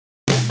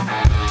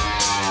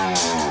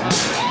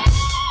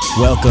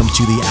Welcome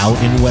to the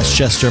Out in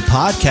Westchester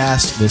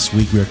podcast. This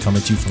week we are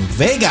coming to you from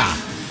Vega,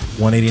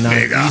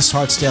 189 East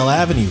Hartsdale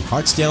Avenue,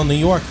 Hartsdale, New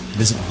York.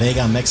 Visit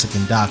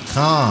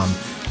VegaMexican.com.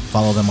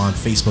 Follow them on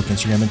Facebook,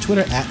 Instagram, and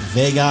Twitter at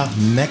Vega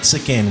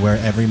Mexican, where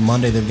every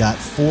Monday they've got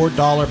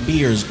 $4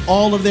 beers.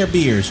 All of their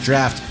beers,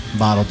 draft,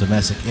 bottled,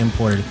 domestic,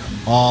 imported,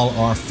 all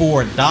are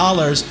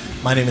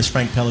 $4. My name is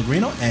Frank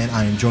Pellegrino, and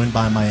I am joined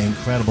by my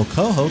incredible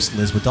co-host,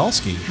 Liz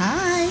Wadolski.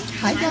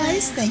 Hi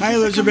guys. Thank Hi, you.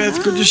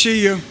 Elizabeth. Good to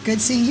see you. Good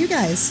seeing you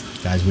guys.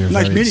 Guys, we are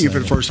Nice very meeting you excited. for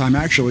the first time,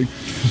 actually.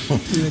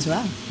 You as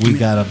well. We've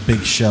got a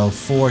big show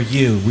for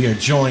you. We are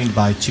joined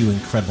by two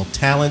incredible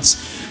talents.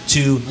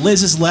 To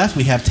Liz's left,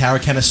 we have Tara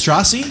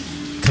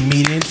Canestrasi,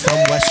 comedian from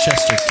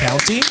Westchester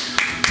County.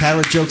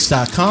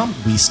 TaraJokes.com,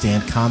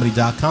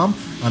 WeStandComedy.com.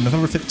 On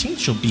November 15th,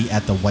 she'll be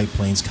at the White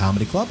Plains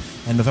Comedy Club.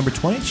 And November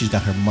 20th, she's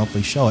got her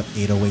monthly show at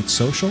 808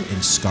 Social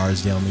in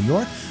Scarsdale, New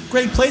York.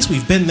 Great place.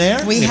 We've been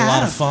there. We had a lot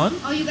have. of fun.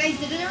 Oh, you guys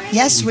did it already?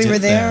 Yes, we did were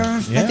there.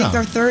 Yeah. I think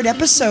our third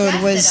episode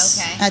Suggested, was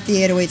okay. at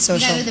the 808 You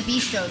Social. gotta do the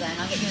bistro then.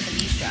 I'll get you in the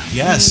bistro.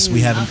 Yes, we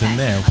haven't been Okay.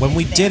 there. When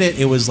we did it,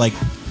 it was like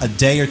a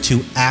day or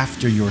two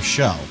after your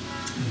show.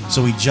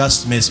 So we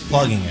just missed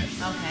plugging it.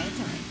 Okay,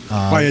 it's all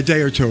right. By a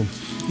day or two.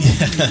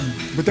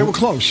 But they were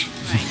close.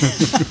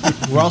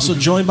 We're also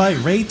joined by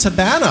Ray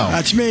Tabano.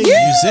 That's me.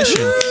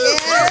 Musician.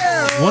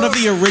 Yeah. One of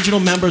the original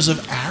members of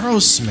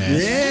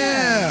Aerosmith.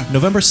 Yeah.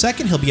 November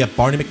 2nd, he'll be at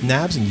Barney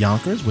McNabb's in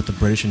Yonkers with the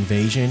British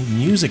Invasion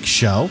Music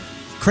Show.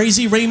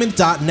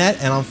 CrazyRaymond.net,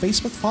 and on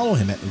Facebook, follow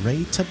him at Ray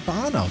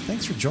Tabano.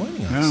 Thanks for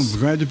joining us. Yeah, I'm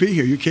glad to be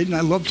here. You kidding?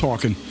 I love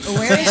talking.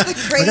 Where is the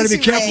crazy I gotta be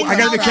careful. I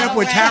gotta be careful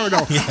with Tara,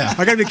 though. Yeah.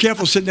 I gotta be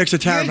careful sitting next to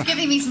Tara. You're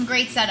giving me some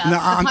great setups. No, The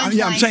I'm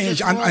punchlines saying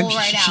just roll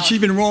right out. she's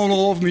been rolling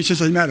all over me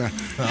since I met her.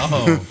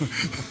 Oh,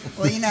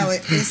 Well, you know,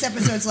 this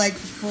episode's like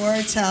 4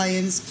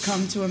 Italians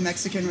come to a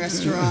Mexican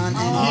restaurant,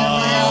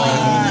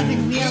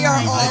 and we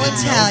are all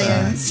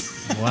Italians.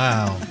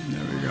 wow.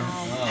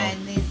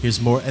 And these- Here's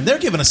more. And they're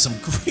giving us some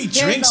great there's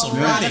drinks a lot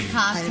already. of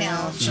cocktails. I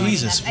know. joining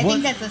Jesus, us. I what-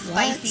 think that's a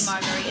spicy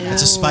What? margarita.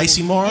 It's a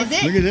spicy more? Is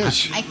it? Look at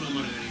this. I see. I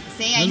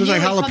That knew looks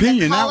like it from jalapeno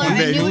the in that color. one, I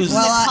baby. knew it from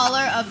Well, the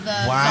color of the.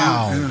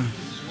 Wow.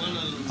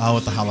 Oh,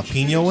 with the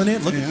jalapeno in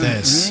it? Look at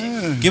this.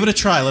 Yeah. Give it a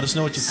try. Let us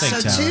know what you think,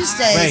 So Tara.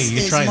 Tuesdays Ray,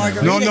 you're is trying that, right?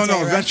 margarita. No.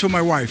 Day, right? That's for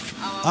my wife.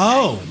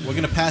 Oh, we're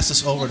going to pass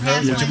this over to her.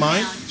 Pass Would you one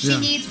mind? down. She Yeah.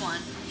 needs one.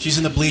 She's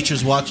in the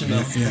bleachers watching the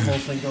whole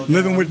thing go down.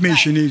 Living with me,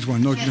 she needs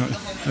one. No,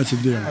 that's a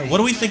deal. What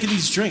do we think of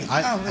these drinks? I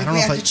Oh, don't we know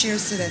if have I... to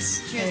cheers to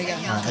this. There you go.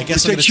 I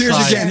guess Say I'm going to cheers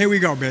try... again. Here we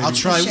go, baby. I'll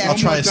try a One more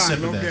sip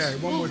time. of this. Okay,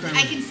 one more time.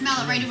 I can smell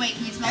it right away.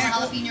 Can you smell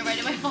the jalapeno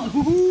right away?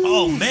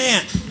 Oh,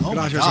 man. Oh, my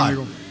Gracias, God.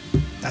 amigo.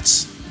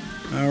 That's...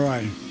 All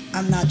right.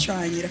 I'm not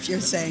trying it if you're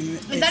saying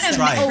Is that it's a-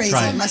 Try it, crazy.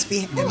 try it. It must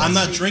be. I'm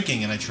not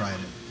drinking, and I tried it.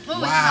 Oh,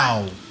 it's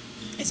Wow.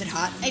 Is it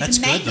hot? It's That's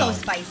good, mango though.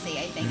 spicy,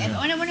 I think. I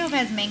wonder if it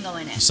has mango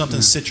in it. Something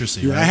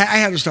citrusy, Yeah, I right?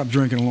 had to stop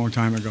drinking a long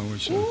time ago.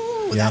 It's,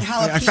 Ooh, Yeah. that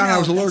jalapeno. I found I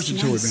was allergic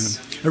that's to nice. it,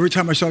 man. Every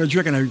time I started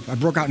drinking, I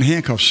broke out in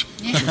handcuffs.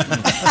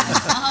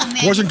 Oh,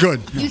 man. Wasn't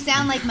good. You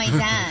sound like my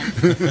dad.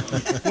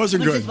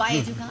 Wasn't Which good. is why I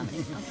do comedy.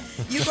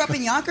 Okay. You grew up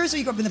in Yonkers or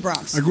you grew up in the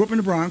Bronx? I grew up in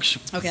the Bronx.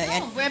 Okay.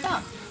 Oh, where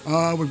about?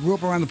 We grew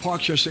up around the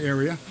Parkchester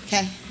area,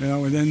 Okay.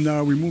 and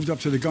then we moved up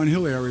to the Gun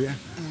Hill area.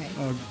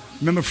 All right.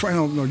 Remember,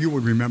 no, you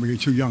would remember. You're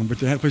too young, but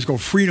they had a place called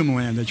Freedom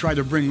Land. They tried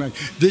to bring like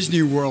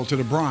Disney World to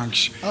the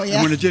Bronx. Oh, yeah?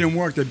 And when it didn't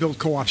work, they built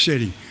Co-op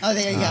City. Oh,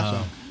 there you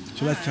go.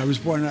 So that's I was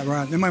born in that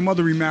around. Then my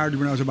mother remarried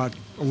when I was about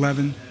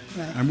 11.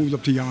 Right. I moved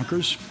up to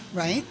Yonkers,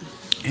 Right.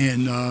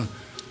 and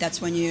That's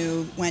when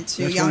you went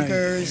to That's when I-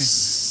 Yonkers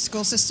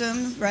school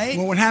system, right?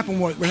 well, what happened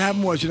was,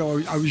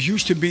 I was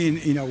used to being,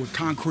 with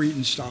concrete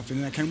and stuff, and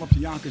then I came up to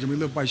Yonkers, and we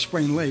lived by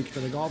Spring Lake, to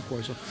the golf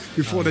course. So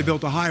before they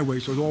built the highway,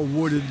 so it was all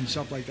wooded and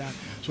stuff like that.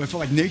 So I felt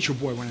like nature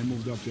boy when I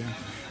moved up there.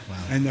 Wow.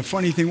 And the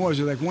funny thing was,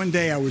 like one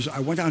day I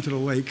went down to the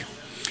lake,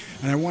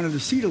 and I wanted to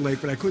see the lake,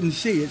 but I couldn't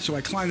see it, so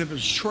I climbed up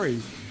this tree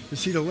to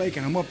see the lake,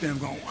 and I'm up there, I'm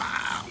going,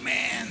 wow,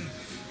 man,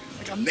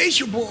 like I'm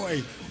nature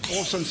boy. All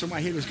of a sudden,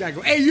 somebody hear this guy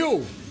go, hey,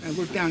 you! And I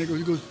look down, he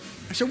goes,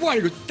 I said, what?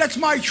 He goes, that's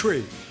my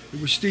tree.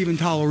 It was Stephen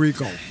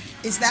Tallarico.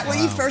 Is that when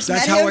you first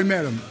That's met him? how I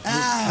met him.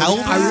 How old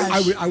were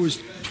you? gosh. I was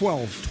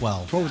 12.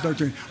 12. 12 or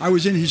 13. I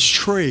was in his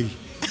tree.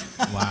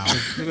 Wow.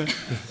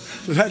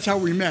 So that's how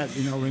we met,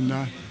 and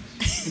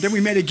then we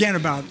met again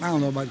about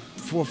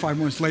 4 or 5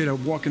 months later,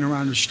 walking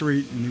around the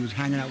street, and he was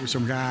hanging out with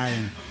some guy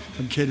and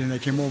some kid, and they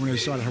came over and they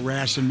started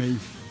harassing me.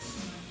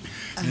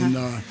 And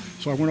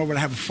so I went over to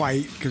have a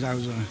fight because I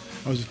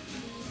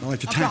like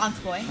to A Bronx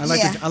boy. I like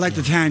Yeah. to like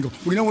to tangle.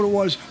 Well, you know what it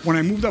was? When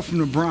I moved up from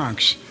the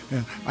Bronx,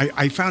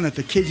 I found that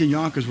the kids in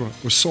Yonkers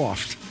were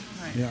soft.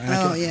 Right. Yeah, and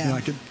Oh, yeah.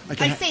 I could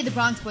I say the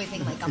Bronx boy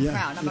thing like I'm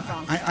proud. I'm a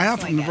Bronx boy. I am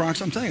so from the get it.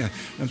 Bronx. I'm telling you.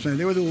 I'm saying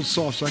they were a little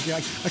soft, so I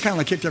kind of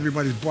like kicked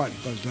everybody's butt.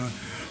 But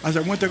as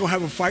I went to go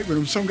have a fight with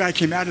him, some guy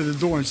came out of the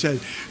door and said,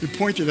 he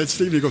pointed at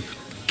Steve and he goes,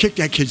 "Kick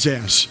that kid's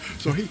ass."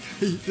 So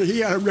he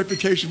had a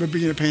reputation for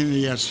being a pain in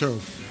the ass too.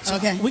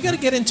 Okay. We got to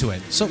get into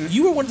it. So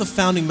you were one of the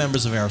founding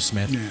members of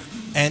Aerosmith. Yeah.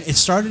 And it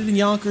started in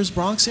Yonkers,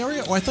 Bronx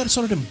area, or I thought it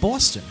started in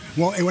Boston.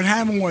 Well, and what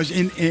happened was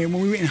when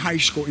we were in high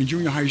school, in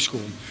junior high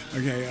school,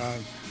 okay,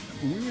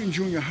 when we were in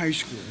junior high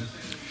school,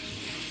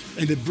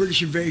 and the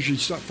British invasion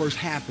first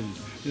happened,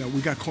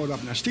 we got caught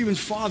up. Now, Stephen's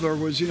father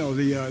was,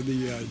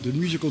 the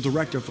musical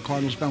director for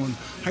Cardinal Spellman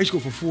High School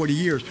for 40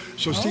 years.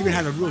 So Stephen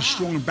had a real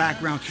strong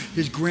background.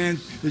 His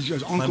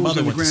uncles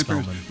and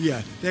grandparents,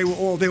 they were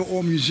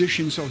all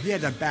musicians. So he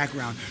had that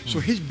background. So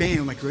his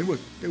band, they were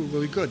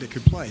really good. They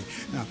could play.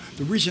 Now,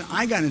 the reason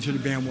I got into the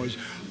band was,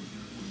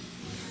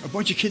 a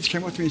bunch of kids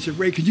came up to me and said,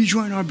 "Ray, could you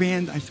join our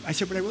band?" I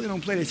said, "But I really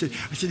don't play." I said,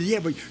 "Yeah,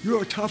 but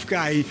you're a tough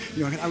guy."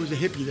 I was a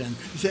hippie then.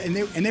 He said,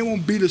 and they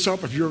won't beat us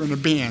up if you're in a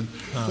band.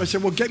 So I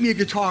said, "Well, get me a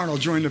guitar and I'll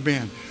join the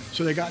band."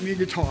 So they got me a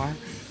guitar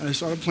and I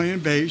started playing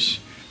bass.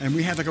 And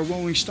we had like a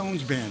Rolling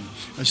Stones band.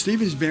 And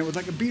Stephen's band was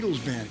like a Beatles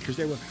band because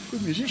they were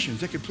good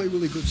musicians. They could play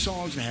really good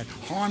songs. They had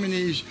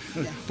harmonies.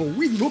 But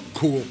we looked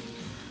cool.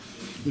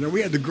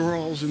 We had the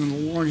girls and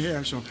the long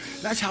hair, so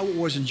that's how it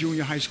was in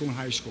junior high school and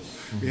high school.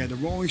 We had the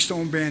Rolling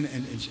Stone band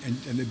and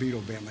the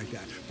Beatles band like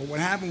that. But what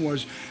happened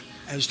was,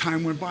 as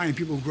time went by and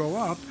people grow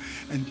up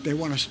and they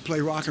want to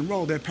play rock and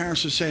roll, their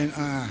parents are saying,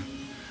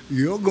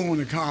 "You're going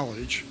to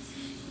college.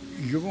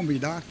 You're going to be a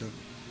doctor.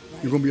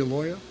 Right. You're going to be a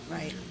lawyer.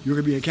 Right. You're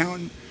going to be an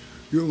accountant.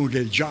 You're going to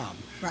get a job."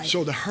 Right.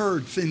 So the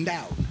herd thinned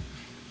out.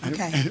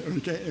 Okay.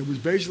 It was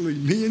basically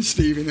me and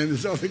Stephen and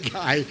this other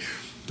guy,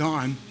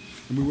 Don.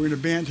 And we were in a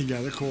band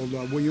together called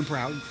William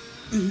Proud.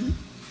 Mm-hmm.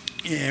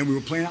 And we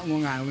were playing out in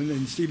Long Island,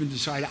 and Stephen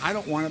decided, I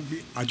don't want to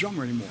be a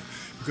drummer anymore.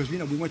 Because, we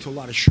went to a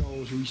lot of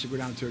shows. We used to go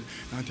down to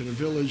the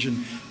village,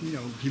 and,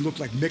 he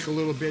looked like Mick a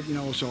little bit,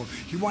 so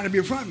he wanted to be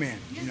a front man,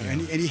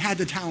 and he had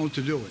the talent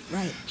to do it.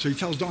 Right. So he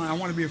tells Don, I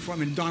want to be a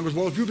front man. And Don goes,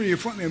 well, if you're going to be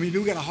a front man,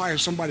 we've got to hire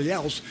somebody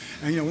else,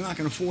 and, we're not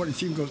going to afford it. And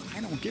Stephen goes,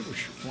 I don't give a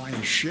flying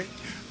shit.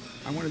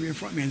 I want to be a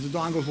front man. So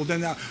Don goes, well,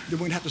 then we're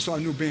going to have to start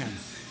a new band.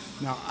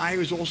 Now, I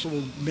was also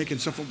making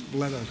stuff with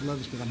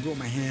leathersmith. I'm doing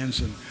my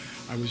hands, and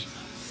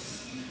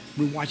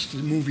we watched a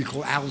movie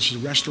called Alice's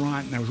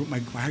Restaurant, and I was with my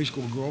high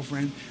school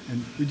girlfriend,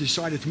 and we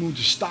decided to move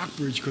to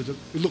Stockbridge because it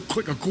looked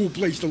like a cool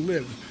place to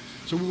live.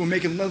 So we were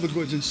making leather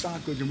goods in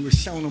Stockbridge, and we were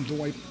selling them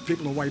to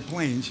people in White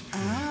Plains,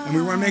 and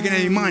we weren't making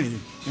any money.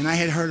 And I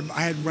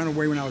had run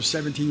away when I was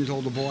 17 years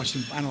old to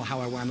Boston. I don't know how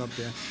I wound up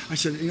there. I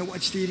said, you know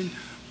what, Stephen?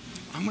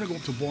 I'm going to go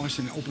up to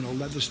Boston and open a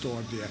leather store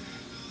up there.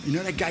 You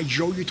know that guy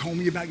Joe you told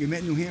me about you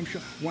met in New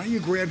Hampshire? Why don't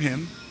you grab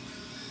him?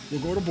 We'll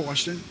go to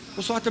Boston.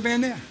 We'll start the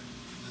band there.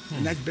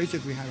 And that's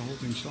basically how the whole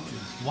thing started.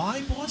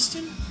 Why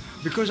Boston?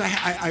 Because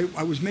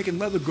I was making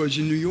leather goods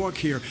in New York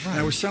here, and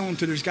I was selling them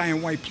to this guy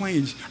in White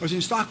Plains. I was in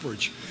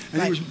Stockbridge,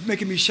 and he was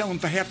making me sell them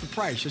for half the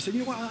price. I said, you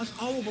know what,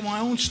 I'll open my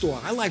own store.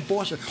 I like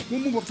Boston. We'll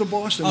move up to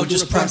Boston. Oh,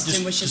 just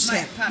Boston was just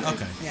okay.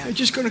 Yeah. I'm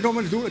just going to go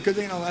and do it because,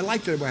 I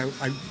liked it.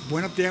 I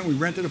went up there and we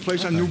rented a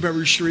place on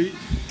Newbury Street.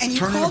 And you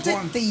called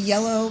it the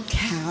Yellow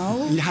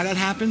Cow? How that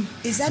happened?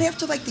 Is that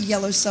after like the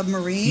Yellow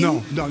Submarine?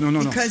 No.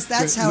 Because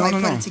that's how I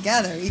put it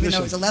together, even though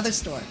it was a leather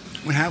store.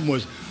 What happened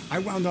was, I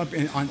wound up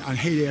on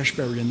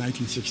Haight-Ashbury in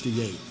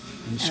 1968.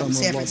 In San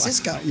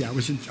Francisco. I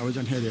was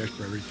on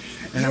Haight-Ashbury.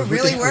 And you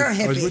really were a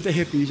hippie. I was with the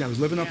hippies. I was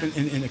living up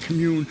in a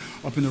commune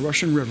up in the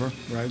Russian River,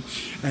 right?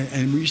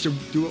 And we used to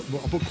do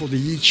a book called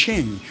the I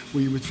Ching,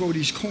 where you would throw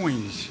these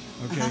coins,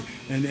 okay?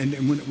 And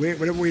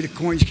whatever way the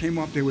coins came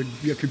up, there would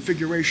be a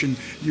configuration.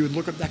 You would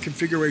look up that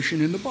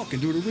configuration in the book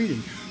and do the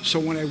reading. So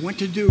when I went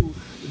to do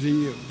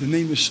the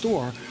name of the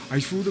store, I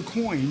threw the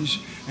coins,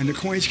 and the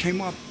coins came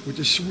up with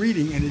this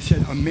reading, and it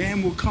said, "A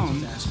man will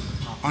come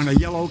on a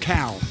yellow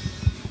cow."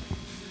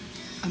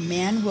 A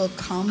man will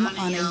come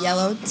on a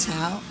yellow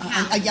cow.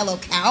 A yellow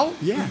cow?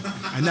 Yeah,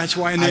 and that's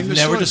why I named the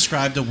store. I've never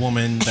described a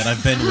woman that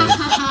I've been with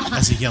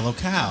as a yellow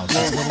cow.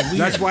 That's a little weird.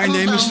 That's why I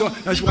named the store.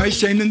 That's why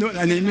I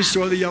named the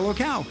store the Yellow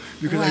Cow,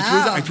 because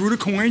I threw the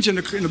coins, and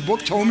the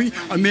book told me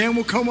a man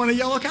will come on a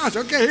yellow cow. I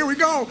said, okay, here we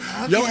go.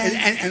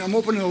 Okay. And I'm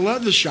opening a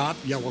leather shop,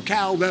 Yellow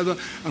Cow leather.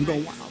 I'm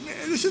going, wow,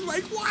 man, this is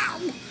like wow.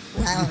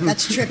 Wow,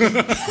 that's trippy.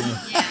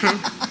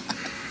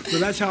 So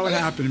that's how it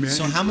happened, man.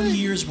 So how many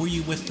years were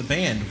you with the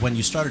band when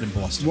you started in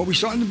Boston? Well, we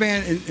started the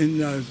band in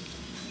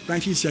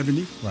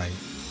 1970. Right.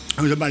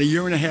 I was about a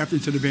year and a half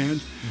into the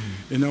band,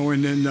 and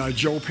then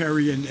Joe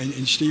Perry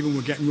and Stephen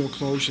were getting real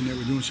close, and they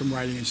were doing some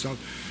writing and stuff.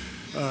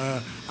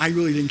 I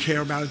really didn't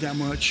care about it that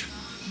much.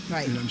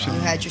 Right. You know what I'm saying?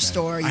 You had your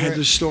store. I had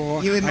the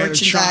store. You had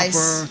merchandise. I had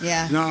a chopper.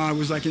 Yeah. No, I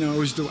was like,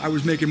 I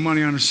was making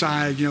money on the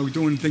side,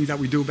 doing things that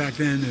we do back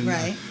then. And,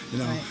 right.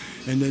 Right.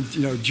 And then,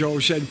 Joe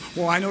said,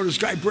 well, I know this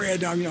guy,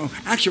 Brad.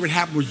 Actually what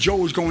happened was Joe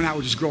was going out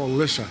with this girl,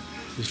 Alyssa,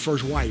 his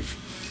first wife,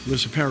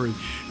 Alyssa Perry.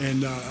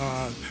 And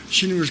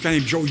she knew this guy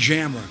named Joe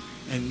Jammer.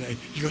 And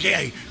he goes,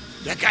 hey,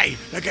 that guy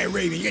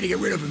Raven, you got to get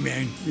rid of him,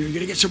 man. You got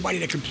to get somebody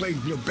that can play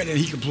better than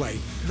he can play.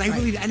 I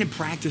didn't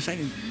practice. I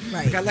didn't.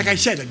 Right. Like I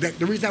said,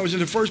 the reason I was in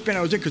the first band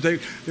I was in because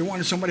they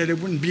wanted somebody that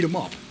wouldn't beat them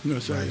up. So, you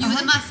were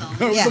the muscle.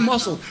 I was the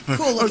muscle.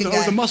 Cool looking guy. I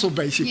was the muscle,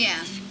 basically.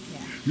 Yeah.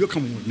 You're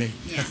coming with me.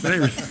 Yeah. But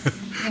anyway.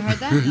 You heard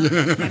that?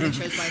 No, I'm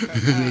sure his wife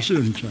heard that. She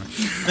doesn't care.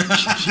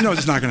 She knows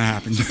it's not going to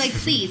happen. She's like,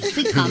 please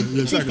come.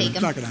 It's please take him.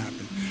 It's not going to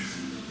happen.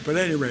 But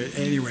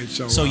anyway,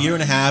 so. So a year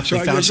and a half,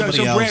 they found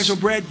somebody else.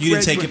 You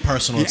didn't take it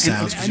personal, it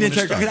sounds. I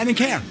didn't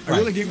care. I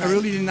really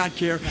did not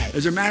care. Right.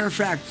 As a matter of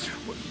fact,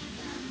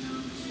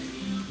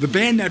 the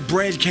band that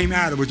Brad came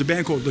out of was a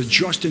band called the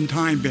Just in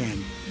Time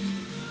Band.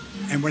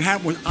 And what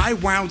happened was I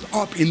wound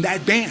up in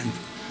that band.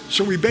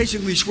 So we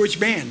basically switched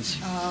bands.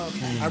 Oh,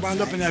 okay. I wound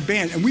up in that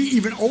band. And we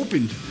even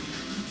opened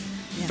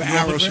for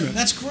Aerosmith.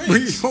 That's great.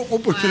 We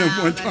opened for them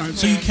one that's time. great.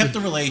 So you kept the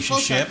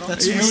relationship. Full circle.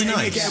 That's really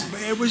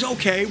nice. It was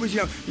okay. It was,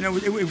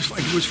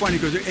 it was funny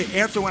because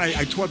after when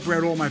I taught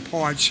Brad all my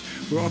parts,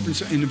 we were up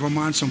in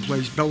Vermont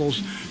someplace, Bellows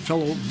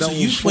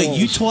Falls.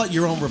 You taught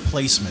your own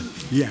replacement.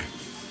 Yeah.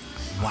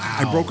 Wow.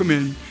 I broke him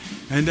in,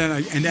 and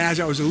then as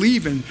I was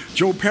leaving,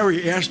 Joe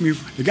Perry asked me,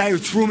 the guy who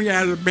threw me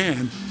out of the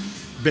band,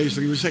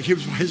 basically, it was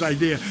his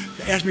idea,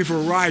 asked me for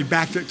a ride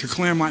back to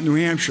Claremont, New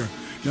Hampshire.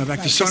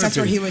 Back to Sunapee. That's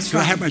where he was from.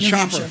 I had my New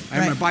chopper. Hampshire. I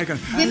had my bike on.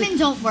 Women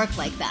don't work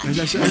like that. And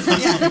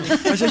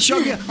I said, sure,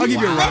 I'll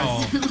give you a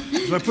ride.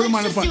 So I put him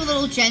on Let's the just do bike. a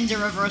little gender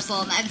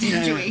reversal in that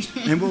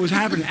situation. And what was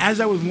happening, as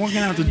I was walking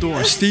out the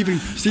door, Stephen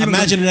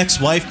Imagine an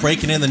ex-wife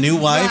breaking in the new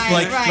wife.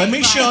 Right, let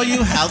me show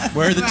you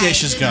where the Right.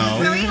 dishes go.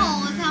 Hurry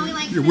home is how we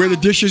like to where the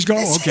know. dishes go.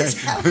 This Okay.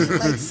 is how he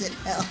likes it,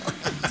 hell.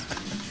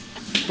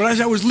 But as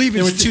I was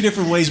leaving, There were two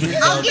different ways we could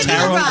I'll go. give you a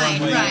Tara ride,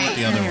 one way, right.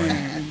 the other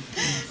way.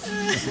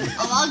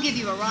 Oh, I'll give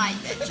you a ride,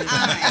 bitch.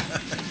 All right.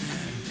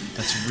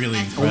 That's really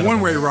a incredible.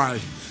 one-way ride.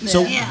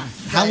 So, Yeah.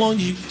 how long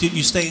did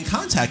you stay in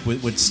contact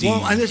with Steve?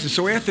 Well, and listen.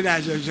 So after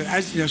that,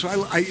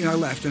 I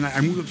left and I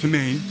moved up to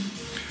Maine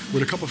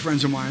with a couple of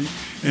friends of mine,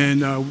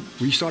 and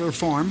we started a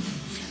farm.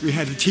 We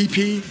had a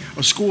teepee,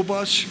 a school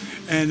bus,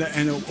 and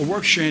a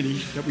work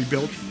shanty that we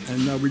built,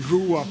 and we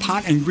grew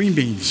pot and green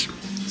beans.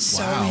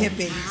 So Wow.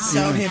 hippie.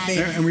 So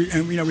hippie.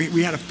 And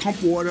we had to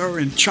pump water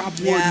and chop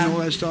wood and all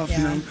that stuff.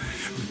 Yeah.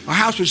 Our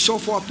house was so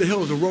far up the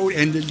hill, the road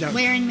ended.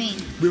 Where in Maine?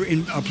 We were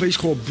in a place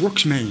called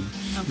Brooks, Maine.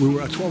 We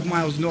were 12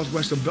 miles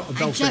northwest of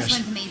Belfast. I just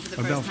went to Maine for the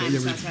first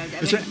Belfast. time.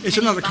 Yeah, So it's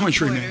another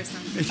country, Buckport man. or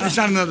something. It's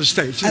not another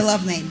state. I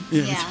love Maine.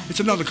 Yeah, Yeah. it's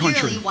another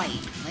country. Really white,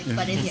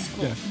 but it's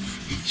cool. Yeah.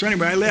 So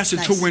anyway, I lasted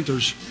That's 2 nice.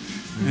 winters.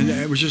 And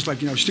it was just like,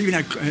 Stephen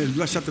had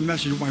left a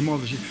message with my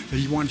mother that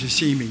he wanted to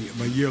see me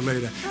a year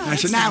later. And I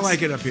said, that's I nice.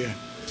 like it up here.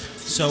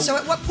 So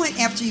at what point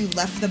after you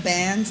left the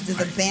band did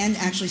the band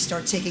actually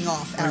start taking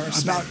off,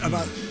 Aerosmith?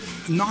 About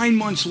 9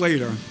 months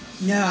later,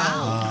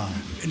 No.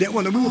 we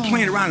were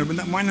playing around,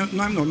 but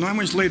 9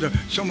 months later,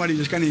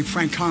 this guy named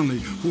Frank Conley,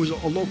 who was a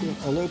local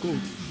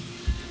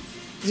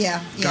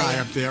guy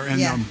up there,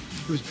 and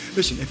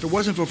listen, if it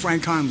wasn't for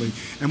Frank Conley,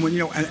 and when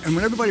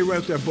when everybody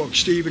wrote their books,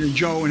 Stephen and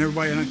Joe and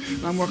everybody,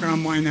 and I'm working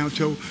on mine now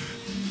too,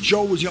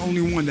 Joe was the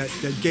only one that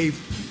gave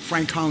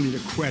Frank Conley the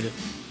credit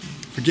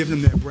for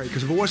giving them their break,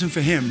 because if it wasn't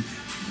for him,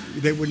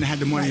 they wouldn't have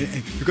had the money.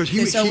 Right. Because he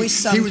There's was always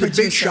some a big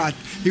producer. shot.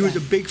 He was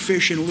a big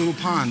fish in a little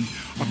pond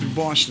up in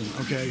Boston.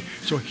 Okay,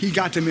 so he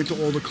got them into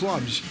all the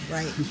clubs.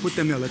 Right. He put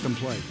them there, let them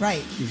play.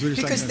 Right. He was really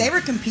Because like they that.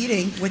 were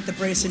competing with the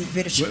British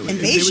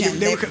invasion.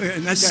 They were,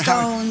 and that's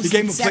how Stones, he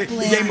gave him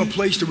Zeppelin. he gave him a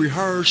place to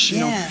rehearse,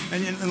 Yeah.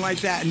 and like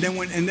that. And then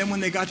when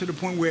they got to the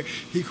point where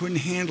he couldn't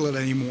handle it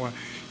anymore,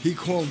 he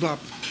called up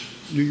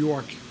New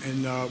York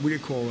and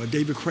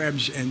David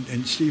Krebs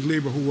and Steve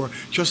Lieber, who were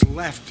just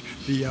left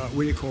the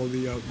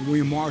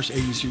William Morris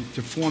agency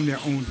to form their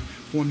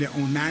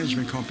own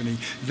management company.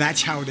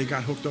 That's how they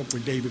got hooked up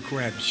with David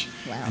Krebs.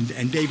 Wow.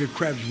 And David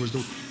Krebs was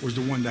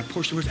the one that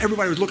pushed it.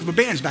 Everybody was looking for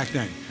bands back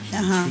then.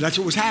 Uh-huh. That's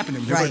what was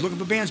happening. Everybody was Right. looking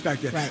for bands back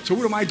then. Right. So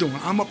what am I doing?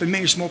 I'm up in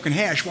Maine smoking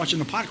hash, watching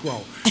the pot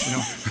grow.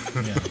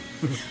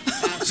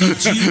 So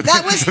do you,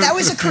 That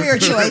was a career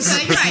choice.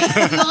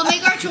 Right. We all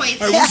make our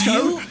choices.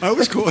 I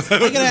was cool. I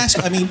gotta ask.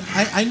 I mean,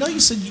 I know you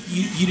said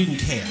you didn't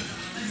care,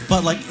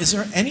 but is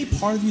there any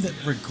part of you that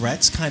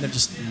regrets kind of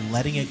just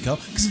letting it go?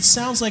 Because it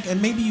sounds like,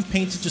 and maybe you've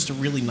painted just a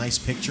really nice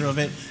picture of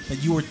it,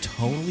 that you were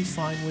totally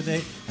fine with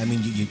it. I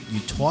mean, you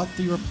taught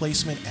the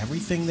replacement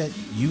everything that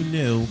you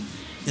knew.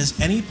 Is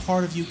any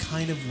part of you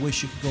kind of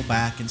wish you could go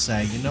back and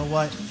say, you know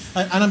what?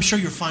 And I'm sure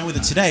you're fine with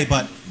it today,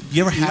 but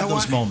you ever have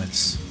those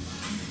moments?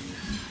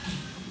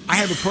 I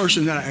have a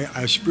person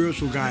a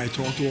spiritual guy I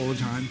talk to all the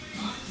time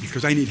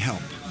because I need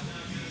help.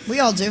 We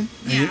all do.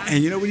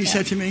 And you know what he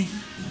said to me?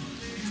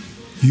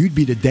 You'd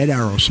be the dead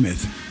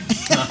Aerosmith.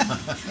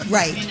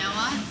 Right. You know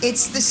what?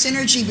 It's the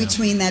synergy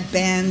between that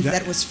band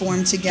that was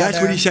formed together.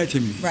 That's what he said to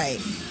me. Right.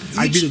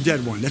 I'd be the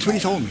dead one. That's what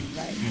he told me.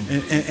 Right.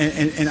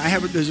 And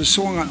there's a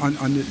song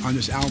on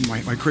this album,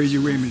 my Crazy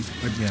Raymond,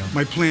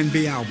 my Plan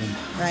B album,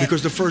 Right.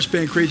 because the first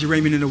band, Crazy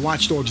Raymond and the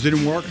Watchdogs,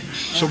 didn't work,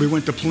 so we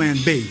went to Plan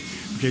B.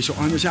 Okay, so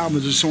on this album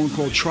there's a song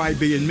called Try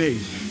Being Me.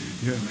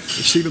 Yeah.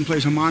 Stephen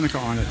plays harmonica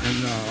on it,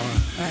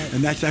 Right.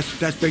 and that's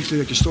basically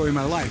like the story of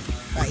my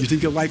life. Right. You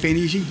think your life ain't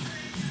easy?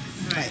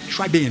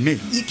 Try being me.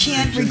 You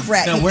can't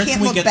regret. Now, you where can't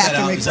can we look get back that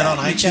and out? regret. Is that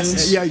on You just-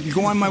 iTunes? Yeah, you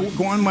go on my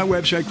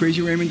website,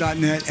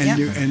 crazyraymond.net,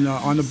 and Yeah.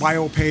 on the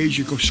bio page,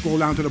 you go scroll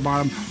down to the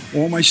bottom.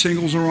 All my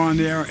singles are on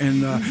there,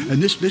 and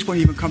this one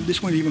even come. This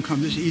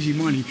is Easy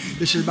Money.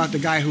 This is about the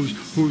guy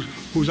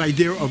whose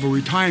idea of a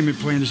retirement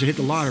plan is to hit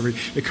the lottery.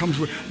 It comes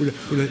with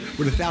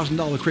a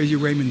 $1,000 Crazy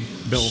Raymond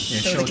bill.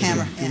 Show the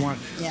camera. If you want,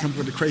 Yeah. comes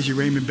with the Crazy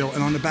Raymond bill,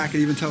 and on the back it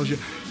even tells you,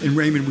 "In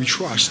Raymond we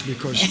trust,"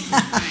 because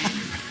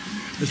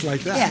it's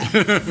like that.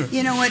 Yeah.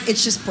 You know what?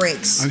 It's just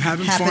breaks. I'm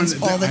having Happens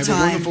fun. all the I have time.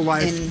 a wonderful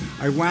life. and-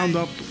 I wound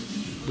up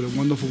with a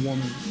wonderful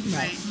woman.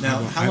 right. Now,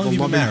 I how have long a have you been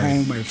loving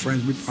married? home. I have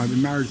friends. I've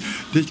been married.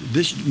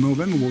 This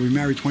November we'll be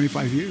married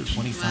 25 years.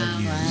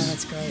 25 years. Wow,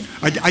 that's great.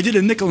 I did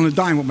a nickel and a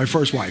dime with my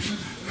first wife.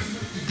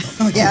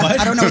 Oh yeah, What?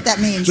 I don't know what that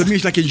means. That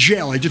means like in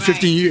jail. I did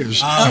 15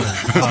 years.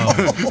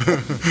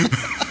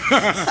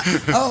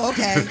 Oh,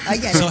 okay, I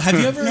get So it. have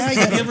you ever Now I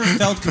get have you it. ever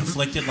felt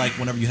conflicted, like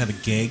whenever you have a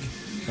gig,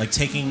 like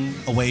taking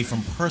away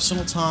from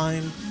personal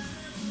time?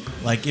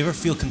 Like, you ever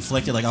feel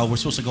conflicted, like, oh, we're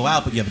supposed to go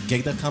out, but you have a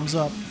gig that comes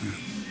up?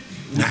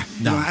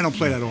 No, I don't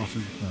play that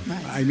often.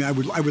 Right. I mean, I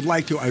would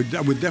like to. I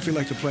would definitely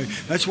like to play.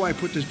 That's why I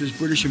put this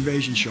British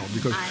Invasion show,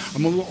 because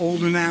I'm a little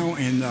older now,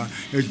 and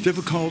it's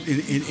difficult in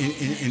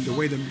the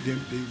way the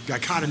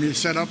dichotomy is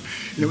set up.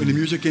 You know, in the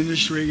music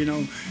industry, you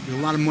know, there's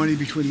a lot of money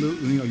between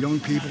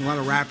young people, a lot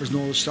of rappers and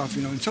all this stuff.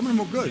 You know, and some of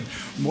them are good.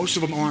 Most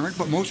of them aren't,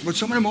 but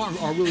some of them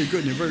are really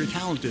good and they're very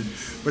talented.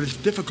 But it's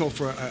difficult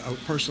for a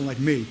person like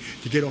me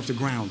to get off the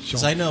ground. So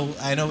Because I know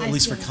at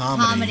least for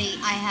comedy,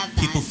 I have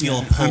that. people feel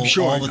a pull I'm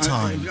sure all the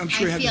time. I'm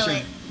sure you I have feel the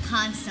it same.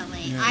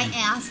 constantly. Yeah.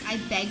 I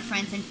beg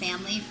friends and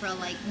family for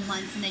like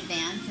months in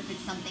advance if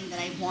it's something that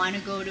I want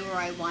to go to or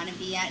I want to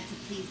be at, to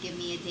please give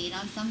me a date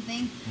on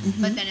something.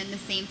 Mm-hmm. But then in the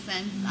same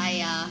sense,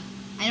 I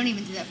don't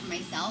even do that for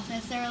myself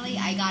necessarily.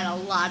 I got a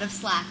lot of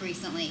slack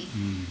recently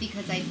Mm.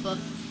 because I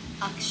booked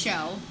a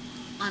show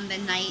on the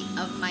night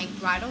of my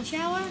bridal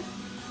shower.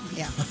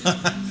 Yeah.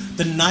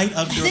 The night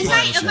of your The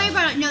night of my shower.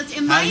 bridal. No,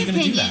 in How my are you gonna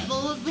do opinion, that?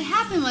 well, what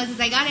happened was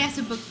I got asked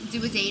to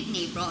do a date in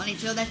April, and I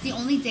said, "Oh, that's the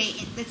only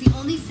date. That's the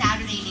only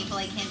Saturday in April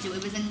I can't do."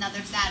 It was another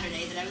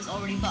Saturday that I was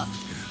already booked.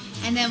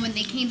 And then when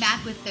they came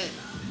back with the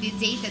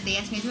date that they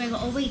asked me to do, I go,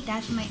 "Oh wait,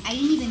 that's my." I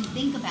didn't even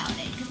think about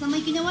it because I'm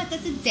like, you know what?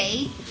 That's a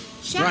day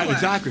shower. Right,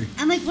 exactly.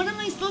 I'm like, what am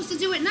I supposed to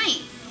do at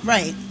night?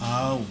 Right.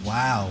 Oh,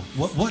 wow.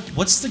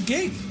 What's the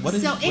gig? What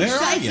is, So where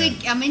are you?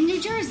 I'm in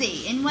New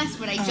Jersey, in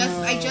Westwood. I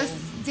just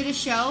did a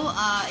show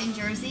in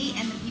Jersey,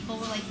 and the people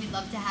were like, "We'd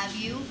love to have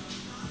you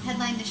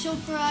headline the show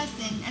for us."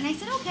 And I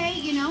said, "Okay,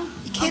 you know."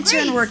 You can't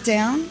great. turn work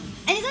down.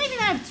 And it's not even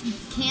that you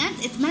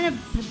can't. It's a matter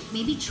of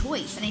maybe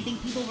choice. And I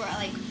think people were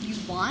like, "You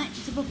want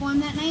to perform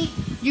that night?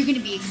 You're going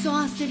to be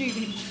exhausted, or it's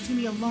going to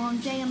be a long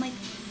day." I'm like,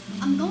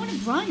 I'm going to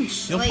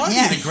brunch. You'll like, probably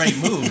be in a great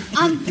mood.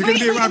 You're gonna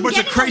be around a bunch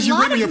of crazy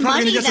women. You're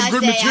probably gonna get some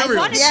good material.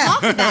 I want to Yeah,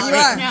 talk about you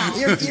are. it now.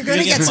 You're going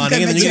to get get some money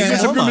good and then you material.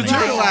 get some good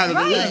material out of it.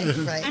 Right.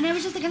 Yeah. Right. And I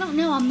was just like, I don't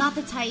know. I'm not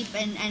the type,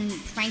 and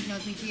Frank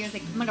knows me for years.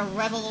 Like, I'm gonna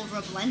revel over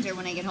a blender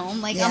when I get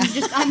home. Like, Yeah. See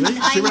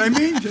what I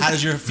mean? How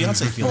does your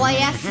fiance feel? Well, I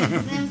about it? asked him,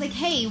 and I was like,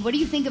 "Hey, what do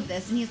you think of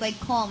this?" And he's like,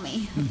 "Call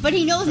me." But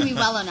he knows me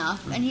well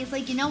enough, and he's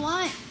like, "You know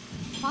what?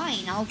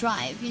 Fine, I'll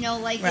drive." You know,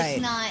 like Right.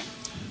 it's not.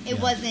 It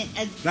wasn't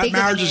as That big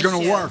marriage of is an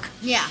gonna issue. work.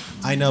 Yeah.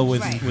 I know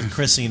with Right.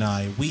 Chrissy and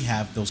I, we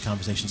have those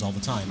conversations all the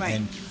time. Right.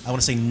 And I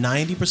want to say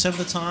 90% of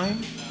the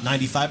time,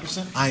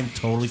 95%, I'm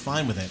totally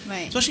fine with it.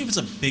 Right. Especially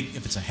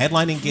if it's a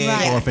headlining gig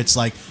Right. or if it's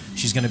like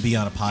she's going to be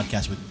on a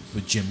podcast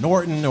with Jim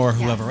Norton or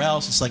whoever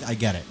else. It's like, I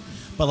get it.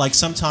 But like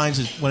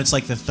sometimes when it's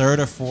like the third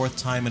or fourth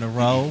time in a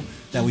row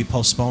that we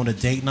postponed a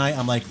date night,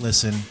 I'm like,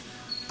 listen,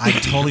 I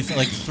totally feel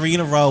like 3 in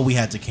a row we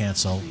had to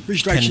cancel. 3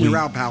 strikes Can and we- you're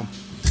out, pal.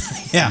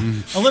 Yeah,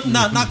 a little,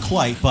 not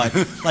quite, but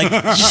like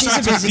you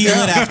start to feel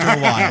it after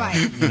a while.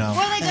 Right. You know. Or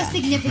like a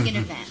significant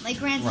event. Like,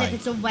 granted, Right. if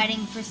it's a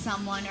wedding for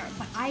someone,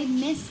 but I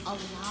miss a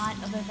lot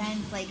of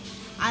events. Like,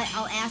 I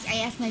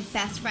asked my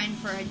best friend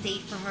for a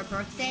date for her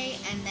birthday,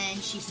 and then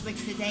she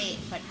switched the date.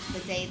 But the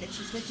day that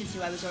she switched it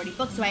to, I was already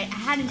booked, so I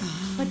hadn't.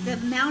 But the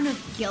amount of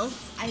guilt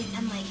I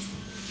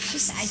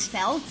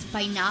felt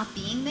by not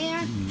being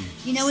there,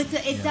 you know, it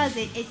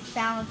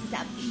balances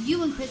out.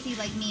 You and Chrissy,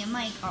 like me and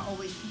Mike, are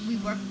always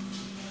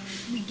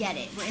we get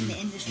it. We're in the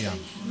industry. Yeah.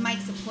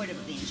 Mike's supportive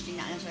of the industry,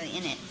 not necessarily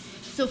in it.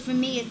 So for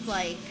me, it's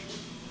like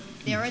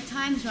there are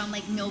times where I'm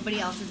like, nobody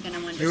else is going to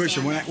understand. Hey,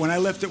 listen, this. when I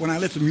left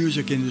the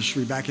music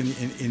industry back in the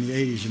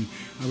 80s, and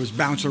I was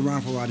bouncing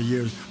around for a lot of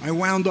years, I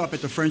wound up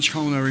at the French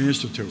Culinary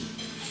Institute.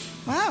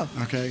 Wow.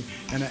 Okay,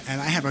 and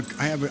I have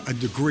a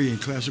degree in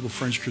classical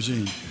French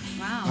cuisine.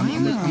 Wow.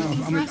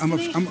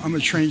 I'm a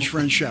trained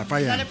French chef. I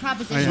am. Is that a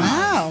proposition? I am.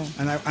 Wow.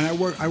 And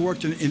I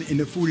worked in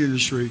the food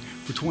industry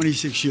for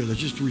 26 years. I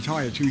just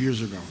retired 2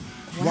 years ago.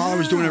 While I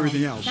was doing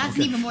everything else. That's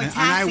okay? an even more and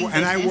taxing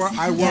I business.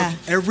 worked Yeah.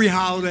 every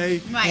holiday,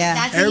 Right. Yeah.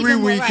 That's every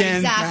even more, right, weekend.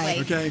 exactly.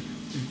 Okay.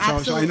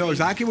 So I know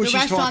exactly what The she's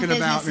restaurant talking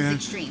about, business man.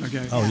 is extreme.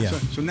 Okay. Oh, yeah.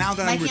 So now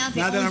that My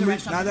fiance owns a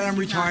restaurant now that I'm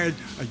business, retired,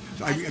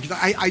 he's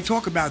I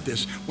talk about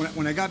this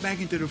when I got back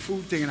into the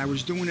food thing and I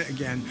was doing it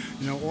again.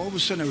 You know, all of a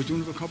sudden I was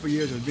doing it for a couple of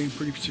years. I was being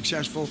pretty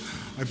successful.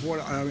 We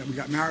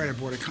got married. I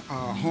bought a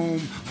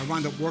home. I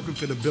wound up working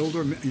for the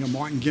builder, you know,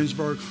 Martin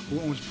Ginsberg, who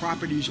owns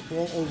properties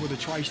all over the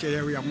tri-state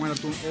area. I wound up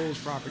doing all his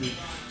property.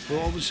 But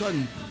all of a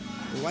sudden,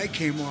 the light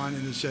came on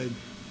and it said,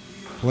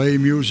 "Play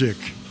music.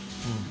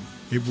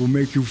 It will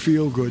make you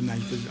feel good." And I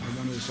said, I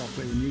wanted to start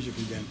playing music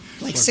again.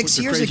 Like So I 6 put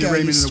the years Crazy ago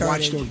Raymond you and the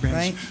started, Watchdog bands,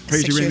 right?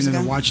 Crazy 6 years Raymond and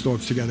ago? the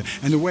Watchdogs together.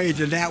 And the way I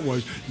did that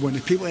was when the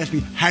people asked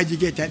me, "How'd you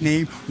get that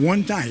name?"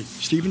 One night,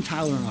 Steven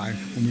Tyler and I,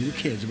 when we were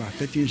kids, about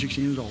 15 or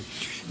 16 years old,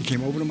 he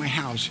came over to my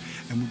house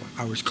and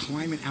I was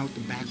climbing out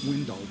the back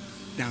window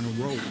down the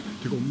road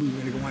to go. We were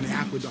going to go on the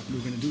aqueduct. We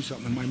were going to do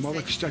something. And my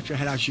mother stuck her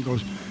head out. She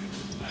goes,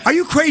 "Are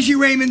you crazy,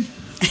 Raymond?"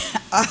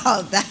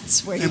 Oh,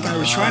 that's where you And I go.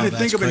 was trying to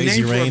that's think of a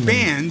Crazy name for a Raymond.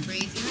 band.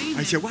 Crazy Raymond.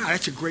 I said, "Wow,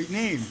 that's a great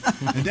name."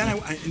 And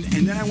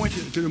then I went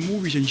to the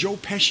movies, and Joe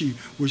Pesci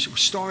was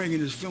starring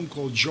in this film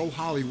called Joe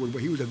Hollywood,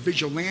 where he was a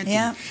vigilante,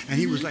 Yeah. and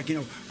he was like, you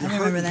know, I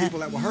remember hurting that. people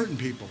that were hurting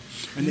people.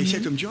 And they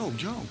said to him, Joe,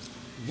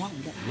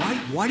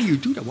 why do you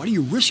do that? Why do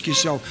you risk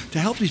yourself to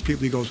help these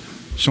people? He goes,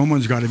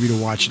 "Someone's got to be the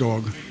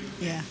watchdog."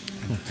 Yeah.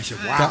 I said,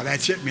 "Wow,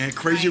 that's it, man.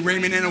 Crazy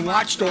Raymond and the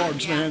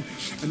Watchdogs, man."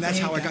 And that's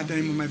There how you I got go.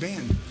 the name of my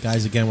band.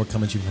 Guys, again, we're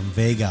coming to you from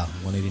Vega,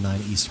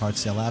 189 East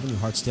Hartsdale Avenue,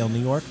 Hartsdale, New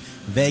York.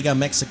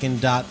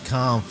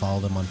 VegaMexican.com. Follow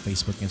them on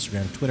Facebook,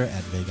 Instagram, Twitter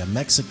at Vega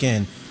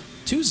Mexican.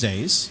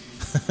 Tuesdays.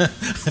 I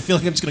feel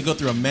like I'm just going to go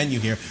through a menu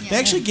here. They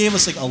actually gave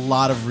us like a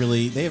lot of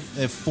really. They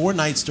have 4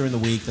 nights during the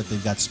week that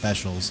they've got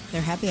specials.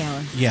 They're happy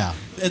hour. Yeah,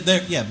 but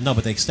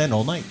they extend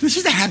all night. This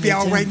is the happy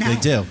hour do. right now. They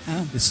do.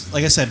 Oh. It's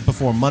like I said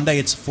before. Monday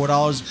it's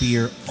 $4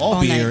 beer,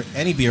 all beer, night.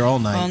 any beer, all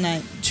night. All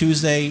night.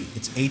 Tuesday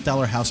it's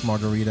 $8 house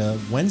margarita.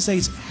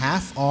 Wednesdays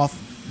half off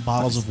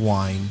bottles of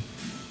wine,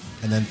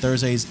 and then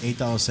Thursdays $8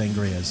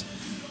 sangrias.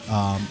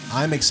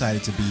 I'm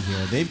excited to be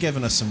here. They've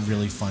given us some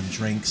really fun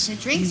drinks. The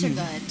drinks are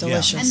good.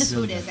 Delicious. And the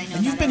Really food is. good. I know.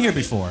 And you've that been here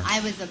already. before.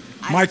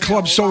 My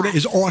club soda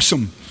is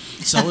awesome.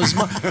 So is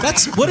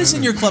that's what is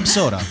in your club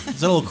soda? Is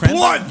that a little cranberry?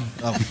 Blood!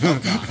 Oh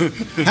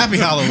God! Happy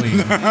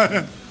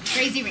Halloween.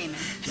 Crazy Raymond.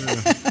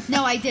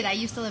 No, I did. I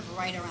used to live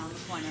right around the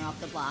corner off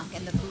the block,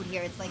 and the food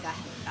here it's like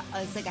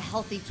a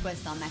healthy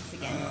twist on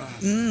Mexican.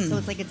 So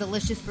it's like a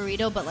delicious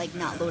burrito, but like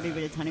not loaded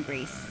with a ton of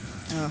grease.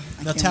 Oh,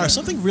 I Now, can't Tara, wait.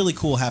 something really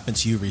cool happened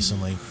to you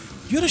recently.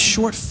 You had a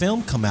short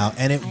film come out,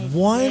 and it I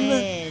won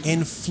did.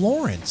 in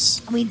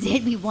Florence. We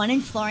did. We won in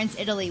Florence,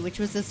 Italy, which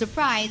was a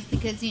surprise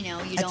because you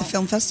At don't the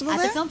film festival At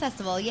there? the film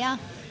festival, yeah.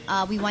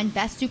 We won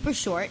Best Super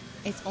Short.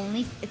 It's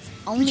only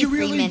Did you 3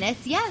 really?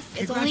 minutes. Yes,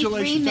 it's only 3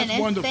 Congratulations, that's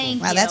minutes. wonderful.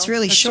 Thank Wow, you. that's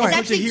really That's so short. It's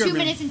good to actually hear, 2 man.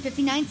 minutes and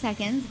 59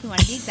 seconds, if you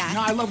want to be exact.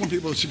 No, I love when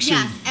people succeed.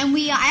 Yeah, and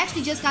we I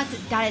actually just got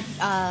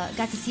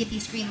to see it be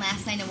screened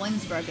last night in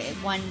Williamsburg.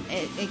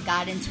 It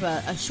got into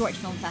a short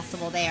film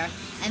festival there,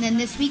 and then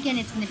this weekend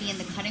it's going to be in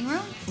the Cutting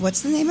Room.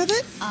 What's the name of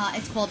it?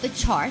 It's called The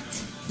Chart.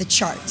 The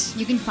Chart.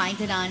 You can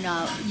find it on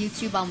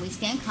YouTube on We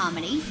Stand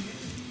Comedy,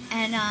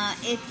 and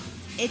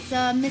it's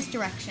a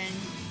misdirection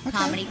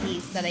comedy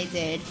piece that I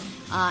did,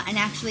 and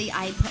actually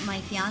I put my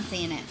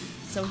fiance in it,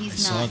 so I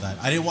he's saw not. that.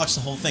 I didn't watch the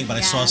whole thing, but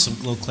I saw Yeah. some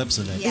little clips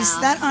of it. Yeah. Is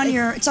that on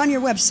It's- it's on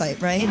your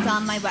website, right? It's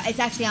on it's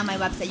actually on my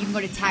website. You can go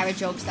to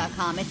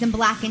tyrajokes.com. It's in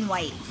black and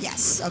white.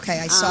 Yes. Okay,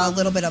 I saw a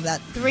little bit of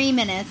that. 3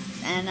 minutes,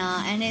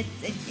 and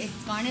it's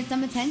garnered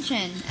some attention,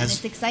 and Has-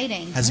 it's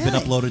exciting. Has it Really?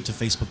 been uploaded to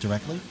Facebook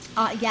directly?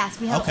 Yes,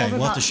 we have Okay, over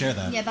we'll have about, to share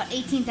that. Yeah, about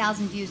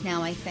 18,000 views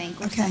now, I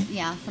think. Or Okay.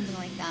 yeah, something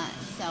like that.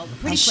 So pretty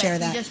I'll quick. share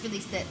that. We just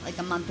released it like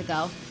a month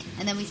ago,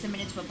 and then we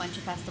submitted to a bunch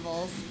of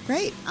festivals.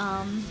 Great.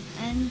 And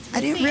I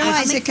we'll didn't see.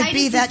 realize I'm it could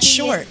be excited to that see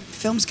short. it.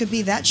 Films could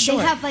be that short.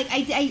 They have like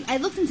I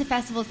looked into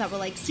festivals that were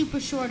like super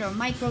short or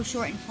micro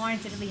short. In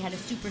Florence, Italy had a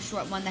super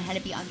short one that had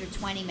to be under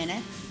 20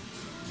 minutes.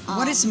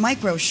 What is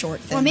micro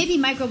short then? Or maybe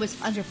micro was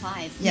under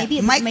 5. yeah, Maybe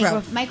it was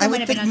micro. micro I might would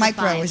have think been under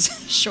micro 5. is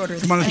shorter.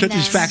 Come on, let's And get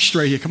these then- facts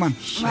straight here. Come on.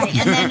 Right,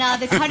 and then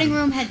the Cutting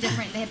Room had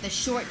different. They have the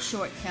short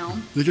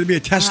film, There's going to be a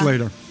test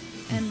later.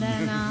 and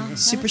then that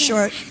Super was it.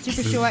 short.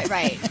 Super short,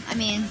 right? I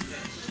mean,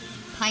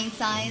 pint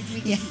size.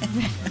 Yeah.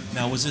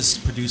 Now, was this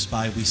produced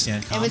by We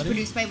Stand It Comedy? was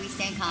produced by We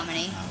Stand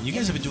Comedy. You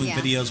guys have been doing Yeah.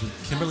 videos with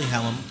Kimberly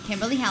Hallam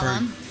Kimberly for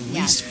Hallam. at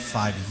Yes. least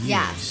 5 years.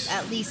 Yes,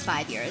 at least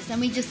 5 years.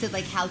 And we just did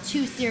like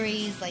how-to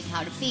series, like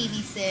how to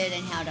babysit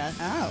and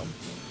Oh.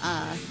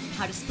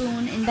 how to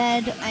spoon in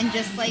bed, and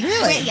just like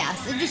Really? yes,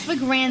 just like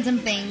random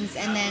things.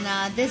 And then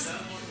this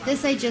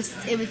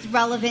it was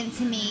relevant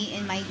to me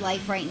in my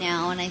life right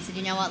now, and I said,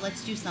 you know what,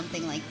 let's do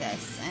something like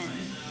this. And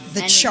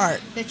The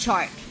Chart. The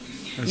Chart.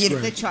 That's You-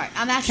 great. The Chart.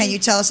 I'm actually. Can you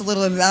tell us a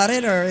little about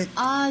it, or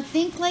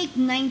think like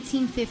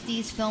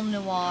 1950s film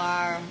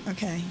noir,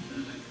 okay?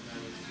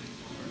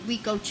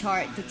 Rico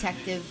Chart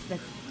detective.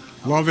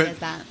 Love it.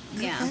 That.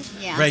 Yeah, Okay.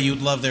 yeah. Ray,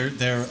 you'd love their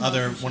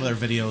other one of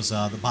their videos,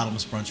 the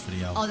Bottomless Brunch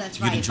video. Oh, that's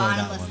You'd right. enjoy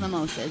Bottomless that one.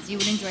 mimosas. You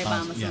would enjoy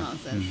bottomless yeah.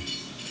 mimosas.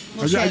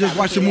 We'll share I just that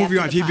watched a with you movie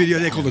on after the TV the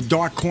other day podcast. called The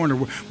Dark Corner,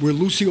 where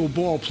Lucille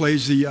Ball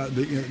plays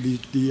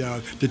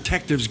the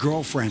detective's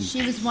girlfriend.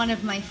 She was one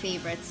of my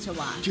favorites to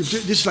watch. This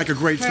is like a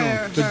great Her-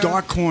 film. The her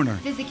Dark Corner.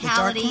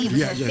 Physicality Corner? with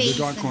Yeah, her The face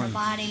Dark and Corner. her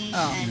body,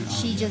 Oh, and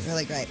she just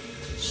really great.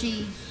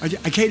 she. I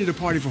catered a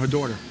party for her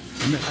daughter.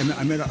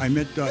 I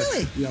met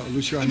Really?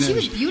 Lucia And she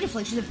was Arnaz.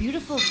 beautiful. She's a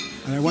beautiful,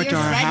 And I went to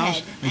fierce her redhead,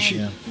 house, and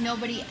she-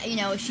 nobody,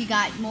 she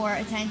got more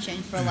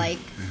attention for like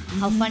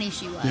how funny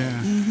she was.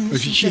 Yeah, but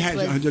She she just had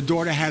was the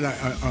daughter had a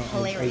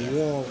hilarious.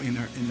 wall in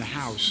the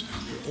house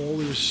with all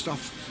of the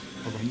stuff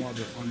of her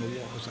mother on the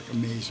wall. It was like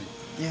amazing.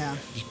 Yeah.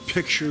 These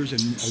pictures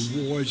and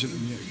awards, and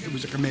it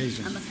was like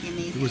amazing. That must be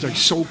amazing. It was like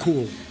so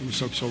cool. It was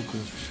so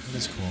cool.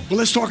 That's cool. But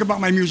let's talk about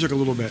my music a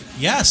little bit.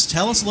 Yes,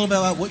 tell us a little bit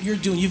about what you're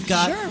doing. You've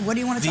got Sure, what do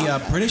you wanna the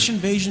talk about? British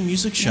Invasion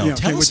Music Show. Yeah,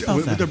 Tell us with, about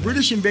with that. the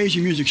British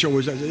Invasion Music Show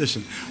was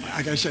listen.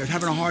 Like I said, I was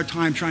having a hard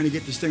time trying to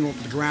get this thing off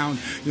the ground.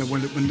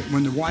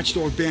 When the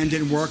Watchdog band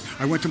didn't work,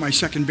 I went to my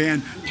second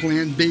band,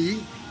 Plan B,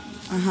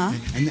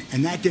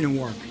 and that didn't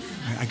work.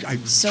 I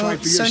So-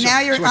 tried for so years.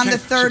 now you're I on the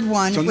can't- third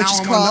one, so which now is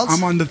I'm called?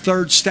 I'm on the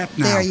third step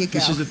now. There you go.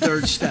 This is the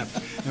third step.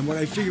 And what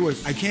I figured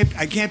was I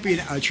can't be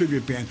a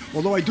tribute band.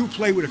 Although I do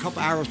play with a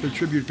couple of Aerosmith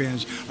tribute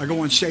bands. I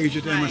go on stage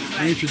with them, Right, and I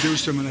right.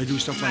 introduce them, and I do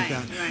stuff like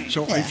Right, that. right.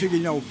 So I Yeah.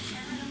 figured,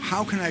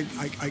 how can I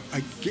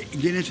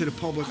get into the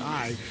public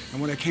eye?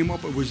 And what I came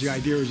up with was the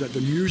idea is that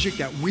the music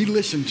that we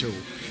listened to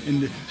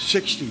in the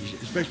 60s,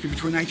 especially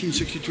between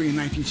 1963 and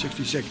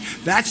 1966,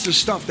 that's the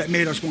stuff that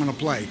made us want to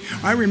play.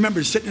 I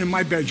remember sitting in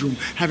my bedroom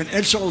having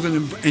Ed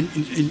Sullivan and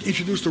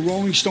introduce the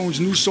Rolling Stones'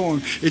 new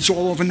song, It's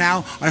All Over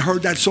Now. I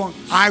heard that song.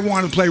 I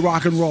want to play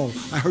rock and roll.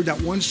 I heard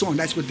that one song.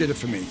 That's what did it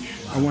for me.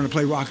 I want to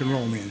play rock and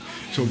roll, man.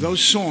 So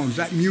those songs,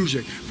 that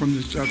music from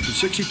the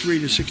 63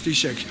 to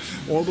 66,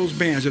 all those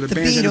bands are the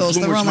bands that Beatles,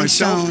 the influenced Rolling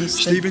myself,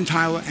 Stones, Steven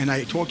Tyler, and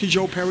I talked to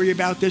Joe Perry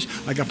about this.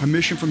 I got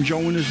permission from Joe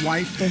and his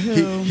wife. The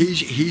Who,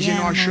 He's the in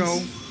our Animals.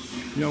 show.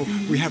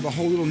 We have a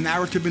whole little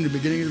narrative in the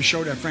beginning of the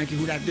show that Frankie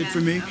Hudak did for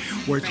me,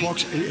 where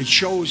it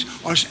shows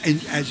us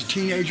as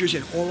teenagers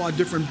and all our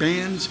different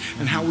bands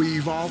and how we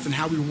evolved and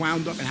how we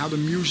wound up and how the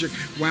music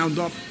wound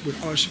up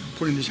with us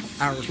putting this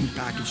Aerosmith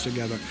package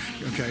together.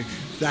 Okay,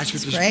 that's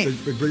what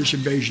the British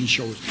Invasion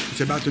show is.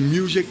 It's about the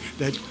music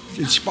that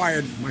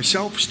inspired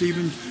myself,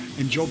 Steven,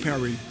 and Joe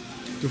Perry,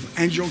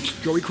 and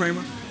Joey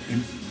Kramer,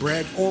 and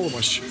Brad, all of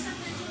us,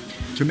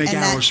 to make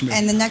Aerosmith.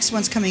 And the next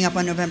one's coming up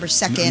on November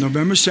 2nd.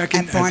 November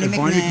 2nd at Barney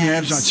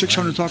McNabb's on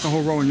 600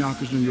 Tuckahoe Row in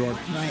Yonkers, New York.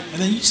 Right.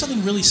 And then you did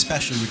something really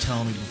special you were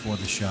telling me before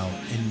the show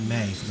in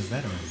May for the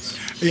veterans.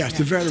 Yes,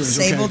 the veterans.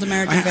 Disabled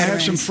American I have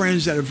veterans. some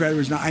friends that are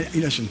veterans. Now,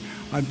 listen,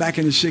 back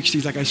in the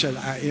 60s, like I said,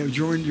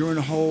 during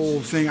the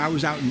whole thing, I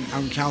was out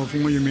in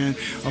California, man,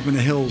 up in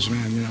the hills,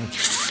 man,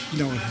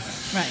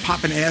 Right.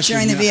 popping acid.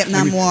 During the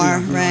Vietnam War,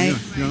 right?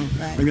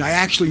 I mean, I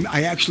actually,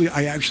 I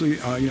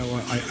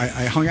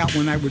hung out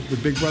one night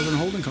with Big Brother and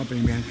Holding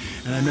Company, man,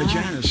 and I met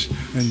Janice,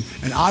 and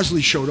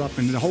Osley showed up,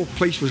 and the whole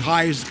place was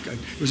high as,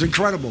 it was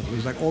incredible. It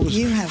was like all this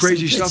You have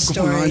crazy some good stuff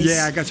going on. stories.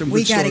 Yeah, I got some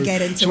We good gotta stories.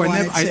 get into so one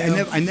or two.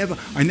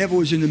 I never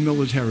was in the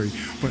military,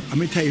 but let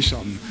me tell you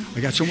something. I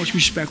got so much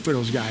respect for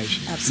those guys.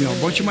 Absolutely.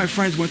 A bunch of my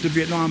friends went to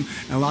Vietnam,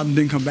 and a lot of them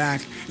didn't come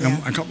back. And Yeah.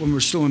 a couple of them are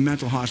still in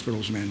mental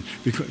hospitals, man,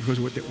 because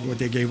of what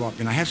they gave up.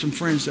 And I have some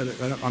friends that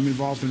I'm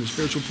involved in a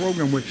spiritual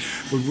program with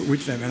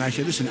them. And I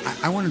said, listen,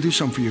 I want to do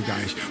something for you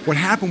guys. What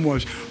happened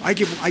was I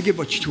give to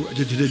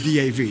the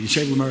DAV,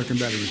 Disabled American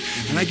Veterans,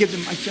 and I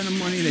send them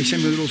money, and they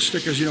send me little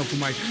stickers, for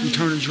my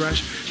return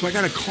address. So I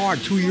got a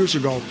card 2 years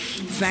ago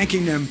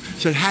thanking them,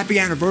 said happy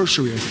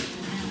anniversary. I said,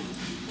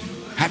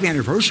 happy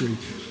anniversary?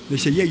 They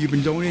said, yeah, you've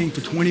been donating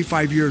for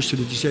 25 years to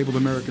the Disabled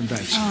American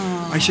Vets.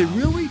 I said,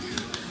 really?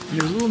 And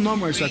there was a little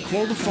number. So I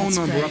called the phone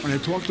number up, and I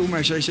talked to him.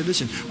 I said,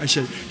 listen.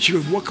 She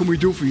goes, what can we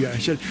do for you? I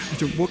said,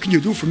 what can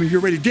you do for me? You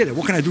already did it.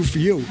 What can I do for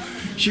you?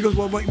 She goes,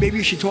 well, maybe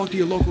you should talk to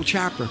your local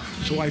chapter.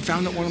 So I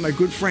found that one of my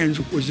good friends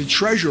was the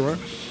treasurer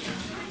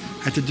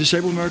at the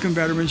Disabled American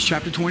Veterans,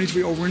 Chapter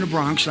 23 over in the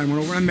Bronx. And I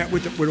went over and I met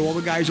with all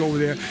the guys over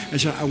there and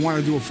said, I want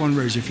to do a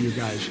fundraiser for you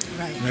guys.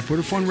 Right. And I put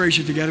a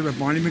fundraiser together at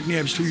Barney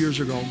McNabb's 2 years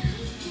ago.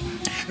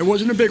 It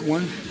wasn't a big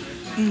one,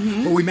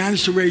 but we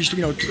managed to raise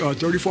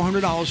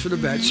 $3,400 for the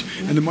vets,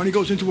 and the money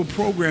goes into a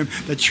program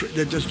that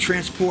does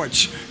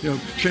transportation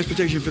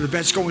for the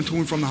vets going to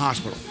and from the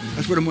hospital.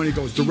 That's where the money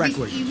goes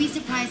directly. You'd be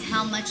surprised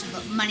how much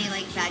money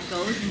like that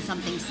goes in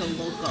something so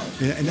local.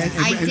 Yeah, and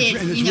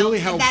it's you know, really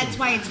helpful. That's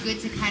why it's good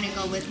to kind of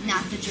go with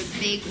not such a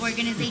big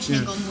organization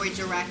and go more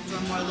direct or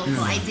more local.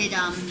 Yeah. I did.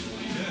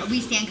 We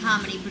Stand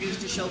Comedy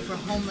produced a show for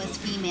homeless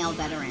female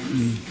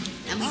veterans,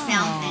 and we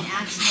found an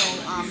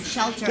actual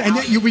shelter. And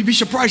then you'd be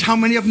surprised how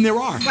many of them there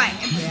are. Right.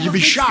 You'd be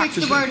shocked.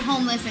 The word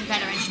homeless and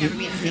veteran should never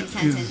be in the same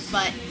sentence.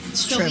 But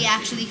so true. we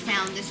actually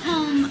found this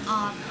home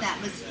that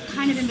was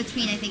kind of in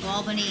between, I think,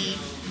 Albany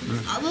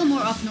a little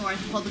more up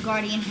north called the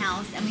Guardian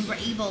House, and we were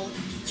able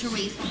to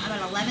raise about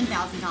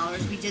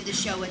 $11,000. We did the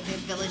show at the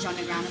Village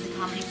Underground at the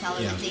Comedy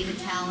Cellar with David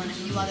Tell and a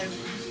few other,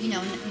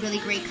 really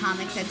great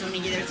comics that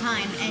donated their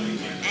time,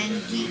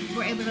 and we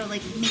were able to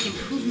like make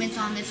improvements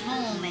on this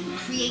home and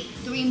create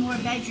 3 more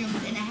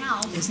bedrooms in a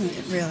house. Isn't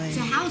it really? To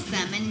house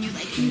them, and you're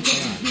like, we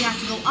got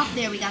to go up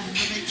there, we got to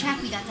give it a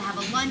check, we got to have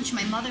a lunch.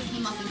 My mother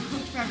came up and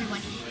cooked for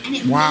everyone, and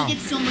it made it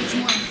so much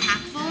more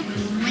impactful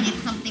when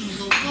it's something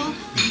local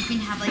that you can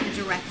have like a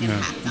direct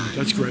impact on.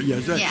 That's great. Yeah.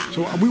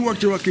 So we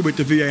worked directly with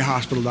the VA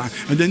hospital down,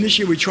 and then this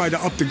year we tried to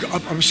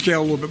upscale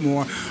a little bit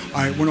more.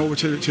 I went over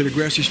to the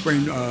Grassy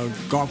Spring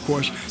golf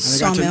course,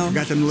 and I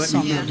got them to let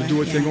me to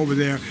do a thing over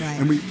there. Right.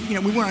 And we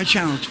went on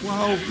Channel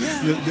 12.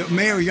 The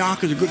Mayor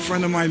Yonkers, a good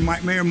friend of mine,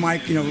 Mayor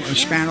Mike,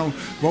 Spano,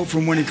 vote for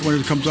him when it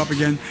comes up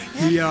again.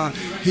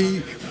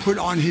 He put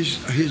on his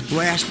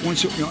blast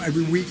once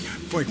every week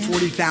for like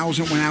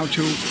 40,000 went out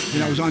to.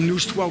 I was on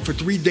News 12 for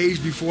 3 days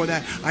before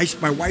that.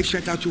 My wife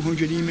sent out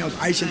 200 emails.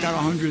 I sent out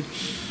 100.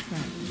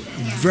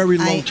 Very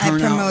low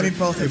turnout. I promoted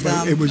both of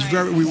them. It was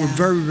we were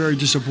very, very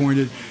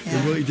disappointed.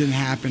 It really didn't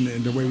happen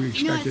in the way we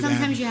expected it to happen.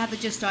 Sometimes you have to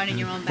just start in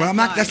your own backyard.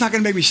 Well, that's not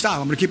going to make me stop.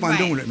 I'm going to keep on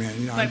doing it,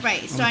 man. But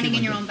starting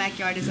in your own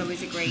backyard is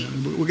always a great.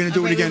 We're going to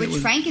do it again. Which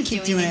Frank is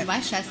doing in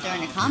Westchester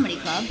in a comedy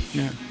club.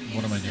 Yeah.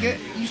 What am I doing?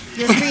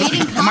 You're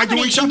creating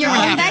comedy in your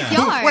own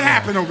backyard. What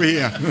happened over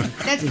here?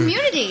 That's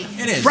community.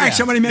 It is. Frank,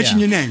 somebody mentioned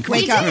your name.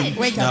 Wake up.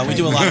 No, we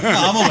do a lot.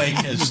 I'm awake.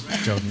 Just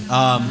joking.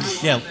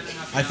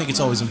 I think it's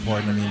always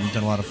important. I mean, we've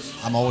done a lot of.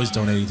 I'm always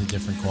donating to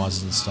different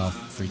causes and stuff.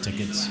 Free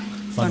tickets,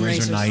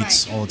 fundraiser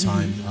nights, all the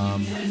time.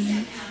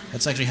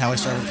 That's actually how I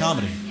started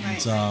comedy.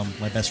 It's,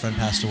 my best friend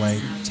passed away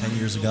 10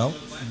 years ago.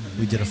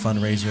 We did a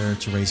fundraiser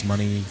to raise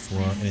money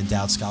for an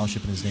endowed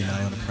scholarship in his name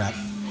at Iona Prep.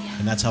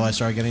 And that's how I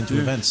started getting into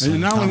events.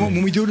 And not only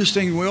when we do this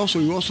thing, we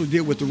also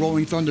deal with the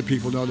Rolling Thunder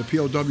people, the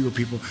POW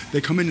people. They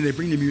come in and they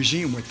bring the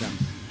museum with them.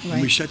 Right.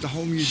 And we set the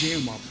whole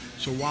museum up.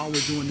 So while we're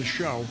doing the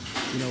show,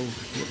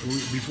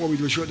 before we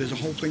do the show, there's a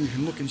whole thing you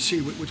can look and see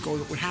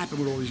what happened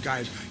with all these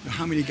guys,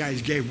 how many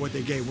guys gave, what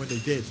they did,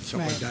 and stuff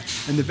like that.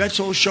 And the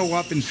vets all show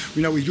up, and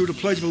we do the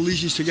Pledge of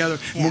Allegiance together.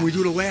 And when we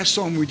do the last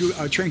song, we do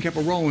Train Kept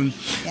a Rolling.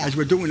 As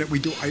we're doing it, we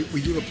do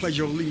the Pledge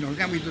of Allegiance.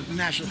 We do the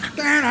national,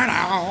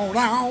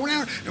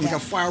 and we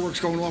got fireworks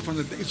going off on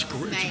the. It's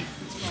great. Nice.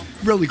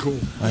 Really cool.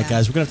 All right,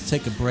 guys, we're going to have to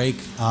take a break.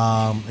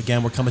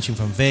 Again, we're coming to you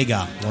from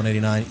Vega,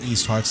 189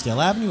 East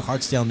Hartsdale Avenue,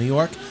 Hartsdale, New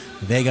York.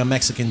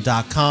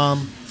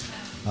 VegaMexican.com.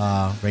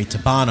 Ray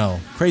Tabano.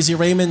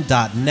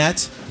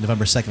 CrazyRaymond.net.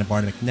 November 2nd at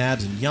Barney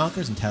McNabb's in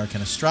Yonkers and Tara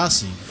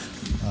Canestrasi.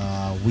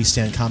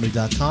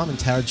 WeStandComedy.com and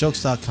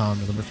TaraJokes.com.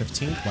 November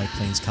 15th, White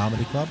Plains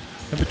Comedy Club.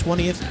 November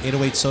 20th,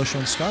 808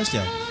 Social in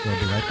Scarsdale. We'll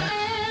be right back.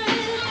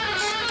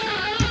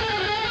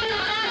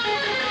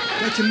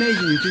 That's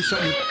amazing. You do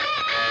something.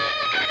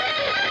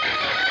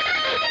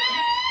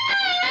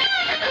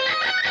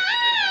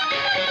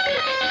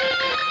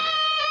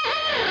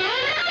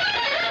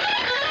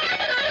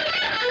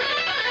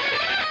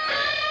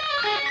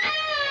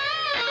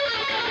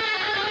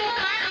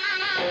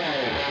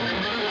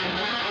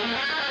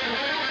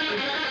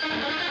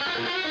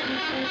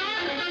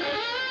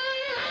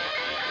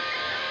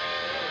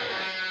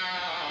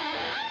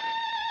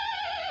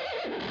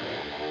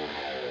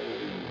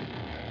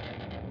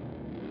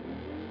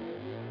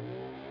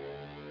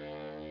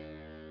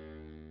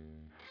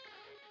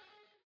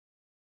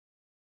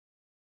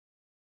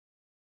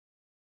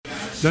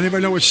 Does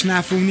anybody know what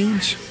snafu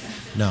means?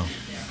 No.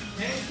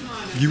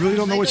 You really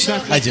don't know what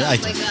snafu means? I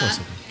do. Of course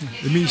I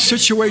do. It means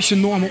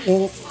situation normal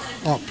all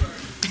up.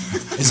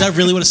 Is that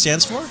really what it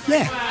stands for?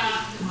 Yeah.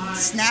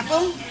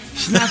 Snapple?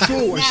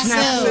 Snafu.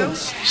 Snafu.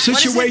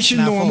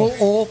 Situation normal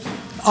all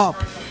up.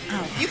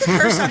 Oh, you can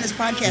curse on this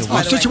podcast,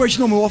 by the way. Situation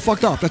normal all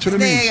fucked up. That's what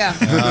it means. There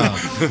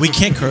you go. We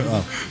can't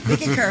curse. We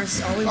can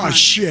curse all we want. Oh,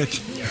 shit.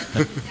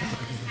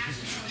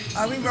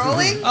 Are we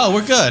rolling? Oh,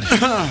 we're good. All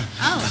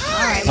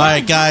right. All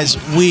right, guys,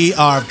 we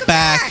are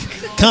back.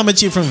 Coming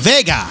to you from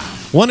Vega,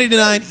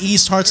 189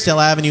 East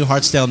Hartsdale Avenue,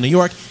 Hartsdale, New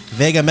York.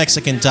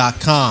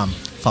 VegaMexican.com.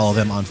 Follow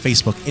them on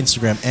Facebook,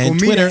 Instagram, and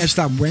Twitter.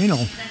 Está bueno.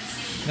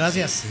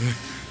 Gracias.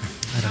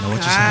 I don't know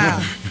what just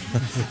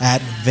happened.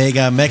 At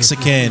Vega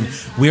Mexican.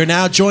 We are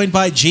now joined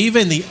by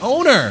Jeevan, the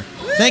owner.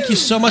 Thank you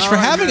so much for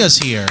having us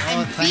here.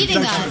 And feeding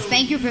us.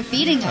 Thank you for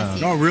feeding us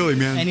here. Oh, really,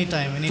 man?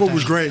 Anytime. Food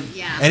was great.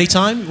 Yeah.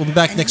 Anytime? We'll be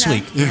back next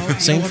week.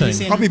 Same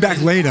thing. I'll be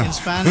back later. In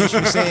Spanish,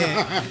 we say,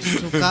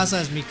 su casa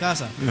es mi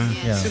casa.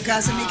 Yeah. Su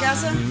casa, mi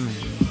casa?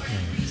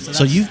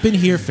 So you've been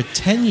here for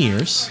 10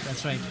 years.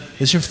 That's right. Is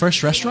this your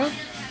first restaurant?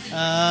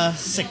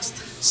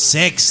 Sixth.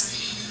 Sixth.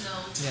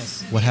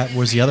 Yes.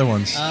 Where's the other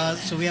ones?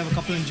 So we have a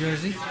couple in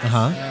Jersey.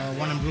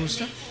 One in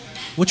Brewster.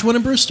 Which one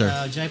in Brewster?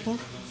 Jaipur.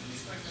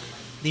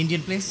 The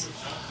Indian place.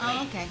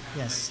 Oh, okay.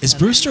 Yes. Is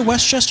Brewster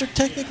Westchester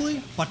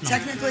technically? Putnam.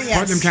 Technically, yes.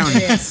 Putnam County.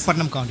 It is.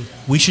 Putnam County.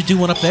 We should do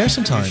one up there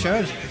sometime.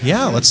 Sure.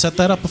 Yeah, let's set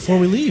that up before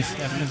we leave.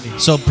 Definitely.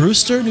 So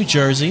Brewster, New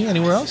Jersey.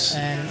 Anywhere else?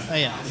 And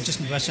yeah, just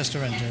Westchester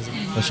and Jersey.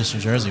 Westchester,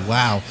 New Jersey.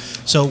 Wow.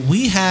 So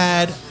we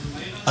had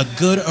a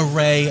good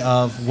array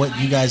of what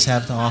you guys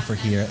have to offer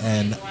here,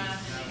 and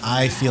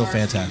I feel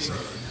fantastic.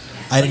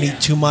 I didn't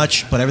eat too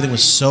much, but everything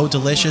was so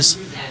delicious.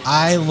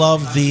 I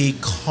love the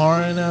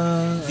carne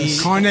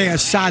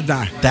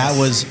asada. That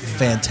was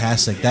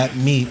fantastic. That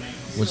meat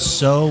was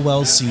so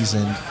well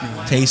seasoned,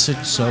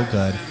 tasted so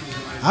good.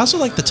 I also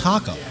like the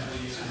taco.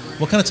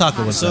 What kind of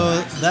taco was So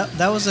that?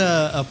 that was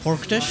a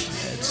pork dish.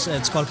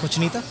 It's called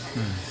cochinita.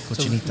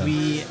 Cochinita. So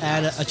we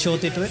add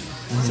achote to it,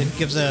 so it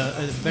gives a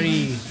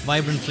very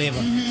vibrant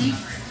flavor.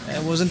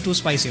 It wasn't too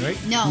spicy, right?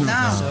 No.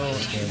 So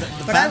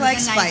But I like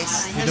Nice.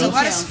 spice. There's Me a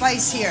lot of too.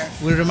 spice here.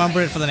 we'll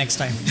remember it for the next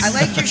time. I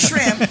like your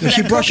shrimp.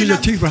 She That brushes her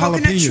coconut- teeth with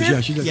coconut jalapenos. shrimp,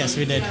 Yeah, she does. Yes,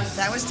 we did.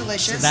 That was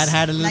delicious. That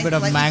had a little bit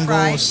of Lightly mango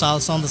fried.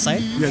 salsa on the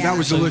side. Yeah, that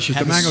was So delicious. The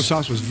had mango this-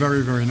 sauce was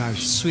very, very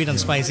nice. Sweet and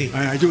spicy.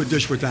 I do a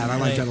dish with that. I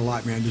like Right. that a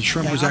lot, man. The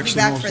shrimp Yeah, was I'll be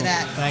excellent back for also.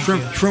 that. Thank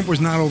Shrimp, you. shrimp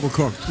was not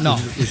overcooked. No.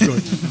 It was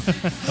good.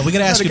 And we're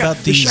going to ask the, you about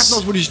the these. chef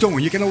knows what he's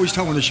doing. You can always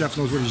tell when the chef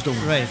knows what he's doing.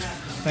 Right.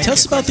 Thank Tell you.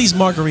 us about these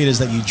margaritas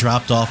that you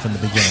dropped off in the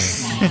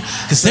beginning,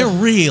 because they're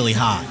really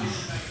hot.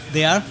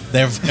 They are.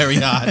 They're very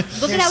hot.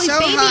 Look They're at how he's so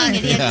babying hot.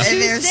 it. He had And two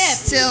they're sips.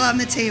 still on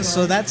the table.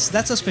 So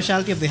that's a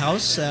specialty of the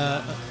house.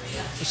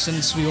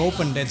 Since we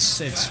opened,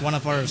 it's one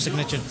of our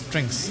signature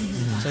drinks.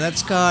 So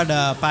that's got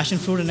passion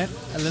fruit in it,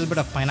 a little bit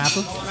of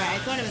pineapple, Right, I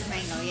thought it was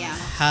mango, yeah.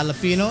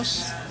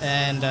 jalapenos,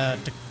 and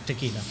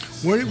tequila.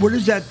 What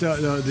is that?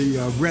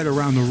 The red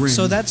around the ring.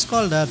 So that's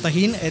called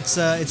tajin.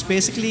 It's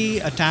basically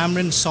a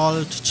tamarind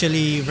salt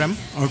chili rim.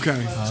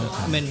 okay.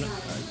 I mean,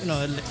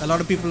 a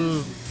lot of people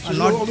are A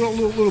not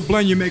little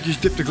blend you make.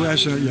 Just dip the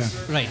glass in it. Yeah.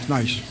 right.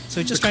 Nice. So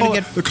we're just the trying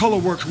color, to get. the color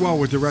works well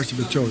with the rest of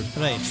it too.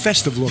 Right.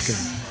 Festive looking.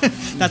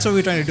 That's what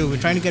we're trying to do.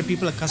 We're trying to get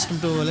people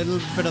accustomed to a little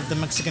bit of the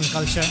Mexican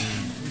culture,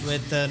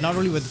 with not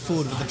only with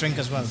food, with the drink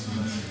as well.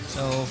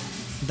 So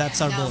that's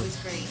our No, goal. it was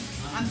great.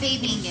 I'm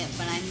babying it,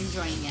 but I'm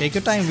enjoying it. Take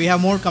your time. We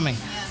have more coming.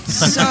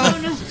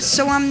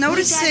 So I'm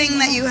noticing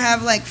that you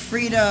have like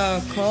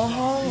Frida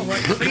Kahlo, or what?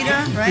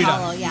 Frida, right?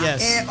 Kahlo, yeah.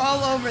 Yes.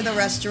 All over the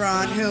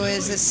restaurant, who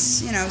is this,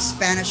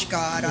 Spanish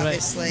god, Right.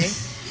 obviously.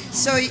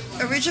 So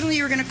originally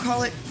you were going to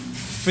call it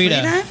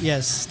Frida. Frida?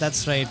 Yes,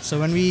 that's right. So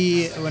when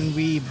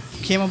we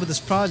came up with this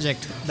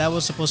project, that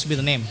was supposed to be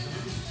the name.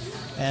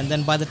 And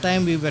then by the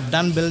time we were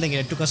done building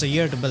it took us a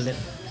year to build it.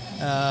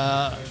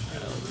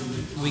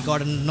 We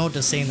got a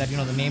notice saying that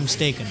the name's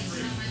taken,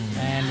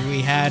 and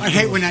we had. I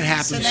hate when that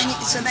So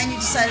happens. then you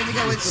decided to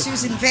go with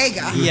Susan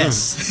Vega.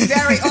 Yes.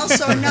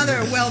 Also another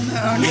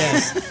well-known.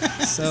 Yes.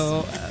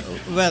 So,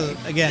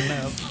 again,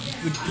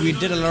 we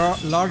did a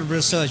lot of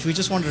research. We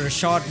just wanted a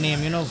short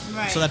name,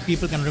 Right. so that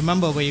people can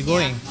remember where you're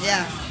going.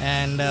 Yeah.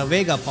 And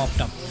Vega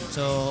popped up.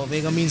 So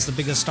Vega means the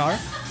biggest star.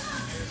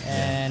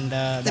 And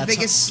The that's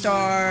biggest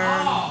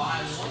star.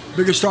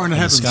 Biggest star in the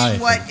heavens. sky.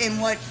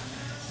 What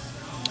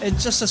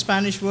it's just a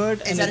Spanish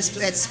word. is and that? it's-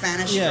 That's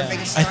Spanish Yeah. for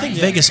biggest I star. think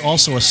Vegas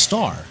also a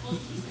star.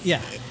 Yeah,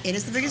 It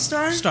is the biggest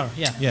star. star.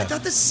 Yeah. Yeah. I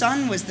thought the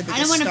sun was the biggest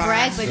I don't want to star.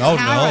 brag, but Oh,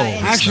 Tara no.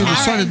 in- Actually, the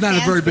Tara sun is in not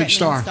a very big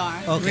Sanskrit star.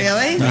 means Okay.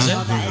 Really? Does it?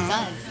 Well, that it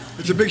does.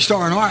 It's a big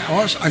star in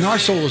our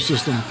solar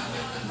system,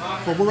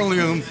 but we're only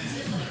one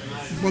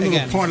little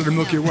Again. part of the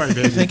Milky Way, I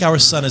baby. think our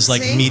sun is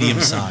like See? medium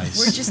We're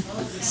size. just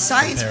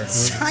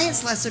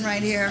science lesson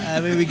right here.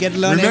 I mean, we get to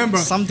learn Remember,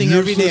 something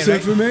every day, useless right?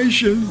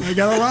 information. I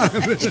got a lot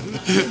of it.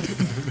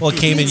 Well, it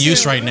came in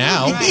use right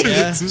now,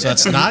 Yeah. so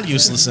it's not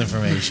useless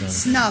information.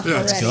 Snuff Yeah,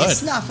 already. it's good.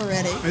 Snuff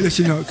already. Hey,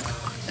 listen,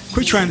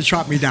 quit trying to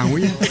chop me down, will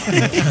you?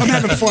 I'm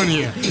having fun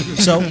here.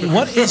 So,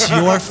 what is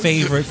your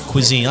favorite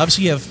cuisine?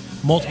 Obviously, you have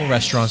multiple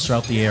restaurants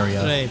throughout the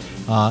area. Right.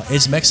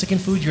 Is Mexican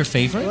food your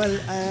favorite? Well,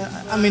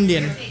 I'm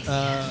Indian,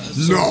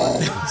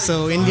 No.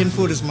 so Indian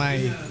food is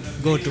my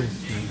go-to.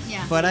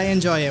 Yeah. But I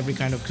enjoy every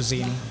kind of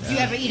cuisine. Do you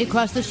ever eat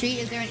across the street?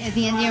 Is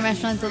the Indian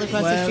restaurant still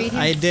across the Well, street?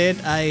 here? I did.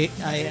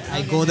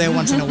 I go there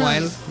once in a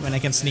while when I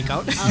can sneak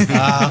out. That's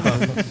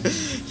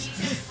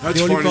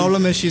The only funny.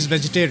 problem is she's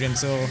vegetarian,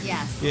 so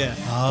Yeah.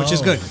 yeah, which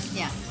is Oh. good.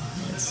 Yeah.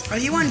 Are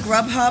you on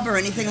Grubhub or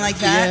anything like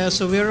that? Yeah,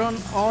 so we're on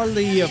all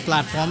the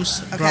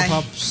platforms: Okay.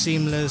 Grubhub,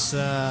 Seamless,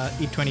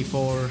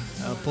 Eat24,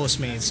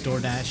 Postmates,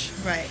 DoorDash.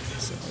 Right.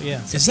 So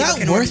yeah, Is people that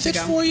can order worth to it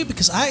go. for you?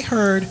 Because I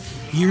heard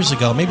years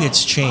ago, maybe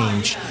it's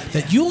changed,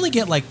 that you only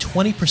get like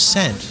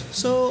 20%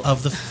 so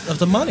of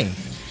the money.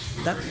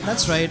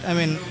 that's right. I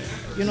mean,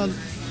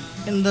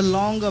 in the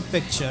longer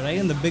picture, right,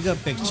 in the bigger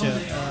picture,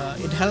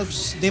 it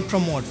helps. They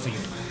promote for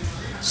you.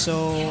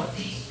 So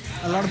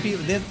a lot of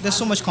people, there's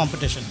so much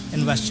competition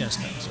in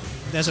Westchester. So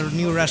there's a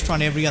new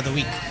restaurant every other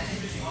week,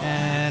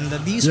 and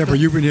these. Yeah, but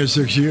you've been here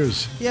 6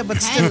 years. Yeah,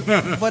 but still,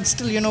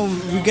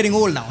 we're getting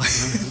old now.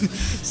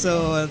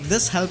 So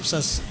this helps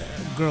us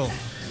grow.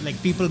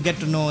 Like people get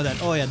to know that,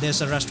 oh yeah,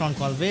 there's a restaurant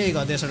called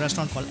Vega, or there's a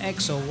restaurant called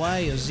X or Y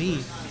or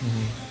Z,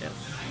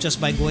 just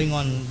by going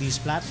on these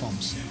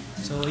platforms.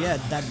 So yeah,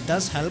 that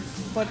does help.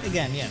 But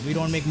again, yeah, we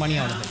don't make money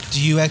out of it.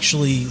 Do you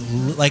actually,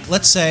 like,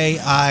 let's say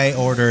I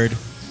ordered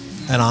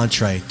an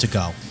entree to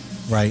go,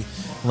 right?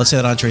 Let's say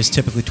that entree is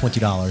typically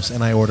 $20,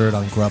 and I order it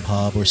on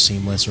Grubhub or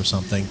Seamless or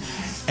something,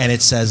 and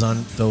it says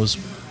on those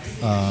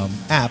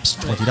apps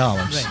 $20.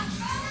 Right.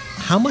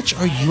 how much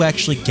are you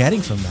actually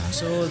getting from that?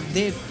 So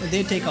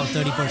they take out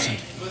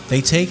 30%.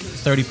 They take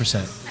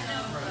 30%.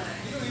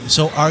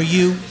 So are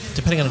you,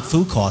 depending on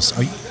food costs,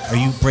 are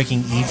you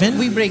breaking even?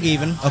 We break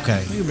even.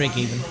 Okay. We break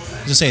even.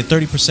 Just say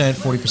 30%,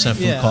 40%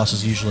 food costs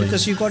is usually.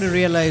 Because you got to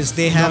realize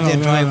they have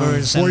their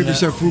drivers.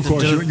 40% food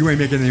costs, you ain't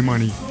making any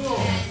money.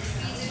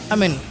 I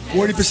mean,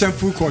 40%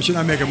 food costs, you're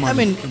not making money.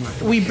 I mean,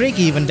 we break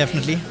even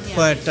definitely,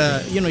 but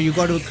you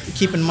got to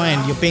keep in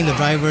mind you're paying the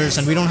drivers,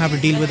 and we don't have to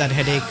deal with that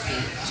headache.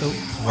 So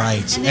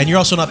right, and you're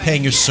also not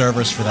paying your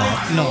servers for that.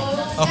 no,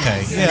 Okay.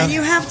 And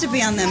you have to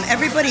be on them.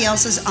 Everybody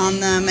else is on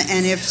them,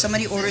 and if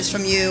somebody orders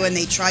from you and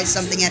they try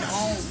something at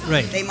home,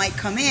 Right. they might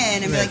come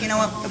in and be Right. like, you know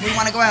what, if we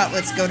want to go out,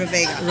 let's go to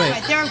Vega. Right.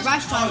 Right. There are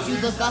restaurants you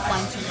look up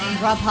on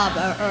Grubhub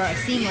or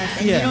Seamless,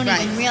 and Yeah. you don't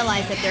Right. even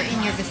realize that they're in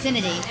your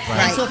vicinity. Right.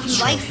 And so if you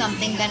like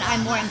something, then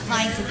I'm more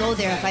inclined to go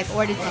there if I've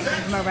ordered something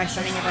from a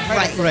restaurant I never heard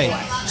of before. right.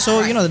 So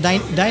the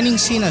dining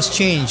scene has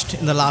changed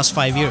in the last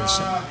 5 years.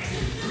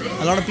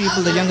 A lot of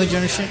people, the younger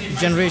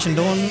generation,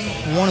 don't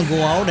want to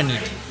go out and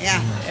eat.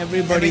 Yeah.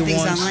 Everybody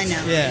Everything's wants. online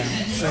now. Yeah.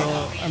 So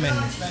I mean,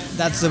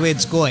 that's the way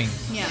it's going.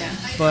 Yeah.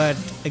 But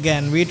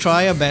again, we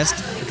try our best.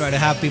 We try to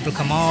have people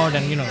come out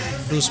and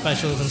do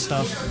specials and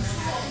stuff.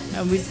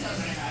 And we,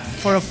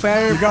 for a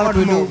fair You gotta part,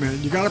 we promote, do.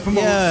 man. You gotta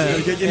promote. Yeah, You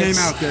gotta get your name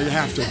it's- out there. You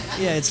have to.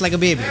 Yeah, it's like a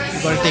baby.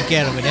 You got to take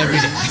care of it every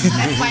day.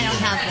 That's why I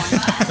don't have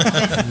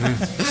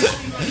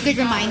one. Good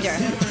reminder.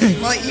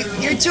 Well,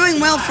 you're doing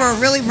well for a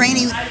really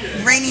rainy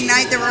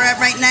night that we're at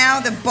right now.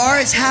 The bar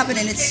is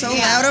happening. It's so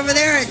Yeah. loud over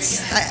there.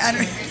 I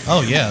don't.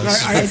 Oh yeah.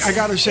 I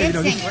gotta say, It's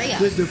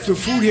sangria. the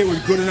food here was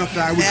good enough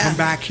that I would Yeah. come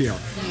back here.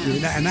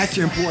 And that's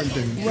the important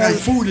thing. The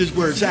food is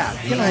where it's at.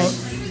 You know,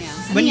 Yeah.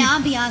 When The you-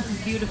 ambiance is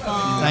beautiful.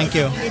 Thank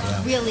you.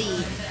 It's really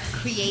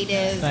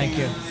creative. Thank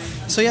you.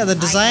 and- So yeah, the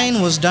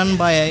design was done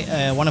by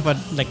one of our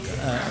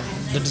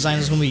the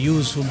designers whom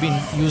who've been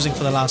using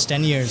for the last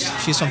 10 years.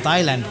 She's from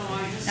Thailand,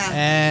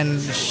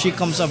 and she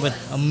comes up with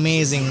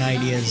amazing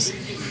ideas.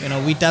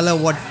 We tell her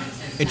what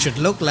it should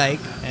look like,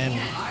 and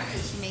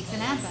She makes it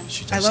happen.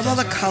 I love all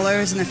the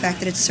colors and the fact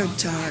that it's so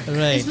dark.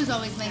 right, This was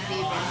always my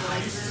favorite.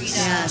 Like Frida.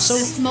 Yeah. So-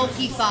 The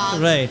smoky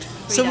fog. right.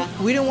 So Frida.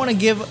 we don't want to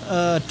give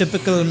a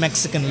typical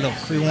Mexican look.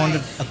 We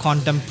wanted a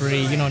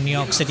contemporary, New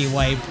York City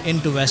vibe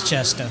into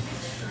Westchester.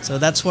 So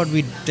that's what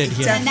we did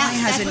here. Definitely And that,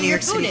 has that's a what New your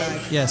York food City is.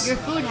 vibe. Yes. Your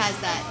food has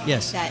that.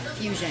 Yes. That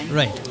fusion.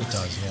 Right. It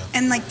does, yeah.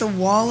 And like the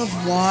wall of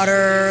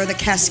water, the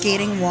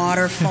cascading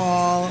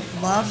waterfall.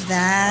 Love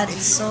that.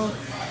 It's so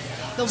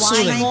The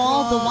Soothing.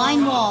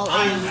 wine wall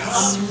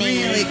is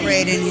amazing. really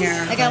great in here.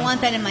 Like I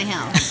want that in my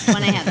house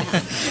when I have a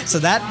house. So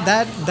that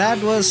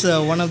was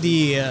one of the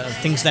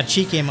things that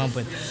she came up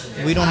with.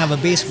 We don't have a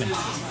basement,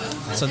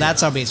 so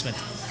that's our basement.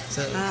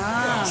 So,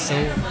 so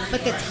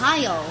But the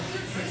tile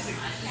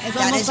is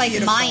That almost is like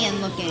beautiful.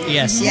 Mayan looking.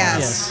 yes,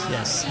 Yes.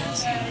 yes,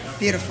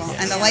 Beautiful.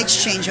 And the lights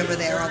change over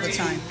there all the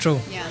time. true.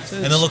 Yeah.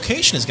 And the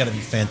location has got to be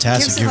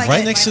fantastic. Gives it You're like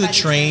right a- next to the like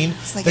a- train.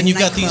 it's like Then a you've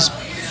got these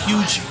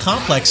huge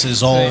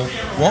complexes all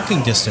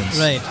walking distance.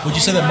 Right. Would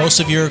you say that most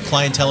of your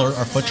clientele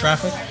are foot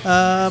traffic?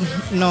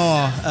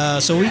 No,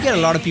 so we get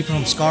a lot of people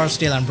from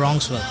Scarsdale and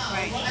Bronxville,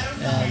 Right.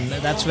 and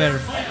that's where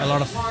a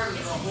lot of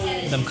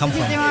them come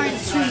Because there from.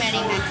 aren't too many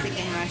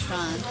Mexican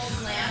restaurants.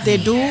 They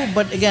do,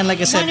 but again, like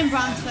I One said, in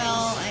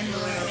Bronxville, and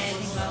I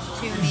think about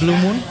two. maybe. Blue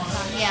Moon?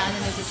 Yeah, and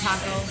then there's a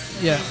taco.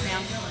 Yeah.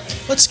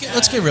 place now.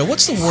 Let's get real.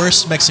 What's the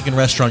worst Mexican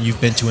restaurant you've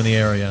been to in the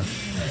area?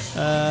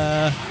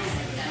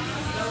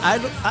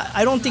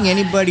 I don't think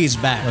anybody's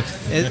bad.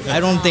 I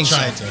don't think so.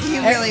 Trying to.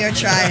 You really are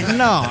trying.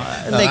 No,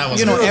 that like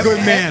wasn't- You're a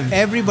good man.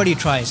 everybody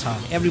tries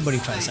hard. Everybody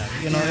tries hard.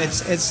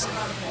 It's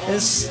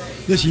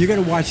Listen, you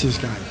gotta watch this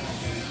guy.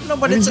 no,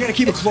 but I mean, it's you gotta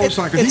keep a close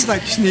eye because he's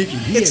like sneaky.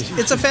 He is.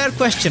 it's a fair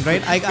question,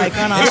 right? I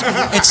can't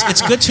ask.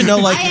 It's good to know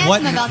like I asked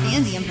what him about the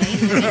Indian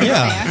place.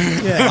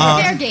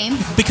 Yeah. Fair game.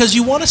 because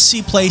you want to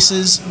see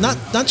places not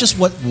just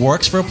what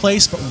works for a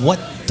place, but what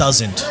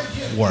doesn't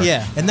work.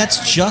 Yeah. And that's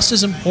just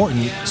as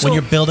important when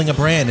you're building a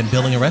brand and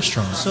building a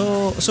restaurant.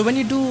 So when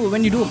you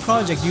do a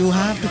project, you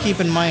have to keep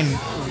in mind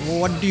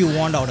what do you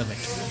want out of it.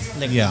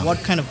 Like Yeah.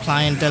 what kind of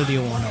clientele do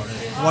you want out of it?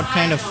 What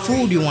kind of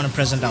food you want to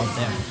present out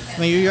there? I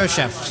mean, you're a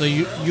chef, so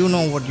you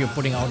know what you're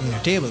putting out on your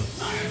table.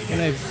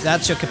 If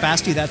that's your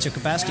capacity, that's your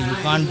capacity. You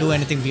can't do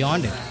anything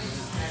beyond it.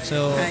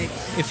 So Right.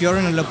 if you're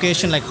in a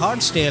location like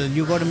Hartsdale,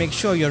 you got to make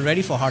sure you're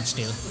ready for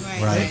Hartsdale.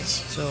 Right.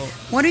 So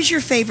What is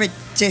your favorite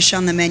dish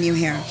on the menu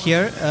here?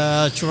 here,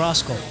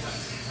 churrasco,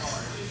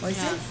 What is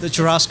it? the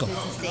churrasco.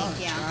 Steak,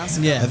 yeah.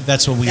 Yeah,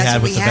 That's what we That's had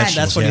what with we the had. vegetables.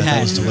 That's what yeah, you that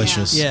had. was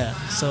delicious. yeah.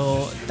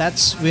 So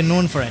we're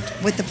known for it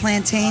With the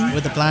plantain?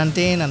 with the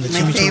plantain and the My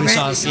chimichurri favorite.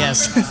 sauce.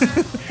 Yes.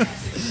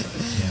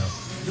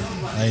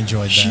 I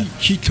enjoyed that.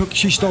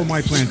 She stole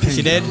my plantain.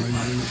 She did?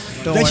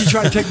 Don't Then worry. she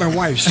tried to take my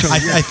wife's. So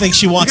I think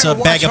she wants you a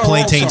gotta bag watch of her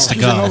plantains also. to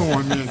She's go. another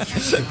one,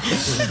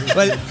 man.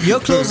 Well, you're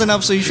close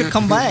enough, so you should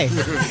come by.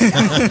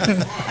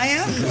 I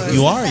am close.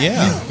 You are, yeah.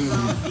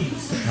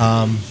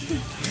 I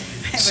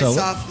have So- a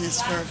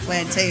softness for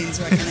plantains,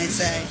 what can I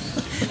say?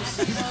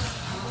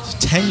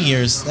 10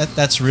 years.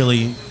 That's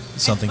really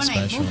something When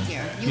special. I moved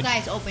here. You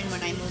guys opened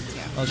when I moved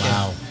here. Okay.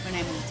 Wow. when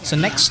I moved here. So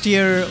next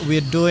year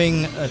we're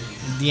doing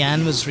the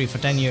anniversary for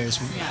 10 years.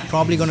 We're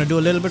probably going to do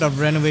a little bit of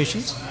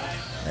renovations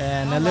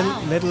and a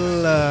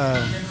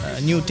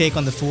little new take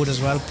on the food as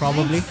well,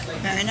 probably.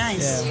 Very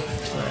nice.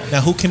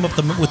 Now, who came up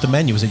with the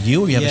menu? Was it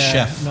you or you have a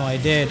chef? No, I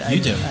did.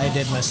 You do? I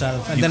did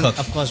myself. And You then, cook?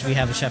 of course, we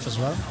have a chef as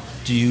well.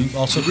 Do you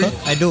also cook?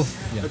 I do.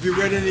 Have you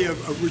read any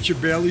of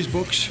Richard Bailey's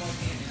books?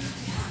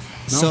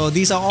 No? So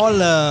these are all You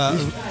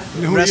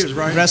know who he is,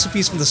 right?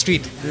 recipes from the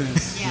street.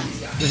 Yeah.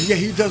 Yeah,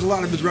 he does a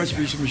lot of his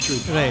recipes from the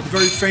street. Right.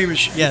 Very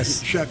famous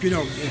Yes. chef, you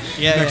know,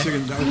 Yeah,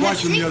 Mexican. I was You have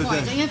watching him street the corn. other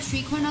Don't day. you have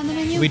street corn on the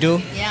menu? We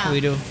do. Yeah. We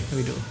do.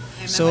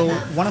 So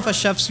that. one of our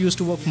chefs used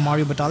to work for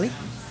Mario Batali,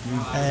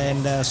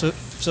 and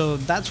so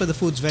that's where the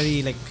food's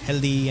very like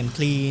healthy and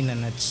clean,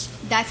 and it's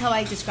That's how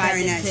I described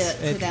Very it nice.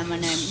 to them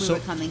when we So- were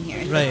coming here.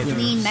 It's right. like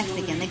clean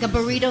Mexican, like a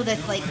burrito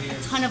that's like a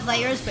ton of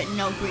layers but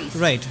no grease.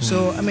 right.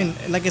 So I mean,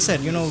 like I said,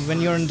 when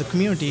you're in the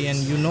community and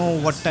you know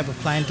what type of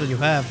clientele you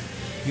have,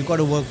 you got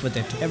to work with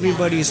it.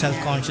 Everybody is health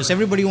conscious.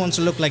 Everybody wants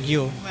to look like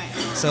you.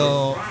 Right.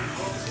 So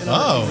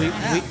Oh.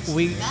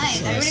 we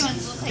Nice. Everybody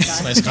wants to look like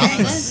us. Nice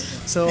compliment.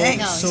 so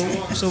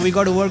Thanks. so we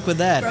got to work with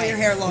that. Grow your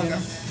hair longer.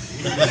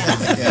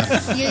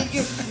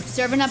 You're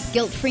serving up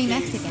guilt-free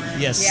Mexican.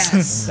 Yes,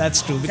 Yes.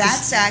 that's true. Because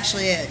That's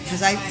actually it.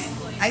 Because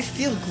I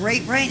feel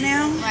great right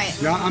now. Right.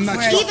 Yeah, I'm not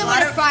Where- sure. Even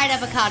with a fried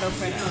avocado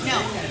for no,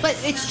 but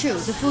it's true.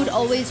 The food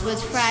always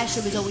was fresh.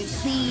 It was always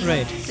clean.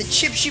 right. The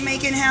chips you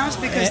make in house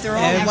because they're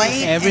all Every-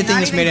 white. everything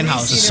and is not made even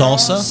in-house. greasy. The They're all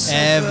salsa? so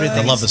Everything.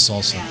 I good. love the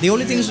salsa. The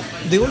only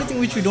thing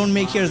which we don't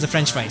make here is the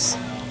French fries.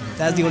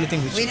 That's the only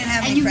thing which. We didn't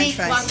have And any you French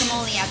make fries.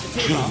 guacamole at the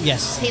table.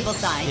 Yes. Table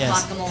side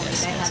Yes. guacamole.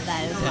 I have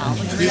that as well.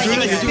 Which You is do like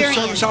that? an You do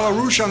experience. salad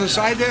rouge on the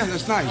side there?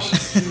 That's nice.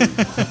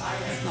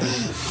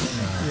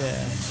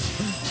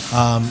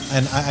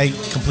 And I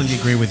completely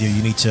agree with you.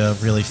 You need to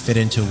really fit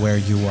into where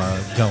you are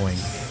going.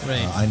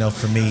 Right. I know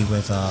for me,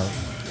 with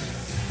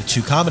the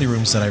two comedy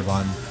rooms that I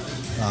run,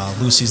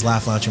 Lucy's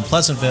Laugh Lounge in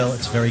Pleasantville,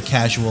 it's very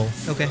casual.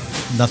 Okay.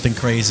 Nothing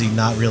crazy,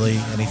 not really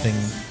anything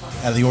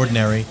out of the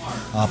ordinary.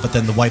 But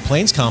then the White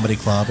Plains Comedy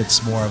Club,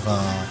 it's more of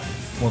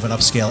an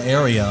upscale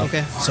area.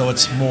 Okay. So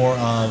it's more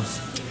of,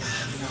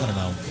 I don't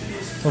know,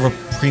 more of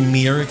a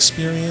premier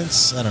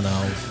experience. I don't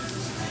know.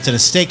 It's in a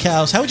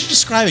steakhouse. How would you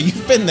describe it?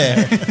 You've been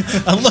there.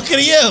 I'm looking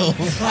at you.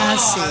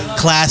 Classy.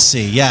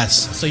 Classy,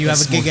 yes. So you have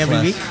It's a gig more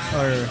every class-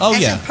 week, or Oh,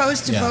 As yeah.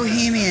 opposed to Yeah.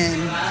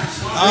 Bohemian, which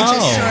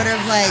is Oh. sort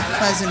of like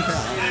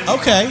Pleasantville.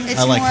 Okay,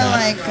 It's I like more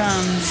that.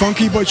 like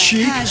Funky but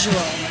chic. casual.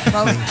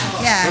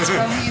 Yeah, it's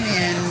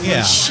Bohemian.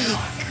 Yeah. Chic.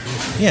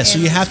 Yeah, so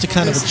you have to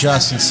kind of This is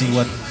adjust and see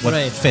what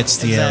right. fits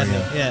the Exactly.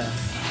 area.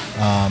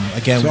 Yeah.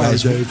 Again, Sorry,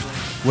 guys,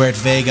 Dave. we're at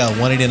Vega,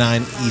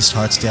 189 East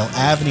Hartsdale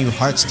Avenue,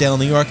 Hartsdale,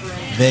 New York,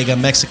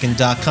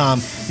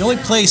 VegaMexican.com. The only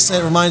place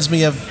that reminds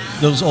me of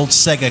those old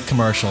Sega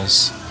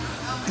commercials.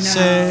 No.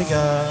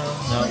 Sega.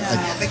 No,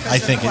 Because I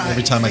of think it what?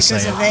 every time I say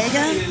Because it. of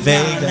Vega?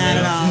 Vega. No, not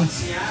at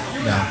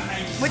all. No.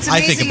 What's I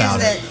amazing think about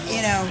is it.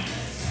 that,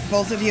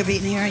 both of you have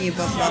eaten here and you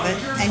both love it.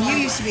 And you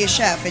used to be a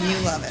chef and you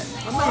love it.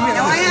 I mean,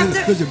 Now I have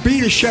to, listen,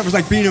 being a chef is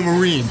like being a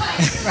Marine.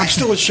 I'm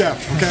still a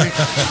chef, okay?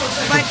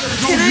 but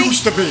can I I,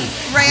 used to be.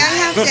 Ray, I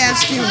have to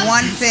ask you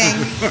one thing.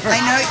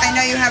 I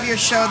know you have your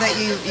show that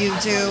you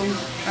do,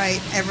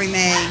 right, every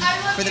May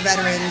for the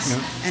veterans,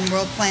 and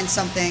we'll plan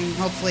something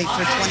hopefully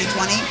for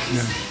 2020.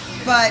 Yeah.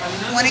 But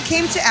when it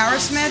came to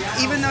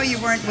Aerosmith, even though you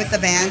weren't with the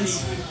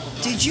bands,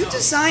 did you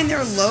design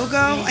their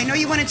logo? I know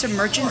you went into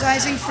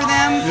merchandising for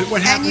them,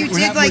 What happened- and you what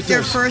did happened like with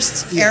their this?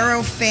 first Yeah.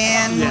 Aero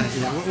fan. Yeah.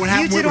 What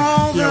happened? You did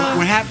all the.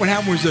 What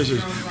happened was this: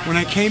 is when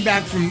I came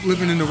back from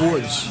living in the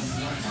woods,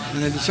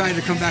 and I decided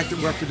to come back to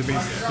work for the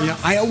band.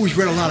 I always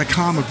read a lot of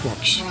comic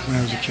books when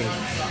I was a kid.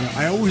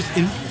 I always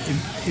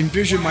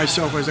envisioned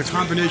myself as a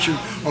combination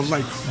of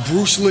like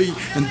Bruce Lee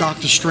and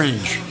Doctor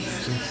Strange.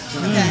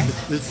 Okay.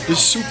 This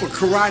super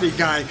karate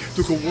guy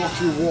who could walk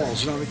through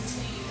walls.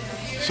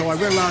 So I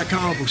read a lot of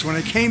comic books. When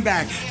I came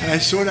back and I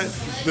saw that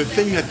the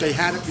thing that they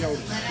had,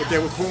 what they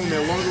were calling their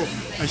logo,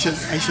 I said,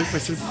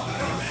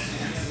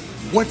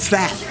 what's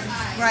that?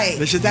 Right.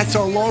 They said, that's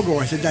our logo.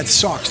 I said, that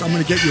sucks. I'm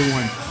going to get you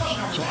one.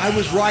 So I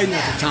was riding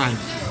at the time.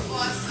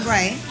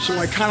 Right. So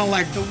I kind of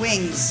like The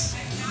wings.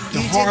 the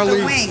You Harley.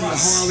 did the wings. The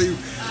Harley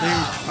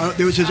things.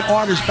 There was this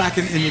artist back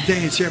in the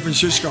day in San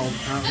Francisco.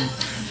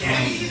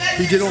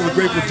 He did all the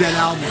Grateful Dead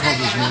album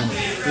covers, man.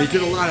 And he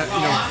did a lot of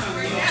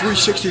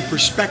 360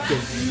 perspective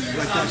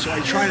like that. So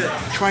I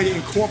try to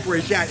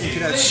incorporate that into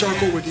that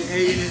circle with the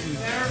A in it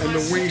and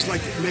the wings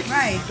like make.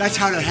 Right. That's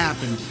how that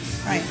happened.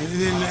 Right.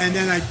 And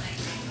then I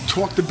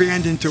talked the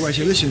band into. I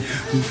said, listen,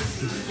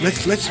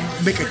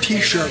 let's make a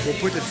T-shirt. We'll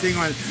put the thing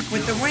on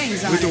With the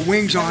wings on with it. the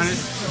wings on it.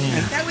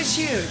 And That was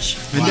huge.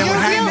 and then, I what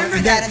happened, remember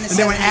and that then, in the and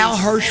then when 70s. Al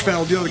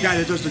Hirschfeld, the other guy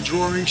that does the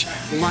drawings,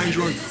 the line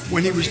drawing,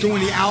 when he was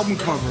doing the album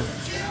cover,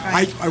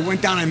 Right. I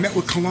went down, I met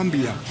with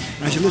Columbia,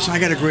 and I said, listen, I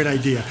got a great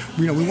idea.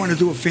 We want to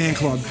do a fan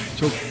club,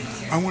 so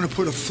I want to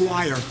put a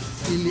flyer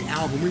in the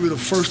album. We were the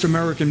first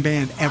American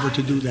band ever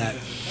to do that.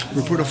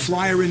 We put a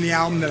flyer in the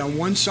album that on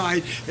one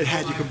side it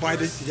had, you could buy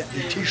the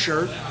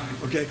T-shirt,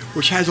 Okay,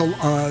 which has in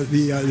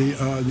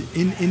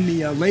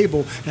the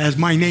label has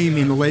my name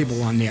in the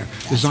label on there,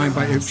 designed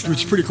by which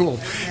is pretty cool.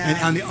 And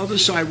on the other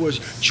side was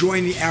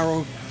join the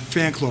Arrow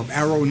fan club.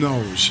 Arrow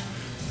knows.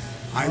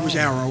 I was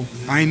Arrow.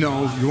 I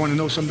know. You want to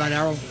know something about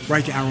Arrow?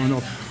 Write to Arrow.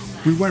 Know.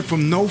 We went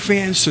from no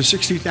fans to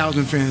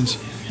 60,000 fans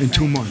in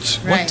 2 months.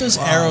 What does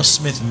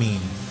Aerosmith mean?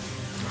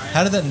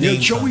 How did that name?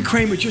 Joey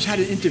Kramer just had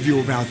an interview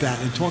about that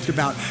and talked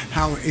about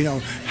how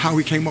how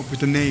he came up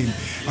with the name.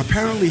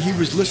 Apparently, he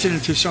was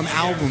listening to some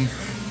album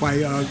by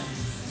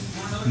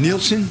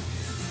Nielsen.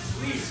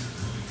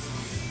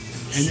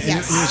 And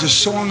there's a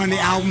song on the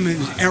album, it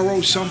was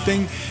Arrow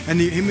something, and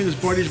him and his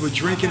buddies were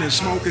drinking and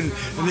smoking,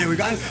 and then we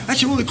got,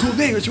 that's a really cool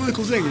name, it's a really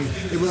cool thing. And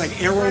they were like,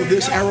 Arrow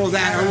this, Arrow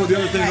that, Arrow the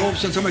other thing, and all of a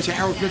sudden somebody said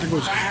Arrow Smith,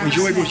 and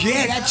Joey goes,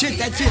 yeah, that's it.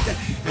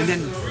 And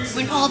then...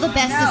 When all the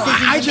best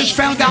decisions I just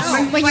found out...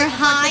 when you're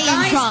high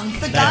and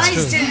drunk. The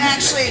guys didn't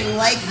actually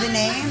like the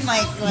name,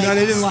 like no,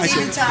 they didn't like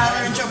Steven it.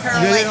 Tyler and Joe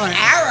Perro, like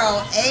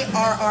Arrow,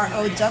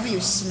 Arrow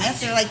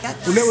Smith, they're like,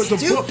 that's well, there was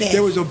stupid.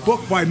 There was a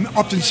book by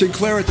Upton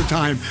Sinclair at the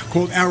time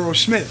called Arrow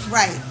Smith.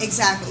 Right,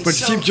 exactly. But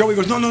so, Joey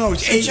goes, no,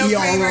 it's Joe A-E-R-O.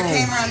 Kramer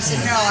came around and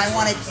said, no, I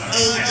wanted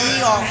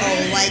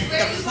A-E-R-O, like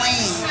the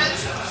plane,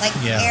 like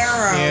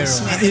Arrow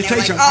Smith. And they're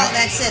like, oh,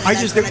 that's it.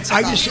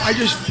 I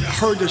just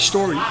heard the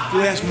story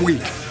last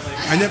week.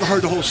 I never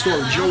heard the whole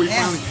story. Joey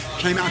finally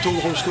came out and told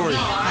the whole story.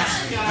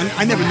 And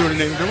I never knew the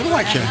name. What do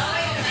I care?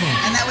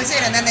 And that was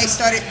it. And then they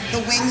started the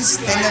wings.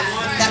 Then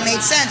that made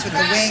sense with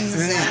the wings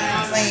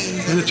and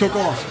planes. And it took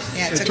off.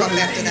 Yeah, it took off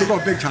after that. It took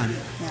off big time.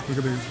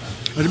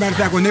 As a matter of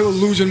fact, when they were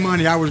losing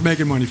money, I was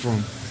making money for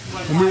them.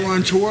 When we were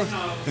on tour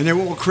and they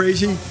were all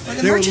crazy,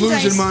 they were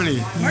losing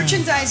money.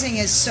 Merchandising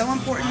is so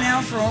important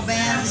now for all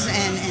bands,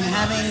 and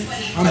having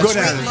I'm a good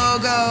at great it.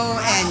 logo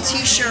and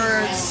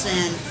T-shirts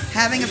and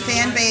having a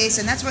fan base,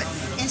 and that's what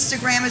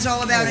Instagram is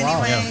all about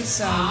anyway. Yeah.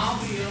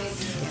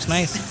 So It's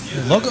nice.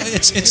 The logo.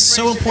 It's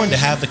so important to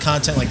have the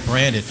content like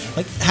branded.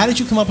 Like, how did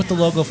you come up with the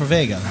logo for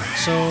Vega?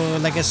 So,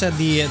 like I said,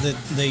 the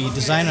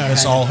designer.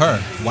 It's all her.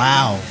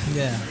 Wow.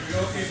 Yeah.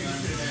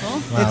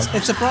 Wow.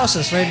 It's a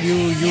process, right?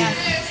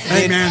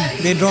 Hey, man.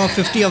 They draw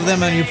 50 of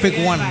them and you pick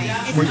one.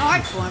 It's an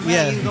art form, right?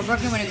 Yeah. You go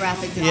working with a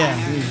graphic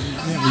designer.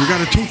 You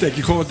got a toothache,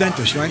 you call a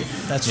dentist, right?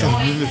 That's Yeah.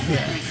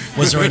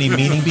 true. Was there any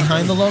meaning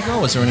behind the logo?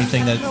 Was there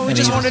anything that No, we any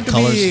just wanted to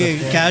colors be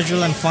that-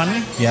 casual and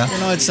fun. Yeah.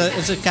 It's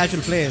a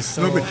casual place.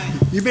 So No, but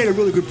you made a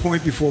really good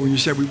point before when you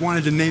said we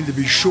wanted the name to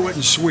be short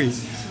and sweet,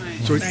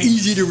 so it's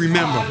easy to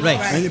remember. Right.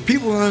 And if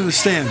people don't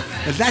understand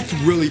that that's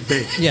really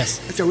big. Yes.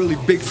 That's a really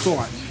big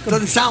thought. It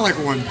doesn't sound like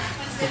one.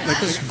 Like,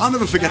 I'll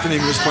never forget the name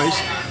of this place.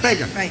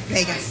 Vega. right,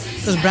 Vegas.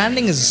 because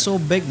branding is so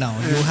big now,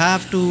 you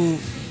have to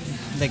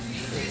like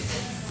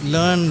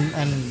learn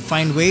and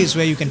find ways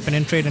where you can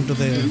penetrate into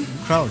the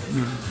crowd.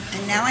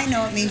 And now I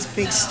know it means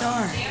big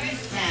star.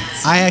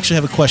 I actually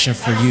have a question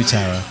for you,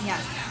 Tara.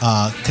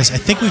 Yeah. Because I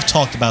think we've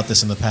talked about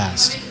this in the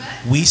past.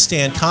 We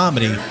Stand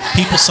Comedy,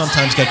 people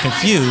sometimes get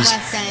confused.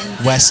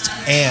 West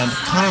End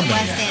Comedy.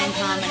 West End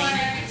Comedy.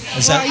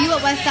 Is Well, that- are you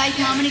at West Side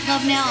Comedy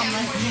Club now?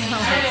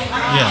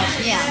 Yeah.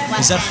 Yeah.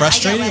 West Is that End.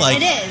 frustrating? I get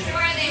Like- it is.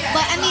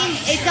 But I mean,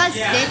 it does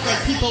stick.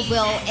 Like people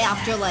will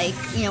after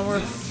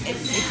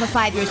for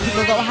 5 years,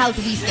 people go, "How's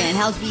We Stand?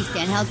 How's We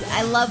Stand?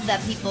 I love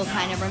that people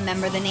kind of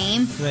remember the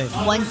name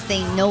once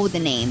they know the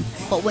name.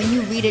 But when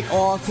you read it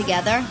all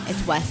together,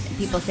 it's West.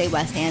 People say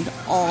West End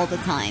all the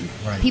time.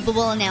 Right. People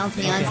will announce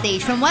me on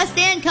stage from West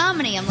End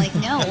Comedy. I'm like,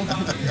 no,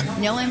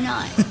 no, I'm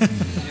not.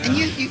 And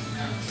you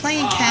play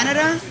in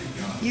Canada?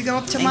 You go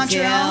up to I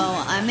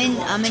Montreal? do. I'm in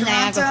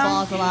Niagara Toronto?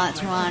 Falls a lot,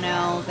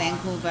 Toronto,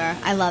 Vancouver.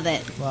 I love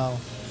it. Wow.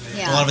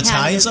 Yeah, A lot of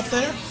Italians Canada's up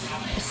there?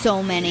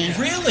 So many.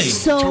 Really?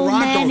 So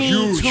Toronto, many.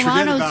 huge. Forget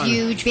Toronto's about it.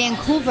 huge.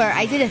 Vancouver.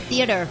 I did a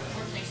theater,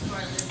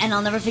 and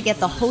I'll never forget.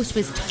 The host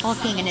was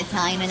talking in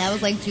Italian, and I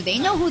was like, "Do they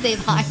know who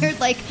they've hired?"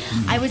 Like,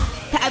 I was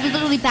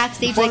literally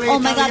backstage, like, Parli "Oh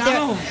my god,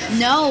 Italiano? they're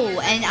no!"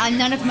 And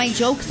none of my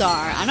jokes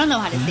are. I don't know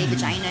how to say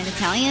vagina in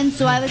Italian,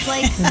 so I was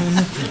like,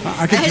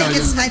 I can tell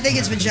you. I think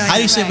it's vagina. How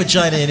do you say Right.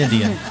 vagina in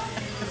Indian?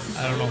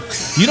 I don't know.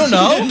 You don't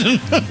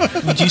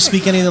know? Do you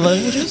speak any of the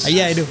languages?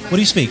 Yeah, I do. What do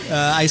you speak?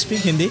 I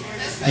speak Hindi.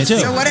 You too?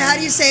 So how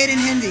do you say it in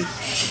Hindi?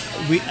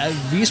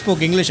 We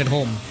spoke English at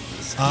home.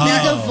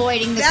 he's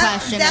avoiding the That-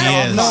 question. that-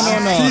 He is. No.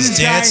 He's See this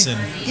guy? dancing.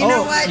 You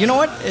know what? You know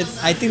what?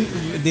 I think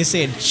they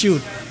said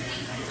shoot.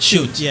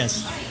 Shoot.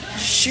 Yes.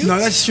 Shoot. No,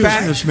 that's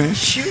Spanish, man.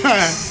 Shoot.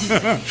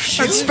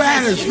 That's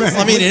Spanish, man.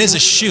 I mean, it is a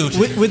shoot.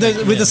 With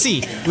the C.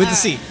 With the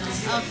C.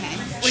 Okay.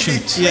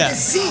 Shoot. With Yeah. a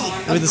C,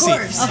 of With a C.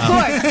 course. Of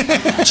course.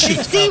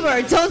 The C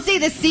word. Don't say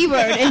the C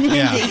word in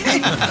Yeah.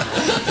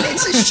 Hindi.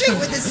 It's a shoot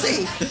with a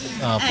C.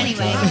 Oh, my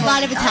Anyway, God. a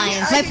lot of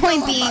Italians. I My could point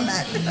go off being, on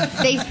that.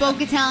 they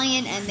spoke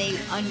Italian and they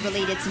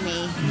unrelated to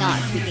me not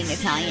speaking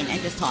Italian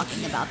and just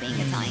talking about being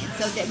Italian.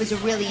 So it was a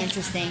really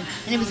interesting,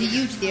 and it was a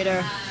huge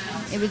theater.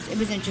 It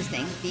was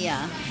interesting. The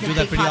Do that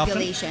big pretty often?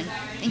 population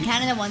in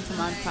Canada once a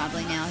month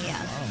probably now. Yeah.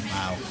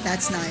 Wow.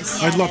 That's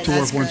nice. I'd love to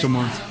That's work once a great.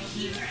 month.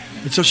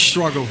 It's a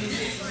struggle.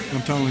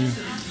 I'm telling you.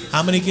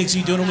 How many gigs are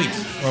you doing a week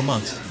or a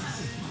month?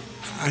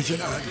 I said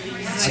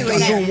 2 a I'm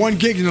year. doing one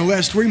gig in the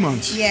last 3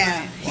 months.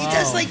 Yeah, he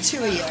does like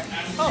 2 a year.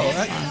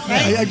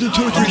 I do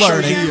 2 or 3 shows a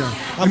learning. year.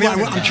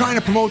 I'm trying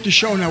to promote the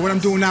show now. What I'm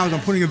doing now is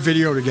I'm putting a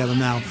video together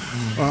now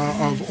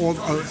of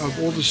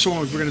all the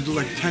songs. We're going to do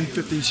like 10,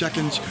 15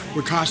 seconds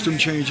with costume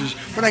changes.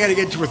 But I got to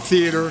get to a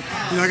theater.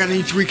 I got to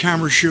need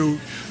 3-camera shoot.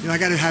 I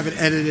got to have it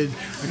edited.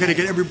 I got to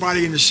get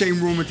everybody in the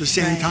same room at the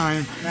same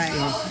time. Right.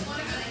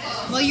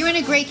 Well, you're in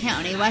a great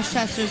county.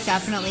 Westchester's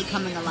definitely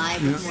coming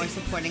alive with more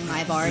supporting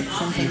live arts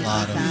and things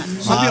like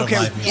that. I'll be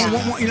okay. Yeah.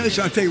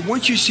 Listen, I'll tell you,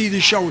 once you see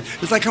this show,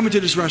 it's like coming to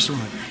this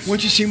restaurant.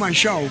 Once you see my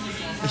show,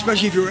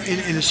 especially if you're in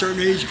a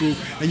certain age group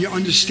and you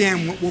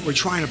understand what we're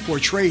trying to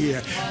portray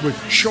here, we're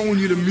showing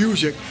you the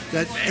music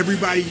that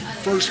everybody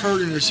first heard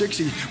in the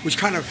 60s, which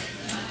kind of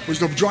was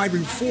the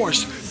driving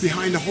force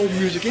behind the whole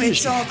music industry.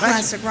 It's all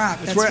classic rock.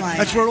 That's why.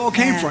 That's where it all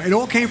came from. It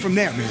all came from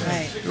there, man.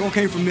 Right. It all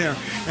came from there.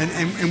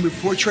 And we're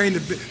portraying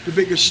the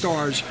biggest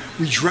stars.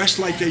 We dress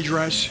like they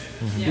dress.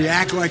 We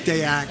act like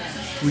they act.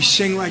 We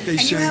sing like they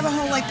And sing. you have a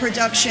whole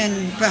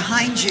production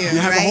behind you, You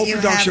have right? a whole You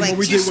production. have, like, What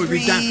we two did was we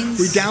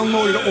screens.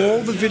 downloaded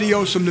all the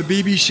videos from the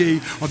BBC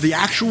of the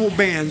actual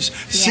bands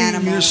singing the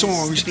Animals,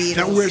 songs the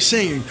that Beatles. we're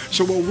singing.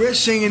 So while we're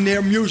singing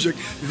their music,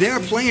 they're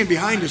playing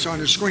behind us on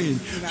the screen.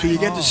 So you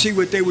get to see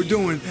what they were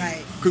doing.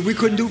 Right. Because we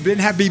didn't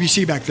have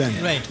BBC back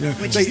then. Right.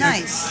 Which is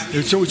nice.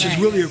 And so which is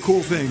really a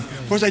cool thing.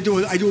 Plus, I do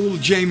a little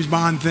James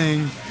Bond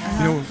thing.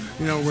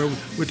 Where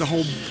with the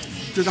whole.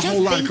 There's a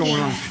whole lot going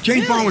on.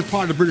 James Bond was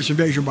part of the British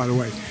invasion, by the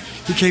way.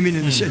 He came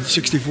in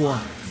 '64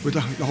 with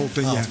the whole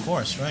thing. Oh, Yeah. of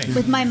course, right.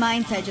 With my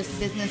mindset, just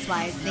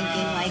business-wise,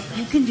 thinking like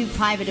you can do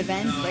private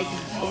events, like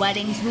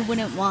weddings. Who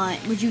wouldn't want?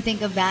 Would you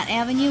think of that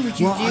avenue?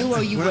 Would you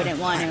or you wouldn't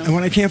want And to?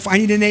 when I can't, I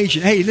need an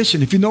agent. Hey,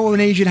 listen, if you know an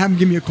agent, have them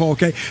give me a call,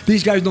 okay?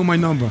 These guys know my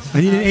number.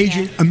 I need an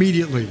agent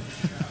immediately.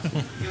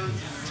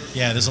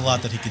 Yeah, there's a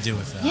lot that he could do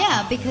with that.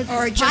 Yeah, because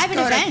Or just private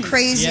go to events.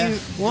 crazy Yeah.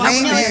 Well,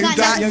 rain No, it's not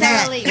and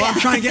necessarily- Well, I'm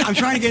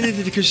trying to get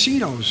into the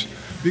casinos.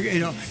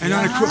 And on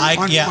a I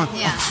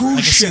can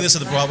cruise see ship. this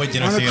at the Broadway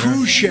Dinner On a Theater.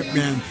 cruise ship,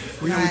 man.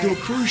 We do a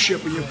cruise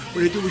ship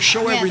where they do a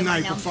show Yeah, every the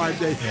night for one 5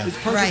 days. Yeah. It's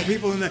perfect Right. for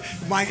people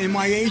in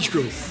my age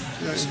group.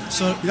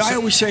 So, I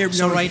always say,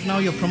 so right now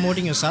you're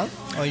promoting yourself,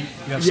 or you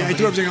have Yeah, I somebody?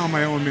 do everything on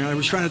my own, man. I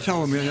was trying to tell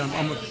them, man,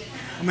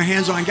 I'm a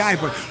hands-on guy,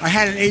 but I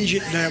had an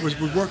agent that I was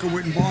working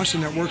with in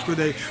Boston that works with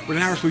an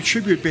Aerosmith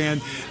tribute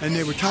band, and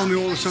they were telling me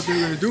all the stuff they were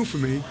going to do for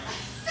me.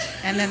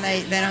 and then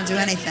they don't do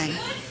anything,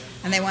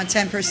 and they want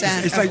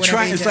 10%. It's of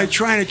whatever you do. like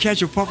trying to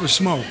catch a puff of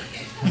smoke.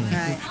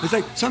 Right. It's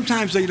like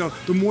sometimes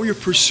the more you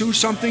pursue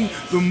something,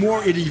 the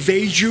more it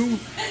evades you.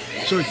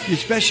 So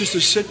it's best just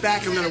to sit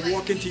back and let it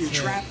walk into your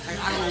trap.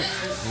 I don't know.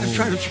 I'm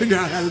trying to figure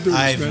out how to do this,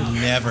 I've man.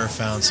 never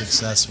found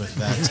success with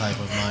that type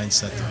of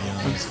mindset, to be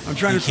honest. I'm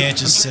trying you to- can't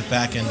just sit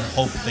back and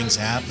hope things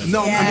happen.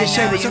 No, Yeah, I'm just I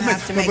saying, know, but you sometimes,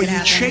 have to make but it you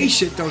happen.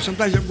 chase it though.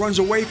 Sometimes it runs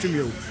away from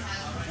you.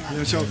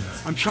 So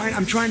I'm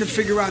trying to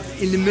figure out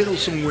in the middle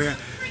somewhere.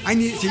 I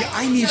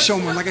need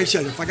someone. Like I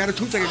said, if I got a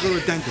tooth, I got to go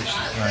to a dentist.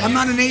 Right. I'm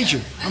not an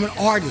agent. I'm an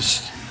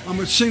artist. I'm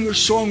a singer,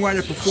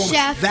 songwriter, performer.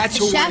 Chef, That's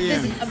who chef I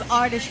am. is of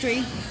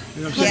artistry.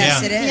 You know what I'm saying?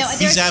 Yes, Yeah. it is. You know, He's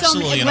there's so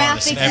absolutely many an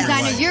artist in graphic every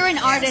designer. way. You're an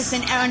artist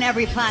on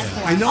every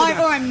platform. I know or,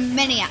 that. or on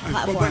many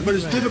platforms. But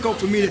it's difficult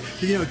for me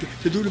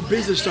to do the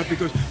business stuff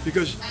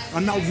because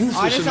I'm not ruthless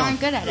Artists enough. aren't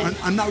good at it.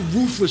 I'm not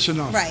ruthless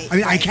enough. Right, I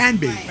mean, I right, can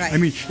be. right. I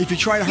mean, if you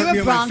try to hurt You're me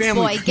a or my Bronx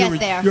family, boy. Get you're,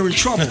 there. you're in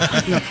trouble.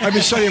 I've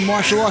been studying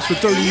martial arts for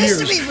 30 You years.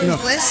 used to be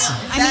ruthless. I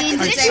mean, Back in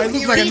the did day you when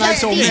look you like were a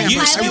nice old kid. man. You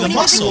used to be the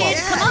muscle.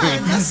 Come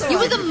on. You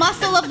were the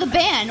muscle of the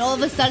band. All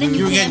of a sudden,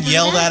 You were getting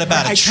yelled at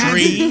about a I can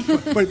tree. be,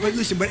 but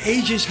listen, but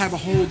agents have a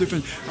whole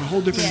different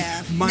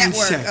Yeah,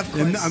 mindset. network, of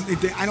course.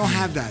 And I don't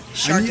have that.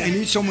 Shark I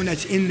need someone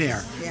that's in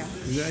there. Yeah.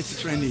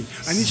 That's what I need.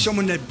 I need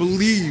someone that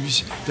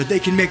believes that they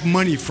can make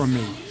money from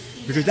me,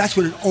 because that's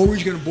what it's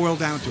always going to boil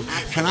down to.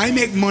 Can I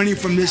make money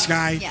from this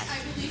guy? Yes.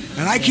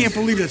 And I can't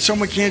believe that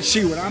someone can't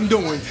see what I'm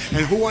doing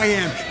and who I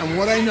am and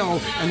what I know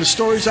and the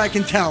stories I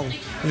can tell,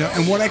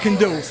 and what I can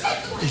do.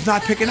 Is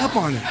not picking up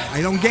on it.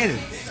 I don't get it.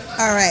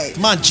 All right.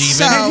 Come on, G-Man.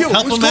 So- Hey, you,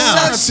 Help what's him going out. on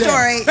up there?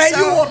 Story. Hey, So-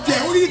 you up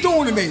there? What are you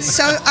doing to me?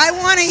 So I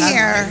want to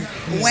hear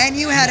when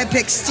you had to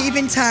pick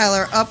Steven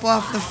Tyler up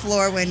off the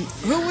floor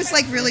who was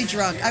like really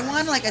drunk. I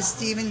want like a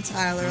Steven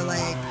Tyler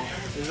like.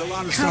 There's a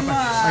lot of Come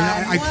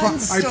stuff. on, one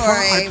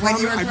story when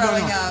you were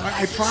growing up.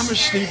 I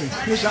promised Stephen.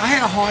 Listen, I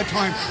had a hard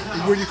time.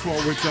 What do you call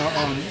it? With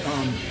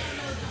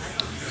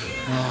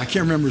I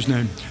can't remember his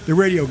name. The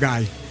radio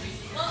guy,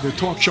 the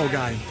talk show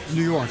guy in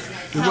New York.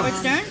 Howard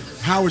Stern?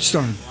 Howard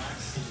Stern.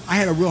 I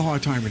had a real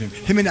hard time with him.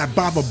 Him and that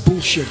Baba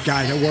bullshit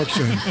guy that works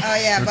for him. Oh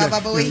yeah, Baba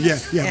Booey.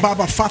 Yeah.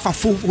 Baba Fafa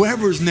Foo,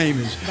 whatever his name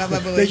is. Baba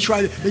Booey.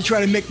 They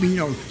try to make me,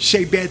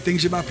 say bad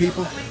things about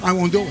people. I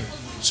won't do it.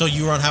 So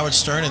you were on Howard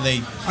Stern and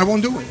I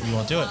won't do it. you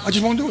won't do it. I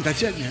just won't do it.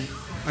 That's it, man.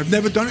 I've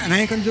never done it, and I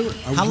ain't gonna do it.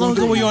 How long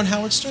ago were you on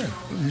Howard Stern?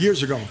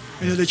 Years ago.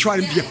 And they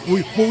tried to.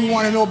 We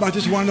want to know about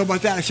this. We want to know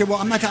about that. I said, well,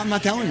 I'm not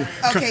telling you.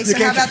 Okay, You so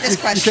came how about to- this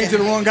question? You came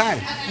to the wrong guy.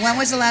 When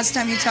was the last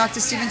time you talked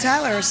to Steven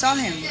Tyler or saw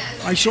him?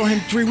 I saw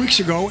him 3 weeks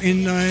ago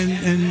in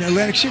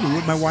Atlantic City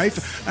with my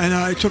wife, and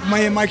I took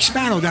Mayor Mike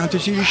Spano down to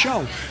see the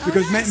show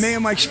because Mayor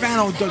Mike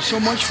Spano does so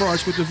much for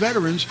us with the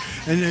veterans.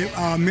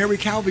 And Mary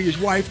Calvi, his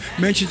wife,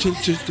 mentioned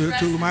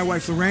to my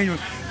wife Lorraine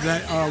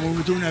that when we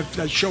were doing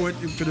that show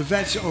for the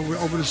vets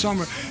over the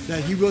summer,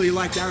 that he really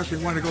liked Aerosmith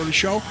and wanted to go to the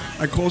show.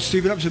 I called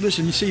Steven up and said,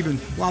 listen, Steven,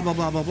 blah, blah,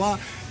 blah, blah, blah.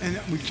 And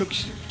we took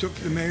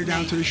the mayor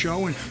down to the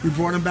show, and we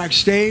brought him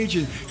backstage,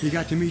 and he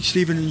got to meet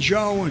Steven and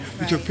Joe, and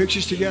we took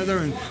pictures together,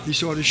 and he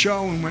saw the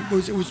show, and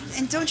it was.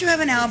 And don't you have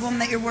an album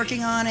that you're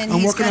working on? And I'm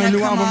he's working on a gonna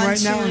new come album on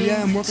right now. to-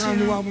 Yeah, I'm working on a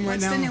new album right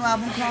What's now. the new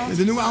album called?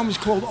 The new album is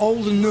called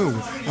Old and New.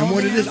 And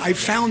what it is, I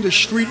found a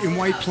street in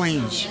White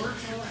Plains.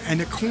 And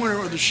the corner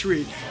of the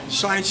street, the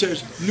sign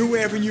says New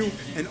Avenue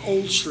and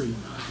Old Street.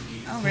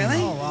 Oh,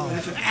 really? And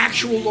it's an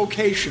actual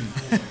location.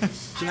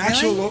 It's an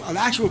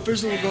actual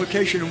physical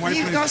location in White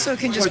You Plains. also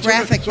can just I took a-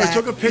 graphic I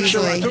took a that picture.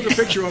 I easily. took a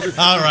picture of it.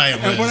 All right,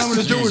 And what I'm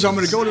going to do is I'm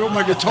going to go to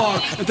my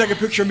guitar and take a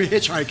picture of me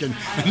hitchhiking,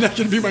 and that's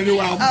going to be my new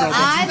album cover.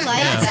 I like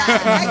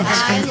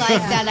that. I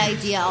like that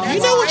idea a lot. You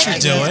know what you're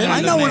doing.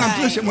 I know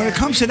when it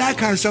comes to that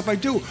kind of stuff, I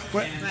do.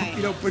 But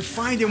but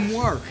finding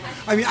work.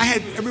 I mean, I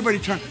had everybody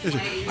turn.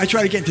 Listen, I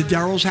try to get into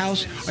Daryl's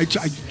house. I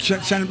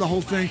sent him the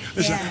whole thing.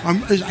 Listen,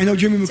 Yeah. I know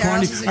Jimmy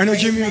Daryl's is McCartney. a I know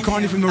great Jimmy venue.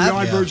 McCartney from the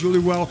Yardbirds really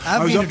well.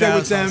 I've I was been up to there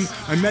with Daryl's them.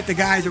 house. I met the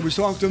guys. I was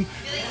talking to them.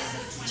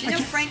 Do you know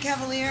Frank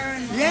Cavalier?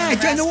 And Yeah,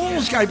 and the I know rest? all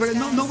those guys, but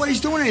nobody's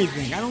doing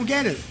anything. I don't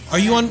get it. Are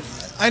you on?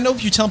 I know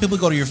you're telling people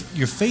to go to your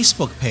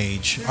Facebook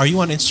page. Are you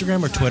on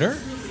Instagram or Twitter?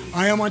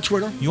 I am on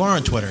Twitter. You are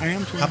on Twitter. I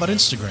am Twitter. How about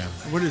Instagram?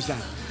 What is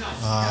that?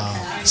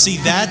 See,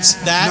 that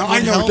No,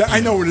 would help I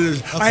you. know what it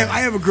is. Okay. I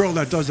have a girl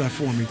that does that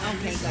for me.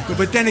 Okay, good.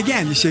 But then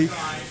again, you see,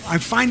 I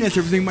finance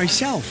everything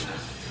myself.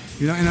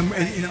 You know,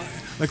 and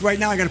like right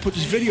now, I got to put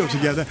this video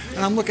together,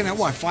 and I'm looking at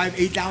what,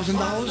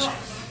 $8,000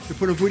 to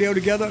put a video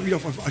together.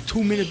 For a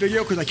 2-minute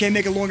video because I can't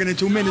make it longer than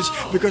 2 minutes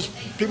because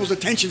people's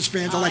attention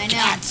spans are I like know.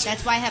 cats.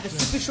 That's why I have a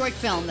super short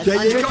film that's There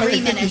you under go. 3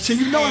 You minutes. see,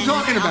 you know what I'm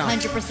talking about.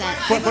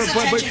 100%. But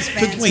attention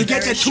spans to are get very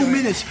that 2 short.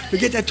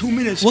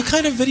 minutes, What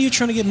kind of video are you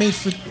trying to get made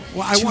for?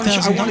 Well, I want to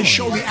 $2,000?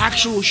 show the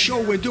actual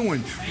show we're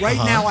doing. Right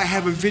now, I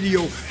have a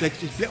video that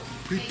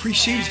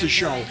precedes the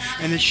show,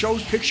 and it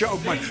shows pictures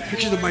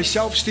of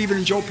myself, Stephen,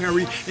 and Joe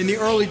Perry in the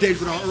early days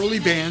with our early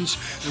bands,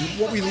 and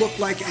what we looked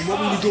like, and what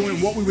we were doing,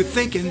 and what we were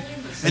thinking.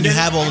 And you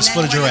have all this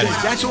footage already.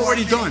 That's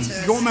already done.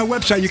 Go on my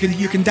website. You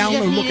can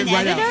download and need look it an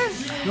right editor?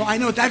 out. No, I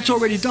know that's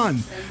already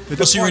done.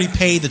 Oh, so you already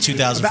paid the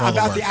 $2,000 for all the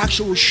about work. the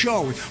actual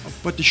show,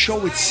 but the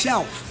show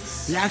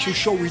itself, the actual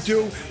show we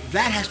do,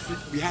 that has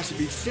to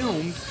be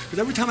filmed. Because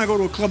every time I go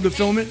to a club to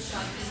film it,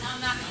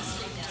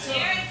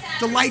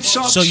 the light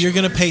sucks. So you're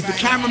gonna pay. the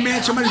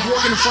cameraman, somebody's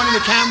walking in front of the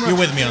camera. You're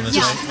with me on this,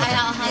 Yeah,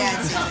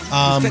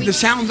 right? The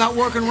sound's not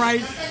working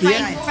right.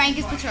 Frank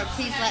is Petro.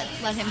 Please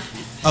let him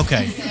speak.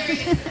 Okay.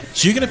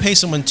 So you're gonna pay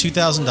someone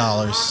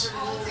 $2,000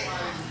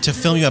 to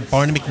film you at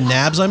Barney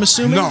McNabb's, I'm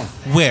assuming? No.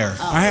 Where?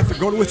 I have to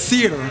go to a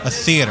theater. A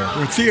theater.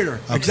 Or a theater,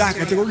 exactly.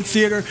 I have to go to a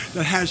theater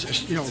that has,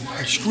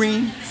 a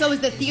screen. So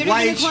is the theater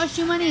going Lights. to cost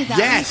you money? Is that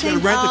Yes, what I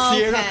you're gotta rent saying?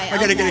 the theater. Okay, I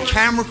gotta get a okay.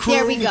 camera crew.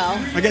 There we go.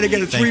 I gotta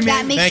get a Thank you.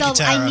 That three-man. makes Thank you,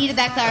 Tara. I needed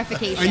that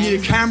clarification. I need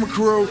a camera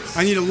crew.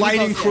 I need a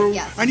lighting both crew. did,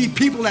 yes. I need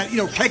people that,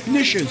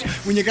 technicians.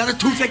 When you got a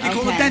toothache, you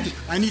call the Okay. dentist.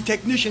 I need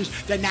technicians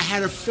that know how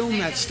to film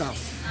that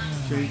stuff.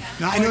 See?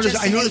 Now, I Or know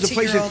just there's a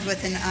place that. 18-year-old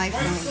with an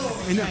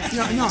iPhone.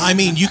 No. I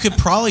mean, you could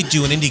probably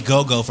do an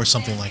Indiegogo for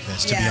something like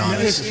this, to be Yeah.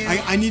 honest. Listen,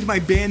 I need my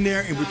band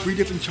there and with 3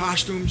 different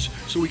costumes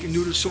so we can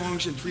do the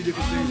songs in 3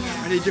 different things.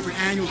 I need different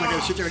angles. I got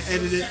to sit there and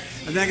edit it,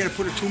 and then I got to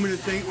put a 2-minute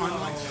thing on.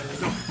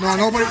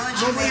 Nobody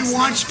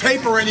wants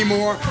paper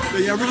anymore.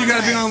 You really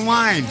got to be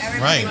online.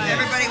 Right.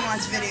 Everybody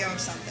wants video of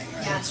something.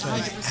 Right? Yes,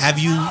 100%.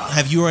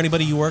 Have you or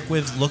anybody you work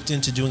with looked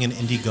into doing an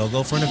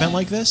Indiegogo for an event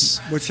like this?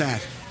 What's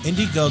that?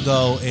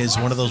 Indiegogo is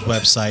one of those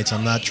websites.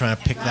 I'm not trying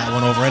to pick that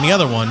one over any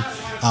other one,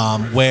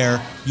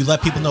 where you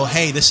let people know,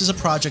 hey, this is a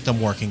project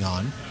I'm working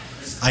on.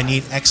 I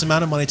need X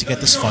amount of money to get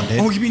this funded.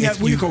 Oh, you mean If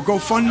that? What do you call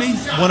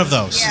GoFundMe? One of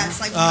those. Yeah,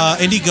 it's like one of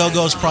those.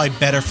 Indiegogo is probably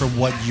better for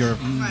what you're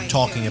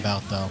talking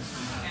about, though.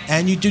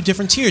 And you do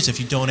different tiers. If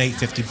you donate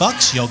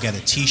 $50, you'll get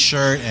a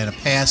T-shirt and a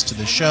pass to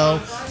the show.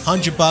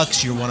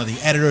 $100, you're one of the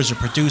editors or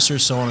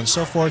producers, so on and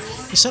so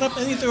forth. You set up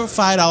anything a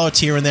 $5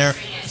 tier in there.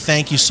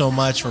 Thank you so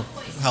much for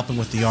helping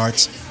with the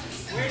arts.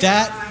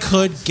 That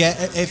could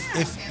get,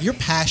 if you're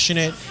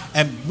passionate,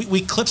 and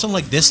we clip something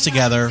like this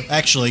together.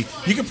 Actually,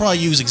 you could probably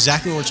use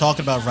exactly what we're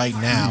talking about right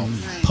now.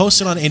 Post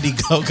it on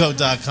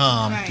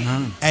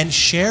Indiegogo.com and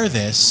share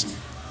this.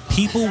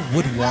 People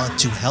would want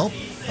to help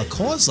a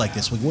cause like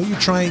this. What you're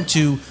trying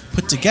to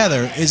put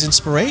together is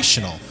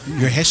inspirational.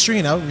 Your history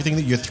and everything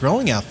that you're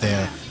throwing out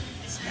there,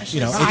 it's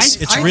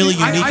really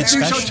unique I and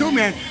think special. so too,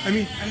 man. I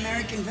mean,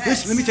 American vets.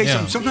 listen, let me tell you Yeah.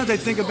 something. Sometimes I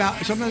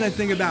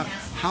think about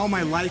how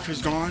my life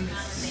has gone,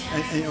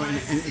 and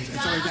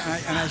stuff like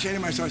that. And I say to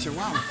myself, I say,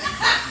 wow,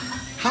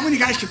 how many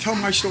guys can tell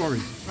my story?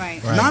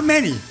 Right. Right. Not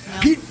many.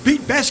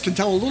 Pete Best can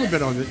tell a little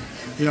bit of it,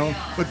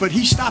 but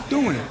he stopped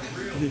doing it.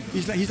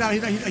 He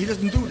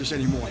doesn't do this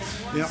anymore.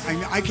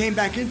 I came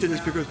back into this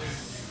because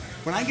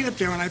when I get up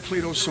there and I play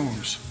those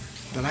songs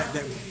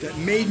that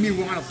made me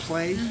want to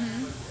play,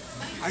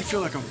 I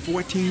feel like I'm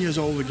 14 years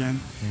old again,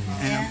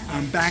 and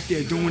I'm back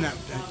there doing that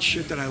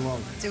shit that I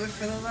love. Do it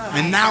for the love.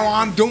 And now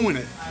I'm doing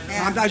it.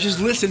 Yeah. I'm not just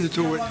listening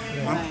to it.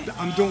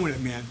 I'm doing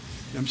it, man.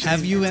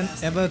 Have you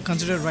ever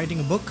considered writing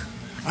a book?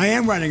 I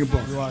am writing a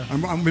book. You are.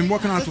 I've been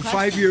working on it for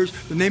 5 years.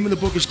 The name of the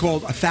book is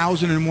called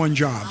 1,001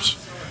 Jobs.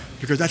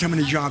 Because that's how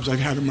many jobs I've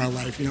had in my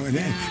life, and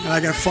I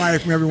got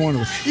fired from every one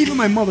of them. Even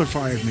my mother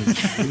fired me.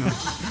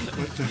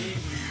 But,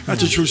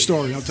 that's a true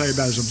story. I'll tell you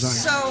about it sometime.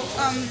 So,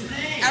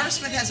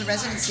 Aerosmith has a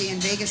residency in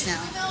Vegas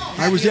now.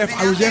 I was there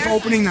for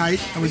opening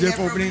night. Yeah, I was there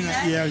for opening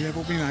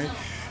night.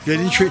 They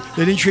didn't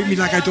treat me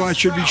like I thought I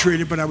should be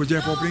treated, but I was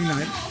there for opening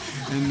night.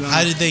 And,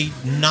 how did they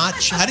not?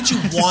 How did you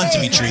want to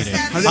be treated?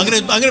 I'm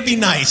gonna be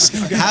nice.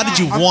 How did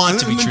you want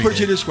to be treated? Let me put it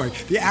treated? this way: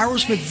 the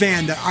Aerosmith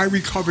van that I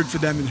recovered for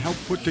them and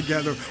helped put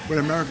together with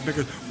American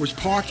Pickers was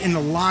parked in the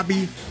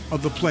lobby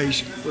of the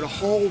place with a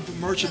whole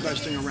merchandise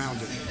thing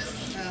around it.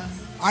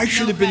 I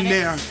should have been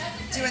there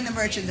doing the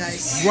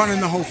merchandise, running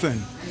the whole thing.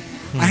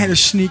 I had to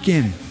sneak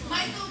in.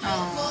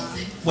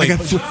 Wait,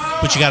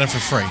 but you got it for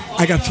free.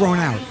 I got thrown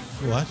out.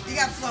 What? You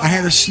got flown I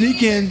had to out.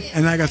 sneak in,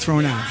 and I got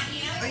thrown out.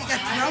 Oh, you got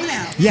thrown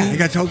out. Yeah, I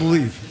got told to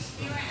leave.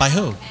 By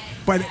who?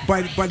 By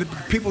the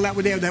people that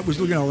were there. That was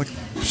like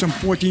some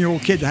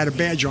 14-year-old kid that had a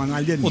badge on, and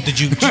I didn't. Well, do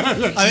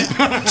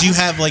you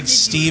have like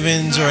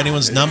Stevens or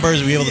anyone's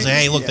numbers? Were you able to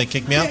say, hey, look, they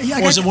kicked me out?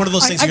 Or is it one of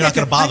those things you're not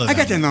going to bother them? I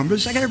got their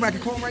numbers. I can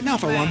call them right now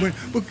if I want.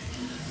 But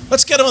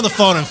Let's get them on the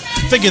phone and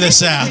figure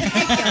this out.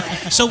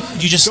 So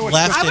you just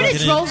left I and would have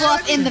didn't... drove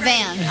off in the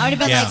van. I would have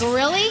been Yeah. like,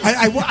 really?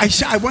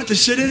 I went to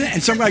sit in it,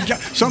 and some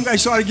guy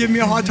started giving me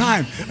a hard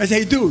time. I said,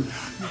 hey, dude,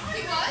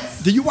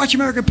 did you watch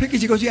American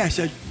Pickers? He goes, yeah. I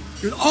said,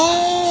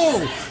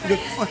 oh! He goes,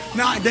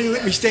 no, then he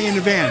let me stay in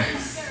the van.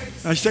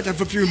 I sat there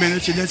for a few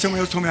minutes, and then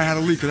somebody else told me I had to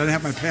leave because I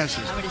didn't have my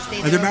passes. I would've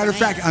stayed As a there matter of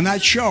overnight. fact, on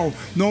that show,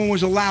 no one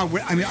was allowed.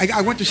 I mean,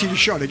 I went to see the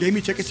show. They gave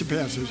me tickets and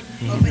passes.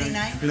 Opening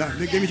night.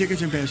 They gave me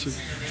tickets and passes.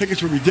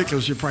 Tickets were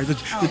ridiculous. Your price.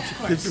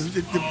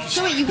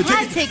 So wait, you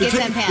had tickets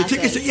and passes? The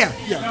tickets, yeah.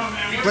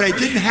 But I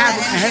didn't have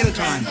it ahead of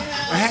time.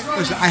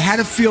 I had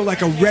to feel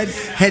like a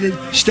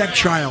red-headed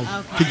stepchild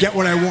to get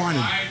what I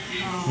wanted.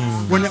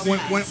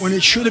 When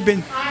it should have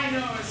been,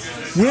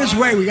 where's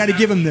Ray? We got to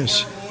give him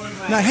this.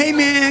 Now, hey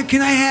man, can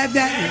I have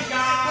that?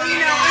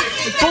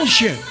 Well, It's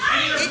bullshit.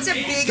 it's a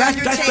big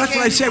That's what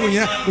I say when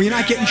you're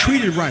not getting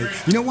treated right.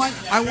 You know what?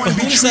 I want to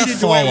Who be does that treated the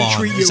fall way I on?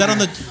 treat you. Is that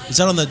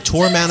on the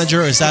tour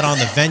manager? Is that on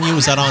the venue?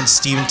 Is that on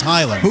Steven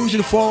Tyler? Who's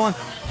it fall on?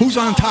 Who's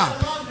on top?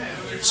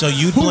 So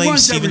you Who blame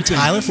runs Steven everything?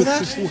 Tyler for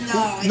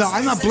that? No,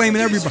 I'm not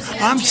blaming everybody.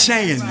 I'm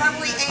saying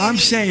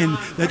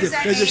that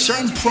there's a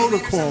certain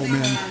protocol,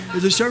 man.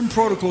 There's a certain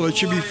protocol that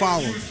should be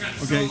followed,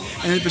 okay?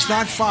 And if it's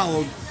not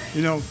followed,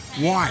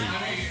 why?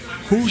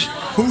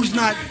 Who's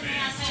not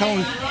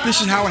telling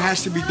this is how it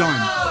has to be done?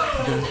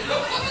 Okay?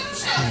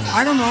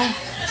 I don't know.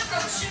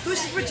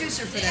 Who's the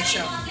producer for that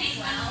show?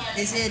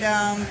 Is it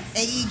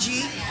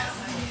AEG?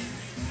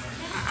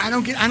 I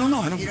don't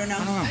know. You don't know?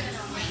 I don't know.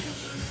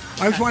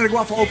 I just wanted to go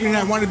out for opening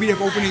night. I wanted to be there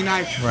for opening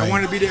night. Right. I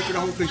wanted to be there for the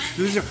whole thing.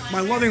 My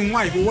loving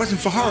wife, it wasn't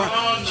for her.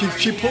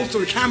 She pulls to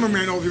the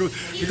cameraman over.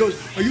 He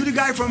goes, are you the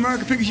guy from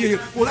American Pickers?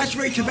 Well, that's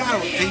Ray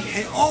Tabaro.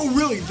 And oh,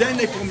 really? Then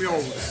they pulled me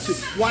over. See,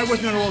 why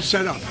wasn't it all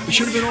set up? It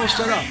should have been all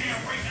set up.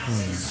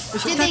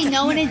 Did they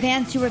know in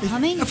advance you were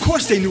coming? Of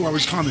course they knew I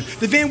was coming.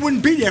 The van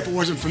wouldn't be there if it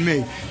wasn't for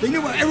me.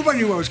 Everybody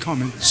knew I was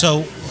coming.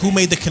 So who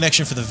made the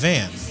connection for the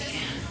van?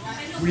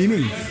 What do you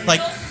mean? Like,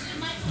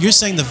 you're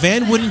saying the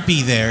van wouldn't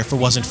be there if it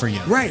wasn't for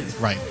you. Right.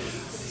 Right.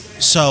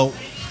 So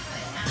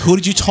who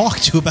did you talk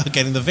to about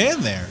getting the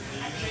van there?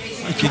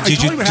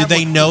 Did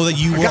they know that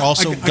you were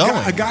also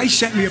going? A guy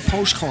sent me a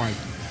postcard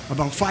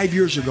about 5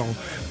 years ago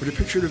with a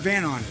picture of the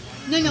van on it.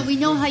 No, we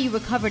know how you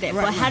recovered it,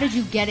 Right, but how did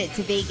you get it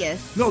to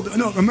Vegas? No,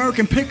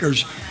 American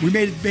Pickers. We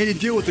made a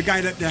deal with the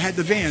guy that had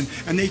the van,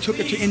 and they took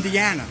it to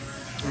Indiana,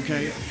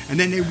 okay? And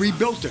then they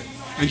rebuilt it.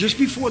 And just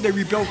before they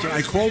rebuilt it,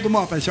 I called them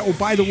up. I said, oh,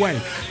 by the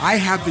way, I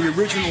have the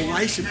original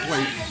license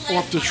plate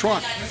off the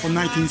truck from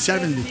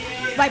 1970.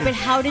 Right, but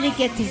how did it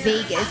get to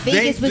Vegas?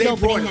 Vegas was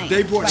opening night.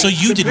 They brought it. So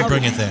you didn't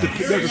bring it there?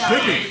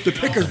 The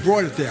Pickers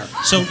brought it there.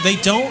 So they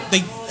don't.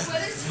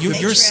 You're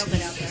Trailed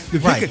it out there.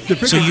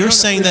 right. So you're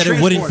saying that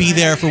it wouldn't be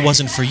there if it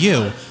wasn't for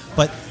you,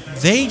 but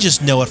they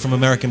just know it from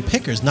American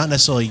Pickers, not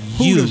necessarily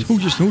you. Who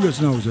just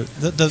knows it?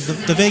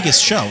 The Vegas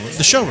show,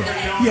 the showroom.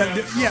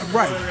 Yeah,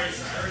 right.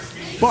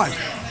 But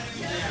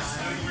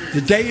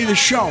the day of the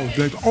show,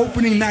 the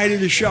opening night of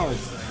the show,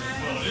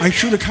 I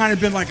should have kind of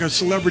been like a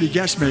celebrity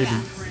guest, maybe.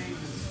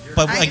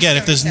 But I again,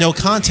 used if there's to no do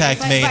that.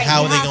 contact made, Right,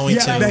 how you are they have going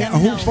to Yeah, to?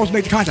 who's supposed to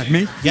make the contact?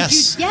 Me?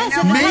 Yes. Yes, You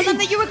and know, tell me? them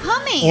that you were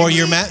coming. Or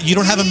you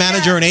don't have a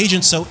manager or an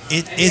agent, so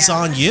it is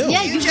on you.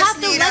 Yeah, You you just have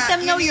to need let a-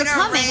 them know you you're need a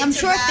coming. rate I'm to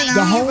sure if they that.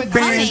 knew The you whole were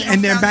band coming.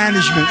 and their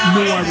management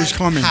knew I was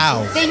coming.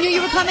 How? They knew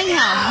you were coming.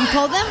 How? You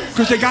told them?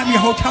 Because they got me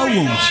hotel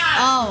rooms.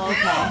 Oh,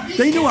 okay.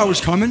 They knew I was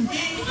coming.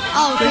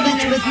 Oh, so then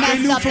it was They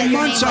messed knew up for that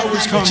your months name I was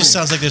wasn't coming. It just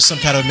sounds like there's some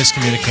kind of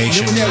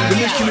miscommunication. Yeah, the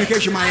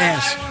miscommunication, my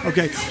ass.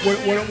 Okay, what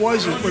it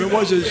was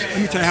is, let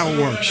me tell you how it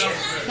works.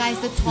 Guys,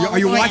 the tallest Are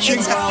you white watching?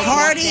 It's a girl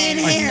party walked in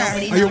and here.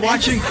 nobody Are you noticed.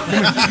 watching?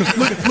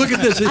 Look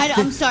at this.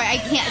 I'm sorry, I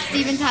can't.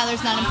 Steven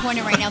Tyler's not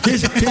important right now.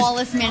 He's the Here's-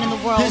 tallest man in the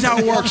world. here's how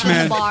it works, walks in the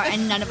man. bar,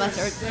 and none of us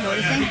are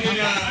noticing.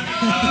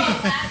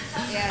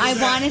 Yeah, I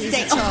he's want to he's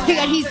say, a oh tall my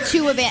God, he's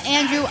too advanced.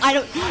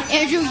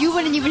 Andrew, you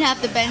wouldn't even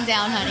have to bend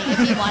down, honey,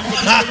 if you wanted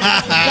to.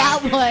 That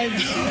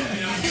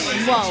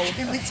was, whoa.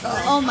 extremely tall.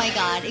 Oh my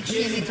God,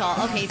 extremely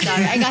tall. Okay,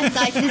 sorry, I got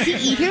side. Does he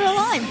eat here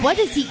alive? What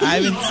does he eat? I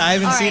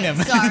haven't All seen right,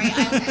 him. Sorry,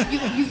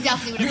 you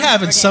definitely would. You're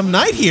having some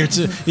night here.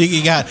 Too.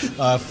 You got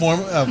one of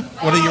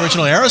the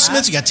original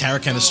Aerosmiths. You got Tara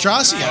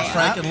Cannistrassi. You got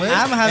Frank and Liz.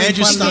 I'm having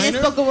Andrew fun. Guinness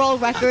Steiner. Book of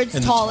World Records,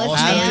 And the tallest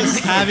tallest I'm man just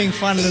having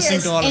fun listening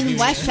to all of in you.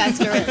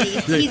 Westchester. At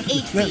least he's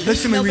 8 feet.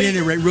 Listen to me Nobody-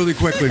 reiterate really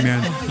quickly,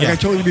 man. Like Yeah. I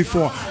told you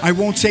before, I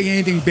won't say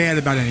anything bad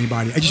about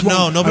anybody. I just No,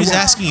 won't. nobody's I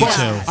won't. asking you But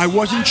to. I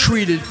wasn't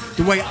treated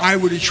the way I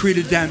would have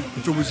treated them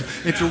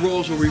if the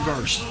roles were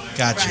reversed.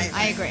 Gotcha. Right.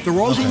 I agree. If the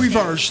roles were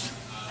reversed,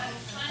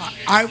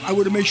 I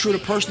would have made sure the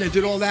person that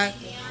did all that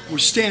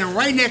was standing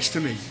right next to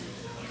me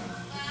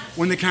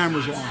when the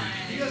cameras were on.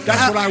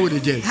 That's what I would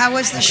have did. How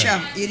was the show?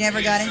 You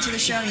never got into the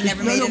show? You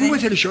never made No, it we in?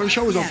 went to the show. The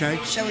show was Yeah. okay.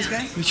 Show was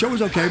good? The show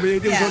was okay, but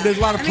Yeah. there's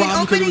a lot of I mean,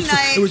 problems because opening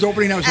night it was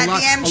opening. There was a at lot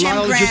the MGM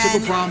of logistical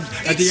Grand, problems.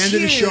 At the it's end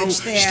of the show, huge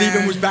there.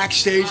 Steven was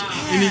backstage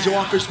in his Yeah.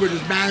 office with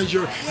his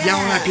manager,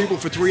 yelling at people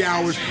for 3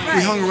 hours. We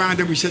Right. hung around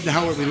and we said the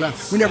hell with we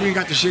left. We never even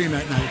got to see him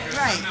that night.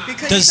 Right,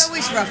 because Does- it's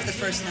always rough the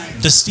first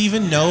night. Does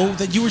Steven know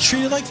that you were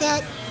treated like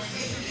that?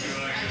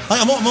 Like,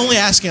 I'm only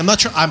asking. I'm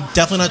not. I'm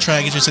definitely not trying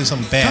to get you to say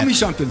something bad. Tell me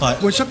something.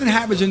 But When something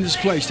happens in this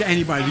place to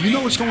anybody, do you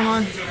know what's going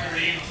on?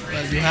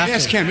 Well, you have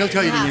Ask to. him. He'll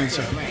tell you the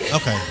answer. okay.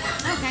 Okay.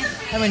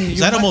 I mean, you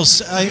That want-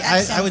 almost.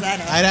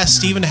 I'd ask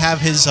Steven to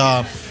have his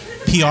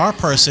PR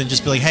person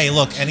just be like, hey,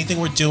 look, anything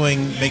we're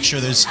doing, make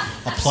sure there's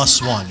a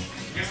 +1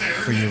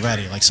 for you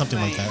ready, like something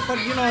like that. But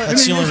you know,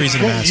 That's the only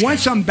reason I'm asking.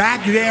 Once I'm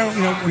back there,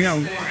 you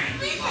know,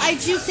 I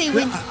do say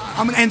when.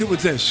 I'm going to end it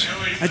with this.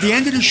 At the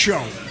end of the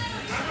show,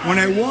 when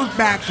I walked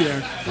back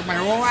there with my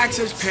all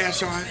access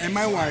pass on and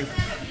my wife,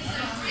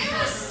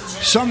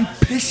 some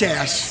piss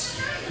ass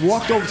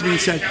walked over to me and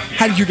said,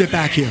 "How did you get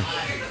back here?"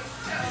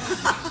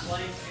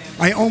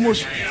 I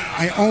almost.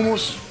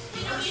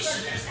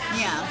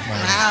 Yeah.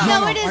 Wow.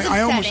 No, it is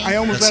I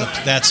almost upsetting.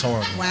 let. That's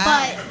horrible. Wow.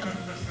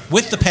 But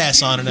With the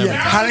pass on and Yeah.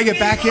 everything. How did I get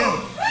back here?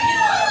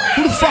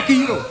 Who the fuck are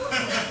you?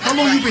 How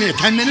long you been here?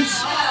 10 minutes?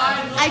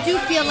 I do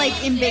feel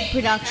like in big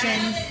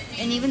productions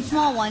and even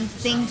small ones,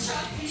 things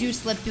do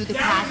slip through the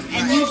cracks,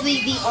 and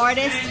usually the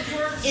artist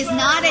is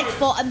not at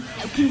fault.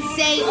 Can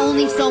say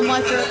only so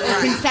much or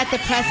can set the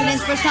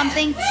precedence for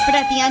something, but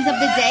at the end of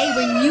the day,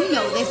 when you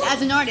know this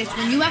as an artist,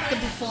 when you have to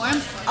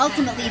perform,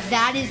 ultimately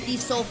that is the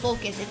sole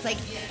focus. It's like,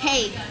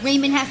 hey,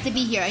 Raymond has to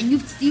be here, and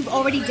you've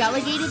already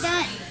delegated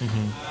that.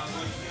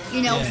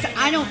 You know, so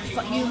I don't.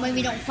 You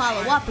maybe don't follow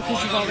up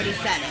because you've already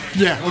said it.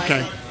 Yeah,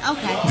 okay.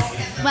 Okay.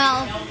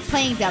 Well,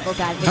 playing devil's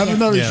advocate. Have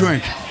another Yeah.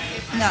 drink.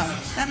 No,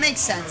 that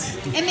makes sense.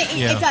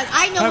 Yeah. It does.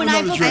 I know Have when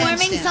I'm another drink.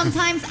 performing,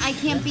 sometimes I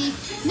can't be.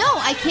 No,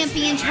 I can't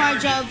be in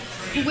charge of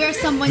where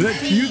someone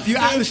sees.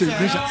 Listen,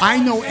 I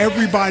know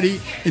everybody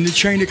in the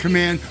chain of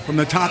command from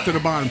the top to the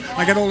bottom.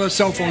 I got all their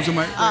cell phones in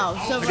my. Oh,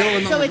 so I got all the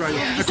right. So numbers it's, right.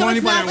 I so call it's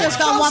anybody not I just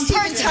want. on one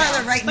Steven person.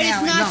 Tyler right but now it's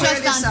and not clear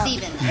just this on up.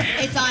 Steven.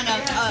 It's on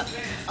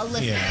a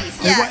list Yeah. of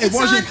people. Yeah, It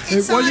wasn't.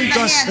 it's It on wasn't the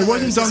done. It handlers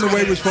wasn't done the as way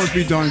it well. was supposed to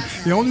be done.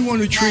 The only one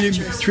who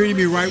Managers. treated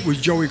me right was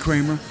Joey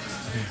Kramer.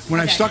 When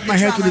I Okay, stuck my the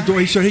head to the drummer. door,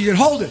 he said,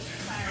 "Hold it."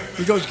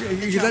 He goes,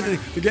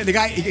 the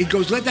guy. He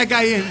goes, "Let that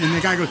guy in," and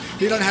the guy goes,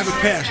 "He doesn't have a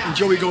pass." And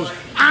Joey goes,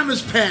 "I'm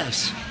his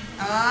pass."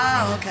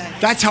 Oh, okay.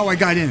 That's how I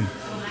got in.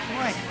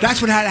 Boy.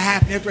 That's what had to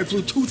happen after I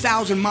flew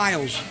 2,000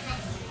 miles.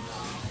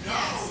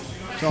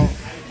 So,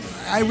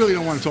 I really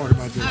don't want to talk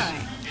about this. All right.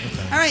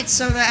 All right,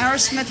 so the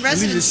Aerosmith It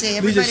residency, leaves a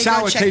everybody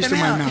sour go check taste them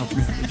in my out. mouth,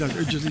 man.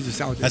 It just leaves a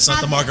sour taste. That's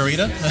not the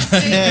margarita.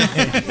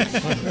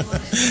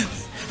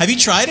 Have you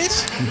tried it?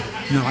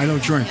 No, I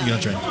don't drink. You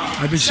don't drink.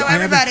 I've been. So I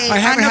haven't, everybody, I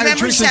haven't on had a November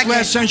drink since 2nd.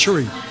 last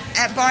century.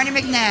 At Barney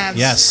McNabb's.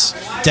 Yes,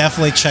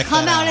 definitely check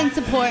Come that out and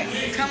support.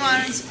 Come on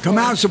and support. Come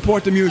out and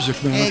support the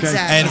music, man. Okay? Exactly.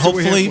 And That's what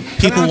we're hopefully here for. Come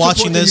out people and watching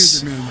support the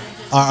this music, man.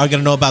 are going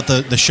to know about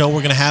the show you're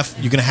going to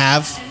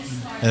have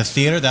at the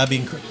theater. That'd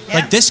be Yeah.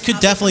 like this could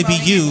I'll be definitely be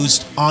promoting it.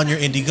 used on your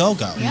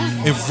Indiegogo.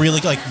 Yeah. It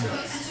really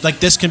like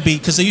this can be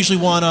because they usually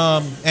want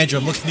Andrew.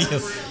 I'm looking at you.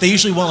 They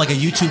usually want like a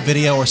YouTube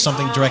video or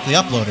something directly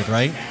uploaded,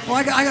 right? Well,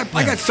 I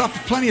got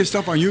stuff, plenty of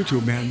stuff on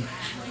YouTube, man.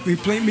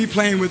 me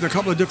playing with a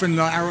couple of different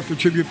Arafat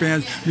tribute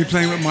bands, me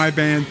playing with my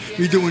band,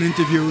 me doing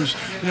interviews.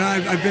 You know,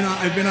 I've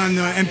been on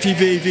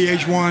MTV,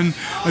 VH1.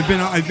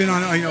 I've been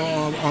on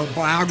a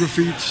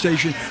biography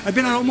station. I've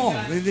been on them all.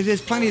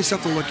 There's plenty of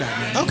stuff to look at,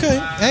 man. Okay.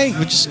 Hey,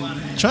 we're just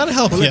trying to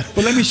help you.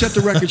 But let me set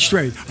the record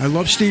straight. I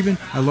love Steven.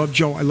 I love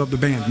Joe. I love the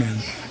band, man.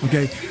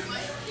 Okay.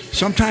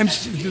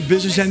 Sometimes the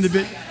business end of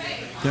it,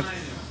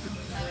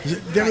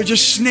 there are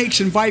just snakes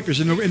and vipers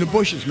in the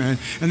bushes, man,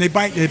 and they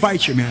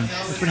bite you, man.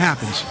 That's what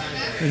happens.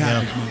 It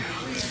happens, man.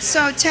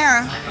 So,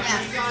 Tara,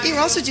 you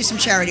also do some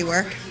charity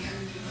work.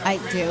 I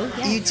do.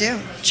 Yes. You do.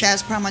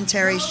 Chaz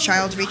Palminteri's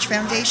Child Reach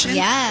Foundation.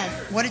 Yes.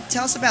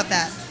 Tell us about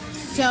that.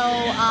 So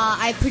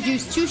I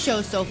produced 2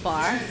 shows so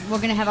far. We're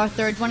going to have our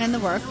 3rd one in the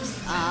works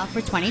for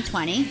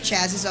 2020.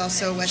 Chaz is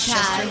also a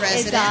Westchester Chaz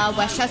resident. is a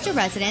Westchester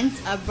resident,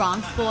 a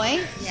Bronx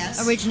boy. Yes.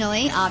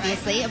 Originally,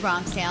 obviously, a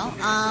Bronx tale.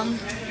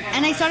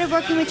 And I started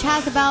working with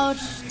Chaz about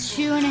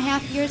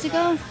 2.5 years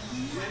ago.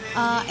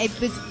 It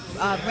was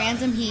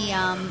random. He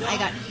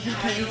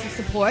came to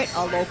support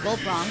a local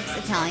Bronx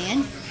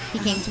Italian. He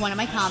came to one of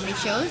my comedy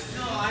shows,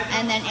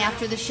 and then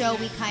after the show,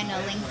 we kind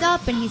of linked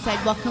up, and he said,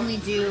 what can we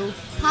do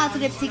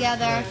positive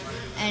together?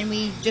 And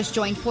we just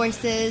joined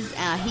forces.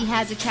 He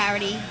has a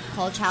charity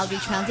called Child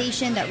Reach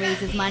Foundation that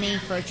raises money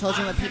for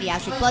children with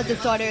pediatric blood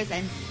disorders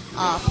and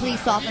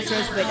police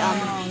officers with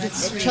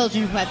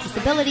children who have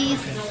disabilities.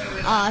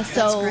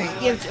 So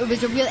it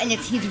was a real, and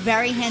he's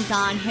very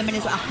hands-on. Him and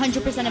his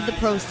 100% of the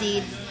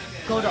proceeds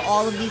go to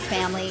all of these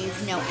families.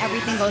 You know,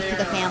 everything goes to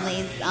the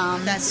families.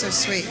 That's so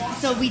sweet.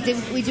 So we do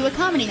a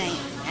comedy night,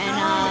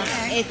 and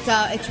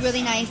it's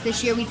really nice.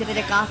 This year we did it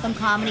at Gotham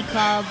Comedy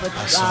Club with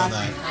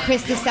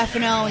Chris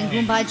DiStefano and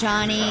Goomba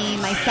Johnny,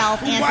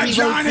 myself, Anthony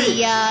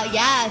Rosia.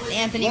 Yes,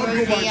 Anthony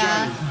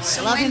Rosia.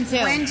 So love him too.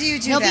 When do you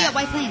do He'll that? be at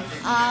White Plains.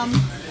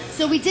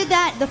 So we did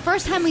that. The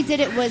first time we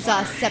did it was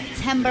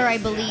September, I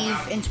believe,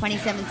 in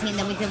 2017.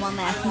 Then we did one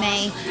last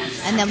May,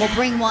 and then we'll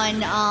bring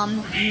one.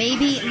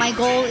 Maybe my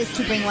goal is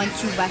to bring one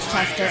to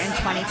Westchester in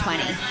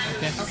 2020.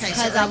 Okay,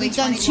 Because so we've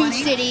done two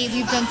 2020? city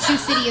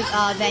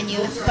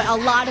venues, but a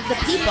lot of the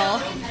people,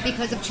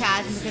 because of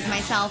Chaz and because of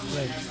myself,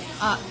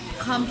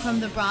 come from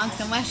the Bronx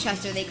and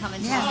Westchester. They come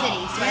into the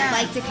city, so I'd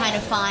like to kind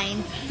of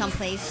find some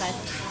place that's.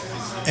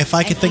 If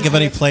I could think of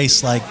any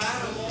place like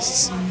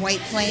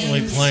White Plains.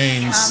 White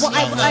Plains. Well,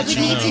 I let would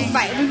you need know. to,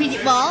 right.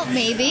 Well,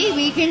 maybe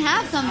we can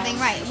have something,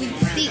 right? We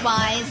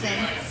seat-wise,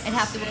 and it'd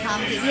have to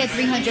accommodate. We had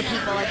 300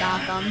 people at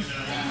Gotham.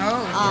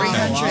 Oh,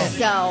 300.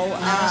 So,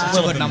 That's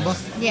a good number. A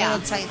yeah.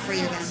 little tight for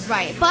you then.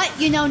 Right, but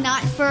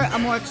not for a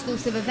more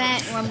exclusive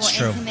event or a more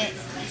true. intimate,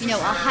 a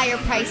higher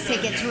price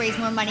ticket to raise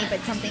more money,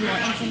 but something more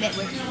intimate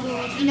with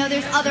food.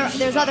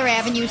 There's other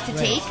avenues to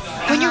take.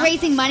 When you're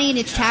raising money and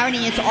it's charity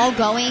and it's all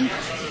going,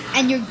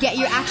 and you're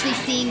actually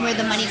seeing where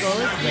the money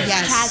goes.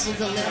 Yes. Chaz will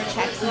deliver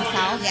checks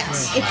himself.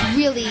 Yes. It's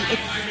really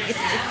That's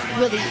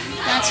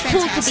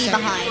cool to fantastic. be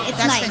behind. It's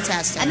That's nice.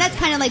 fantastic. And that's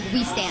kind of like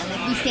we stand.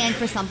 Like we stand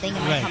for something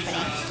in my Right. company.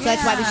 So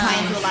that's why we try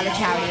and do a lot of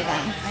charity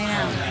events. I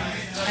know.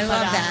 I But,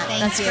 love that. thank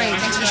That's you. great.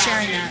 Thanks for Yeah,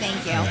 sharing that.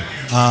 Thank you.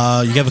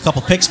 You have a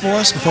couple picks for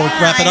us before we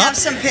wrap it I up? have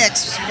some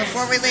picks.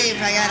 Before we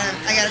leave, I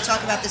gotta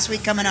talk about this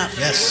week coming up.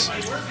 Yes.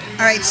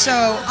 All right,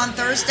 so on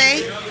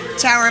Thursday,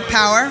 Tower of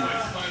Power.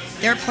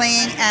 They're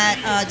playing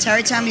at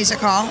Tarrytown Music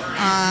Hall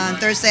on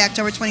Thursday,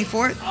 October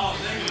 24th.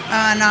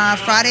 On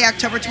Friday,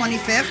 October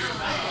 25th,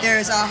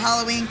 there's a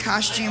Halloween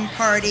costume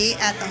party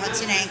at the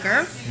Hudson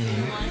Anchor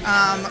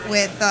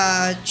with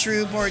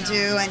Drew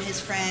Bordeaux and his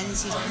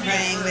friends. He's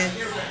playing with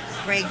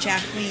Greg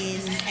Jacqueline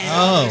and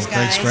all those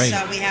Greg's guys. great.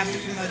 So we have to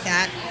promote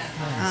that.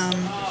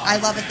 I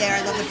love it there.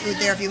 I love the food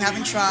there. If you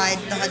haven't tried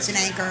the Hudson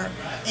Anchor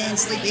in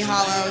Sleepy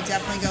Hollow,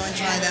 definitely go and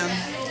try them.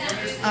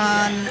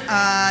 On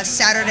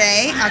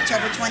Saturday,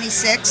 October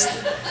 26th,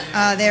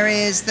 there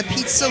is the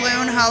Pete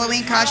Saloon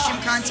Halloween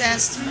Costume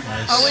Contest.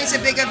 Always a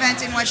big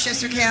event in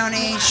Westchester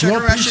County. Sugar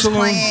Love Rush Pete is Saloon.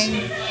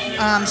 playing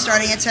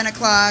starting at 10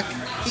 o'clock.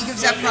 He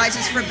gives out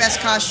prizes for best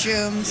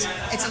costumes.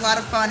 It's a lot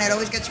of fun. It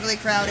always gets really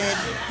crowded.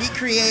 Be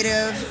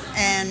creative,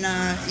 and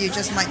you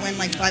just might win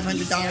like $500. I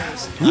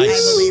believe it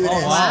is.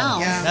 Oh, wow.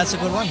 Yeah. That's a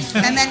good one.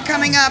 And then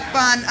coming up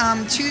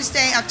on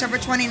Tuesday, October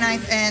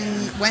 29th,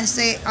 and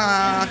Wednesday,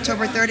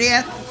 October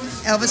 30th,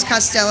 Elvis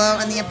Costello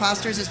and the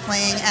Imposters is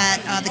playing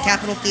at the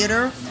Capitol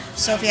Theater.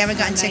 So if you haven't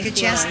gotten tickets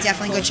yet,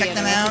 definitely go check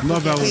them out.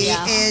 Love Elvis. He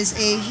Yeah. is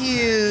a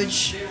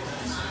huge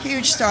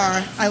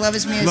star. I love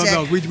his music. Love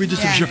Elvis. We did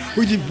some show.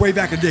 We did way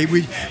back in the day.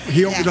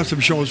 He opened Yeah. up some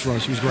shows for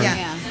us. It was great.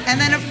 Yeah.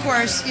 And then, of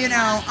course,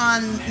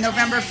 on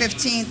November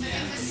 15th,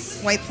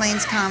 White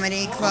Plains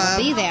Comedy Club.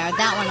 Be there.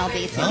 That one I'll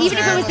be to. Even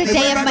if it was the And day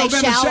what of about my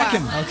November shower,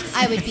 2nd?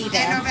 I would be And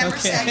there. November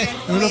 2nd,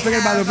 And don't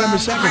forget about November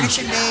 2nd. British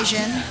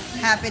Invasion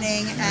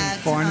happening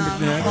at Barney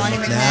McNabb. Barney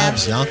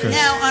McNabb's, McNabb. Yonkers.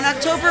 Now,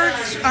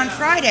 on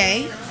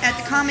Friday at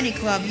the Comedy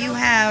Club, you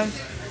have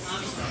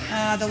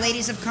the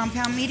Ladies of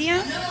Compound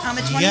Media on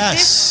the 25th.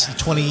 Yes.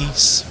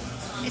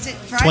 Is it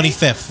Friday?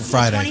 25th,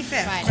 Friday.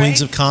 25th. Right.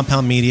 Queens of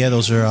Compound Media.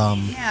 Those are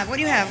Yeah, what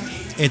do you have?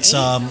 it's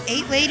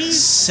Eight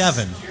ladies?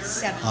 7.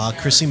 7.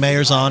 Chrissy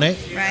Mayer's on it.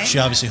 Right. She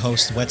obviously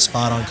hosts Wet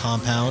Spot on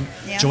Compound.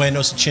 Yeah. Joanne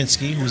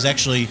Osachinsky, who's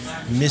actually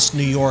Miss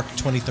New York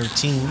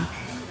 2013,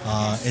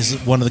 is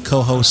one of the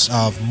co-hosts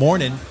of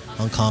Morning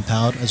on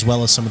Compound, as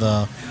well as some of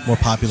the more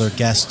popular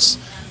guests.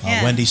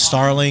 Yeah. Wendy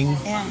Starling,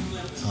 Yeah.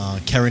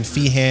 Karen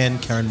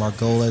Feehan, Karen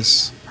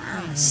Margolis.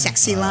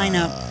 Sexy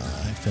lineup.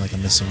 I feel like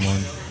I'm missing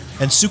one.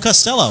 And Sue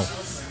Costello,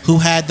 who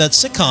had that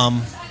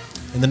sitcom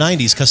in the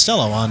 90s,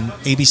 Costello, on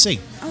ABC.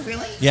 Oh,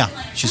 really? Yeah,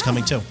 she's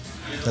coming too.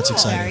 That's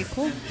exciting. Very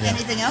cool.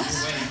 Anything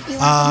else?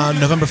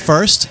 November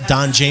 1st,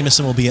 Don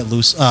Jameson will be at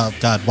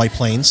White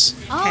Plains.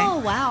 Oh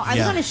wow! I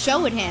Yeah. was on a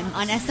show with him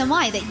on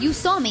SNY that you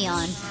saw me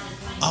on.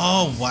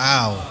 Oh,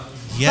 wow.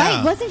 Yeah.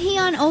 Right? Wasn't he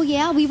on? Oh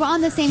yeah, we were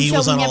on the same He show.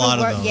 was we on a never lot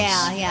of worked. those.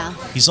 Yeah, yeah.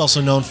 He's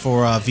also known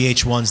for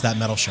VH1's That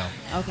Metal Show.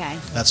 Okay.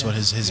 That's what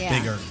his Yeah.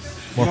 bigger,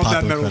 more Love That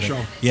popular Metal credit.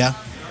 Show. Yeah.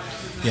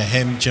 Yeah,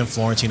 him, Jim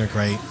Florentine are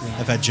great.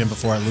 I've had Jim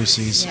before at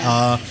Lucy's.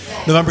 Yeah.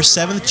 November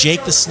 7th,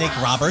 Jake the Snake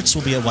Roberts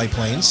will be at White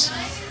Plains.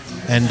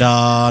 And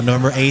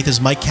November 8th is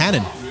Mike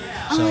Cannon.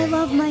 Oh, I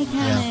love Mike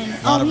Cannon.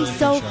 Yeah, a lot Oh, of he's really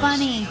so good shows.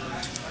 funny.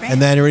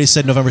 And then I already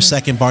said November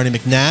 2nd, Barney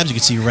McNabbs. You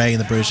can see Ray in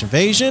the British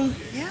Invasion.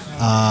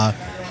 Yeah.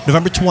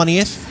 November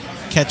 20th,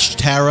 catch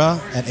Tara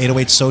at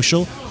 808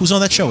 Social. Who's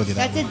on that show with you?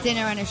 That's a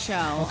dinner and a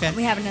show. Okay.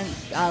 We haven't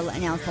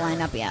announced the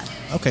lineup yet.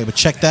 Okay, but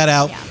check that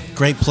out. Yeah.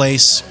 Great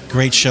place,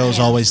 great shows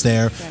Yeah. always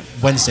there. Good.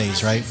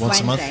 Wednesdays, right? Once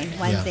a month?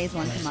 Wednesdays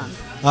once a month.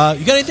 Yeah.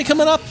 You got anything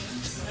coming up?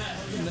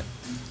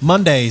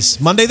 Mondays.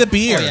 Monday the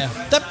beer. Oh, yeah.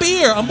 The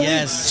beer. Unbelievable.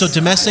 Yes. So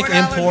domestic, $4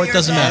 import, beers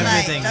doesn't all matter. night.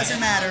 Everything. Doesn't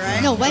matter,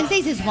 right? No,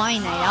 Wednesdays is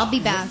wine night. I'll be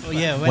back. Oh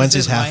yeah,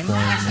 Wednesday's half wine.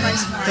 wine.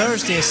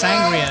 Thursday is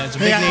sangria. It's a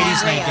big Yeah.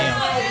 ladies' night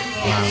there.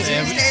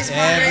 Tuesdays,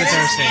 Every Mondays.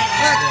 Thursday.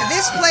 Look,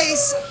 this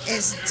place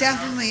is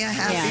definitely a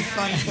happy, Yeah.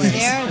 fun place.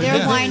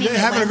 They're whining. They're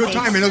having a good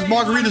time, man. Those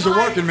margaritas are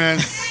working, man.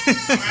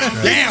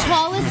 Damn.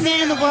 Tallest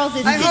man in the world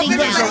is I hope sitting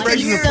everybody down. can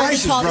raising the hear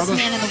prices, the tallest brother.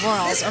 man in the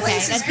world. This Okay,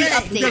 place is that's the great.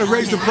 update. You gotta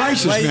raise the on him.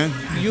 prices, Why- man.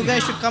 You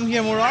guys should come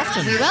here more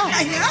often. We will.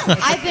 I know.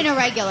 I've been a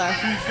regular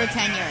for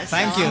 10 years.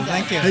 Thank so you, I'm good.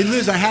 thank you. Hey,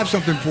 Liz, I have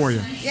something for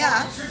you.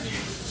 Yeah.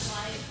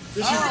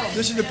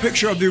 This is the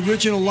picture of the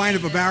original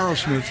lineup of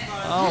Aerosmith.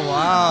 Oh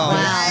wow.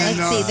 Wow, And,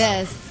 let's see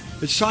this.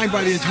 It's signed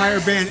by the entire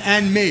band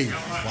and me.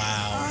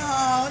 Wow.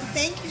 Oh,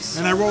 thank you so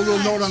And I wrote a little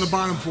much. note on the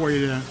bottom for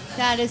you there.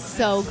 That is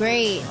so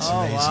great.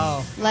 Oh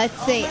wow.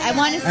 Let's see. I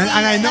want to see. And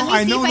I know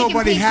let me see if I can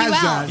nobody pick has you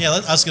out. that. Yeah,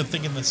 I was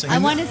thinking the same. I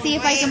want to see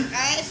if I Wait, can.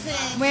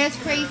 Madison, Where's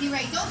Crazy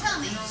Ray? Don't tell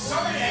me.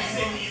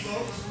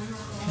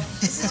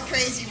 this is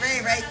Crazy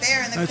Ray right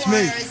there in the That's corner.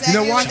 me. Is that You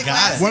know you what? with the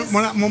Got it.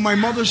 glasses? When my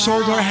mother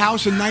sold her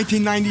house in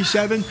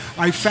 1997,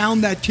 I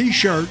found that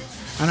T-shirt,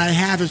 and I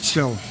have it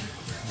still.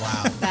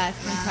 Wow. That's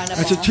incredible.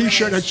 That's a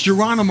T-shirt. That's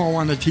Geronimo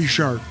on the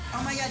T-shirt.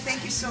 Oh my God,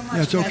 thank you so much.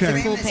 That's What's okay. the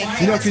name Cool of this?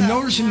 picture. You know, if you What's up?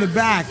 notice in the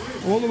back,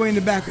 all the way in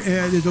the back,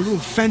 there's a little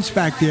fence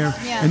back there,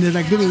 Yeah. and there's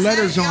like little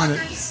letters on it.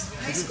 Yonkers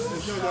High School?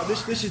 No,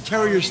 this is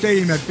Terrier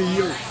Stadium at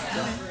BU.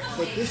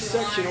 But this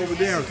section over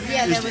there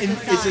Yeah, there was a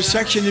is the sign.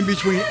 section in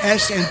between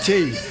S and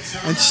T.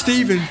 And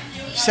Steven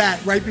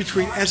sat right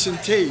between S and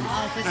T.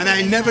 And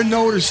I never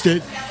noticed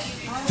it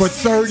for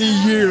 30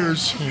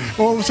 years.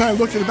 All of a sudden I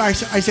looked at the back,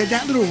 I said,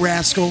 that little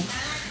rascal,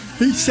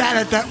 he sat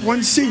at that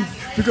one seat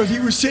because he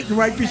was sitting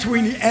right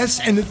between the S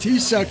and the T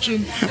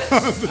section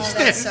of the Oh,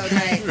 stand. that's so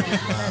great.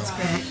 That's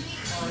great.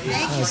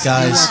 Thank you so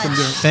Guys, much.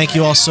 thank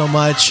you all so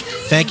much.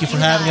 Thank you for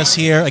having us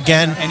here.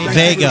 Again,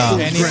 Vega.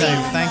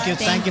 Anytime. Thank you. Thank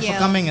Thank you for you.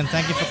 coming and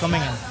thank you for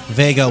coming in.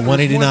 Vega,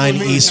 189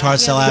 East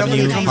Hartsdale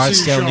Definitely Avenue, come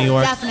see Hartsdale, the New show.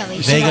 York. Definitely.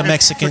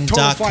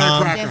 VegaMexican.com.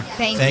 Firecracker.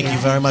 Thank you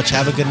very much.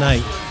 Have a good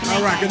night.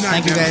 All right, good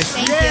night. Thank you, man. guys.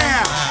 Thank you.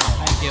 Yeah.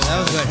 Thank you. That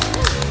was good.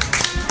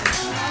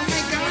 Oh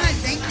my God,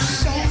 thank you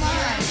so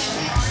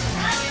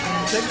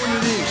much. Take one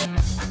of these.